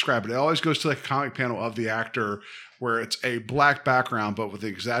how to describe it. It always goes to like a comic panel of the actor where it's a black background but with the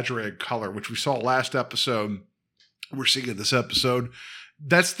exaggerated color, which we saw last episode. We're seeing it this episode.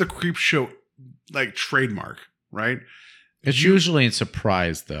 That's the Creepshow like trademark, right? It's usually in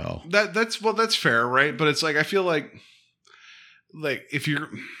surprise though. That's fair, right? But it's like, I feel like if you're,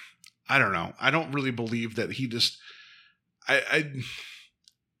 I don't know. I don't really believe that he just I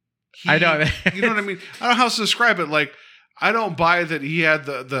know. You know what I mean? I don't know how else to describe it. Like, I don't buy that he had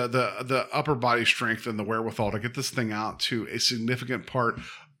the upper body strength and the wherewithal to get this thing out to a significant part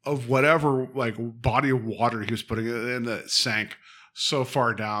of whatever like body of water he was putting it in that sank so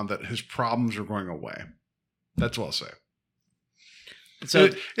far down that his problems are going away. That's what I'll say. So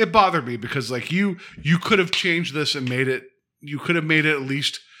it bothered me because like you could have changed this and you could have made it at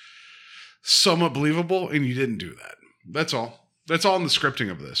least somewhat believable, and you didn't do that. That's all. That's all in the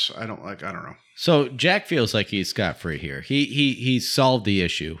scripting of this. I don't know. So Jack feels like he's scot-free here. He solved the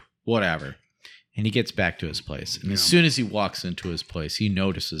issue, whatever. And he gets back to his place. And as soon as he walks into his place, he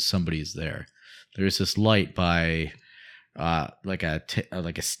notices somebody's there. There's this light by like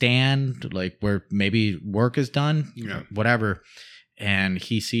a stand, like where maybe work is done, whatever. And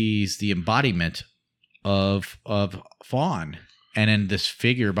he sees the embodiment of Fawn, and then this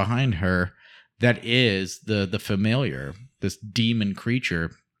figure behind her that is the familiar, this demon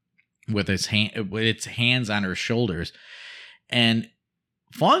creature with its hands on her shoulders. And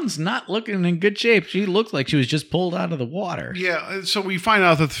Fawn's not looking in good shape. She looks like she was just pulled out of the water. Yeah, so we find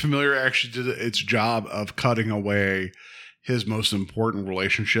out that the familiar actually did its job of cutting away his most important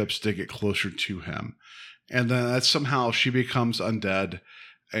relationships to get closer to him. And then that somehow she becomes undead,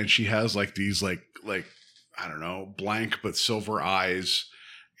 and she has like these like I don't know, blank but silver eyes,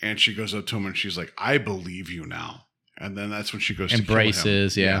 and she goes up to him and she's like, "I believe you now." And then that's when she goes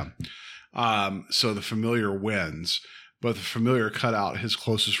embraces, to kill him. Yeah. So the familiar wins, but the familiar cut out his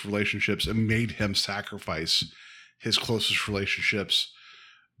closest relationships and made him sacrifice his closest relationships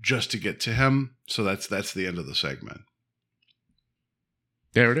just to get to him. So that's the end of the segment.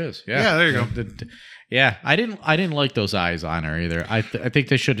 There it is. Yeah, there you go. Yeah, I didn't like those eyes on her either. I think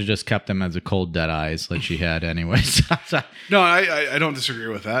they should have just kept them as a cold dead eyes like she had anyways. No, I don't disagree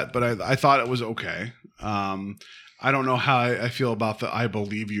with that, but I thought it was okay. I don't know how I feel about the "I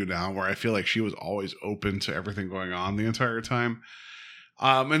believe you now," where I feel like she was always open to everything going on the entire time.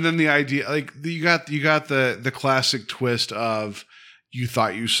 And then the idea, like you got the classic twist of you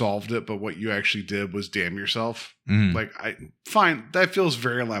thought you solved it, but what you actually did was damn yourself. Mm-hmm. Like, fine. That feels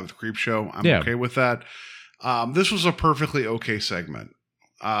very in line with Creepshow. I'm okay with that. This was a perfectly okay segment.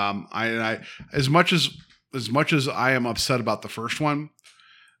 I as much as I am upset about the first one,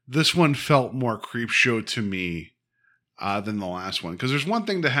 this one felt more Creepshow to me than the last one. Because there's one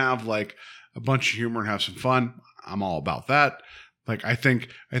thing to have like a bunch of humor and have some fun. I'm all about that. Like, I think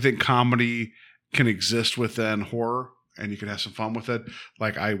comedy can exist within horror, and you can have some fun with it.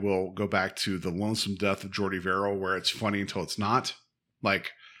 Like, I will go back to The Lonesome Death of Jordy Verrill, where it's funny until it's not.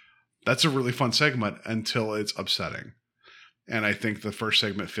 Like, that's a really fun segment until it's upsetting. And I think the first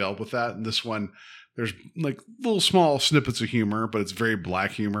segment failed with that. And this one, there's like little small snippets of humor, but it's very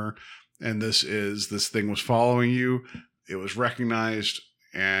black humor. And this thing was following you. It was recognized,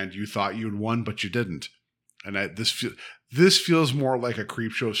 and you thought you'd won, but you didn't. And this feels more like a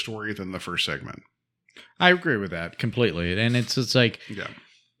Creepshow story than the first segment. I agree with that completely. And it's like,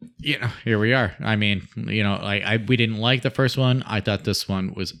 here we are. I mean, we didn't like the first one. I thought this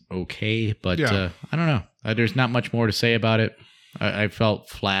one was okay, but I don't know. There's not much more to say about it. I felt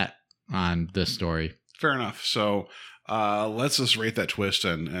flat on this story. Fair enough. So let's just rate that twist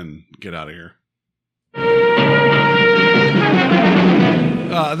and get out of here.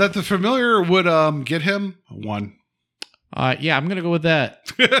 That the familiar would get him 1. Yeah, I'm gonna go with that.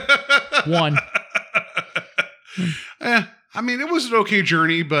 1. I mean, it was an okay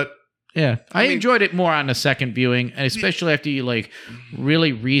journey, but yeah, I enjoyed it more on the second viewing, and especially after you like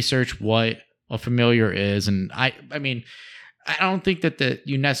really research what a familiar is. And I mean, I don't think that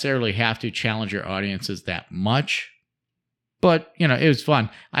you necessarily have to challenge your audiences that much, but it was fun.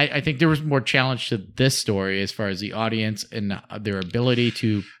 I think there was more challenge to this story as far as the audience and their ability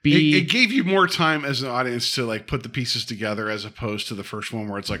to be. It gave you more time as an audience to like put the pieces together, as opposed to the first one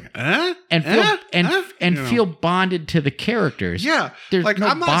where it's like, feel bonded to the characters. Yeah, there's like no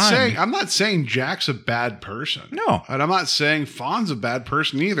I'm not bond. saying Jack's a bad person. No, and I'm not saying Fawn's a bad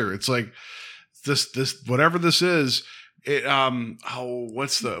person either. It's like this whatever this is. It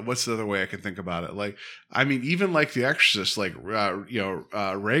what's the other way I can think about it? Like, I mean, even like The Exorcist, like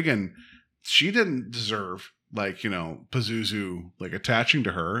Reagan, she didn't deserve like Pazuzu like attaching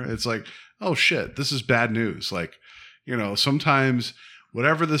to her. It's like, oh shit, this is bad news. Like, sometimes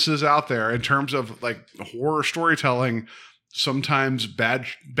whatever this is out there in terms of like horror storytelling, sometimes bad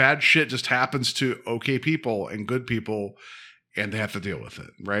shit just happens to okay people and good people, and they have to deal with it,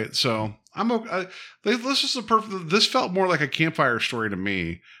 right? So I'm okay. This felt more like a campfire story to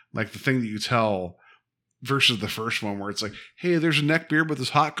me, like the thing that you tell versus the first one where it's like, hey, there's a neckbeard with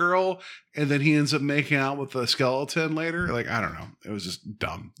this hot girl, and then he ends up making out with a skeleton later. Like, I don't know. It was just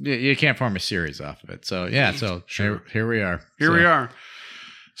dumb. You can't form a series off of it. So yeah, sure. Here we are. We are.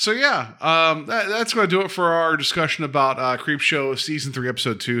 So yeah, that's going to do it for our discussion about Creepshow Season 3,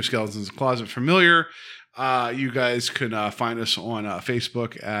 Episode 2, Skeletons in the Closet Familiar. You guys can find us on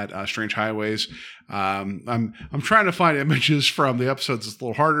Facebook at Strange Highways. I'm trying to find images from the episodes. It's a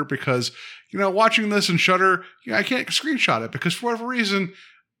little harder because watching this in Shudder, I can't screenshot it because for whatever reason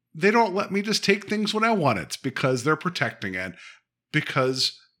they don't let me just take things when I want it because they're protecting it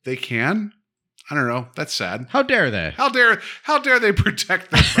because they can. I don't know. That's sad. How dare they? How dare they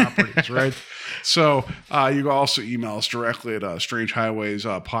protect their properties, right? So you can also email us directly at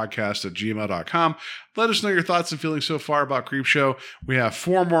strangehighwayspodcast@gmail.com. Let us know your thoughts and feelings so far about Creepshow. We have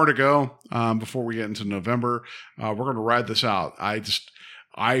 4 more to go before we get into November. We're going to ride this out. I just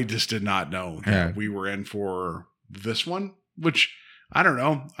did not know that we were in for this one, which I don't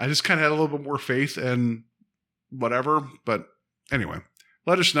know. I just kind of had a little bit more faith in whatever. But anyway,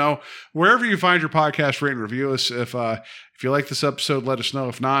 Let us know. Wherever you find your podcast, rate and review us. If you like this episode, let us know.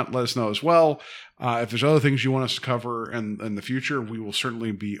 If not, let us know as well. If there's other things you want us to cover in the future, we will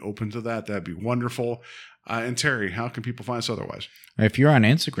certainly be open to that. That'd be wonderful. And Terry, how can people find us otherwise? If you're on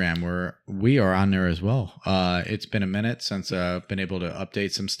Instagram, we are on there as well. It's been a minute since I've been able to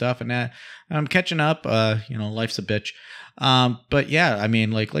update some stuff and that. I'm catching up. Life's a bitch. But yeah, I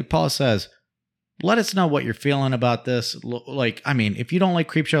mean, like Paul says, let us know what you're feeling about this. If you don't like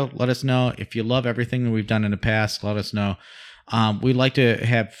Creepshow, let us know. If you love everything that we've done in the past, let us know. We'd like to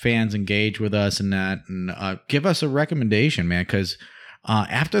have fans engage with us in that and give us a recommendation, man, because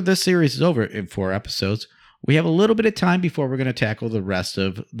after this series is over in 4 episodes, we have a little bit of time before we're going to tackle the rest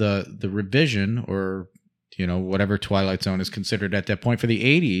of the revision or, whatever Twilight Zone is considered at that point for the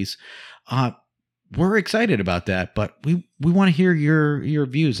 80s. We're excited about that, but we want to hear your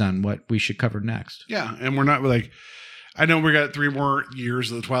views on what we should cover next. Yeah, and we're not I know we got 3 more years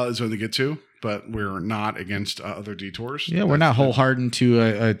of the Twilight Zone to get to, but we're not against other detours. Yeah, we're not wholehearted to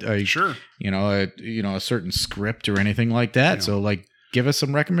a sure, a certain script or anything like that. Yeah. So give us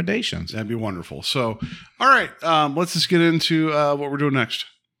some recommendations. That'd be wonderful. So, all right, let's just get into what we're doing next.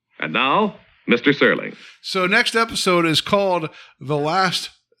 And now, Mr. Serling. So next episode is called The Last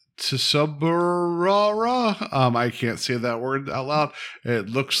Tsuburara. I can't say that word out loud. It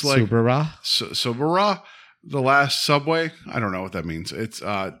looks like Subura. The Last Subway. I don't know what that means. It's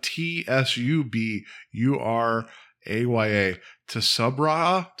Tsubura.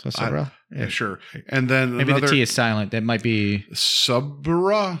 Tsubura. Yeah, sure. And then maybe the T is silent. That might be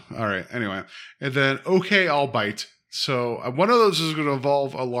Subura. All right. Anyway, and then Okay, I'll Bite. So one of those is going to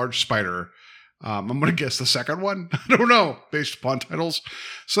involve a large spider. I'm going to guess the second one. I don't know, based upon titles.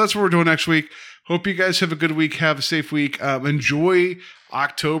 So that's what we're doing next week. Hope you guys have a good week. Have a safe week. Enjoy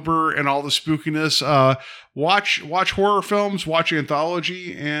October and all the spookiness. Watch horror films. Watch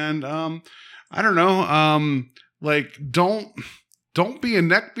anthology, and I don't know. Don't be a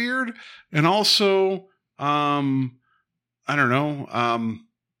neckbeard, and also I don't know.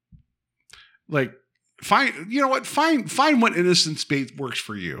 Find what innocence bait works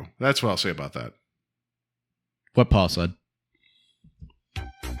for you. That's what I'll say about that. What Paul said.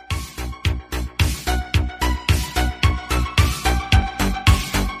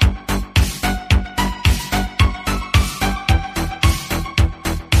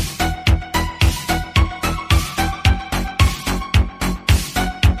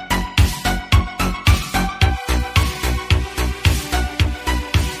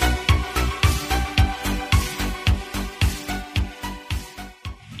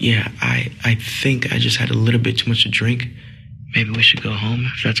 Yeah, I think I just had a little bit too much to drink. Maybe we should go home,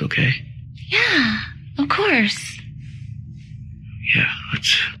 if that's okay. Yeah, of course. Yeah,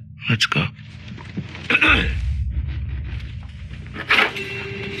 let's go.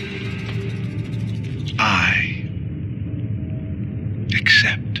 I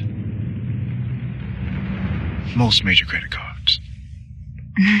accept most major credit cards.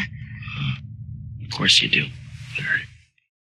 Of course you do.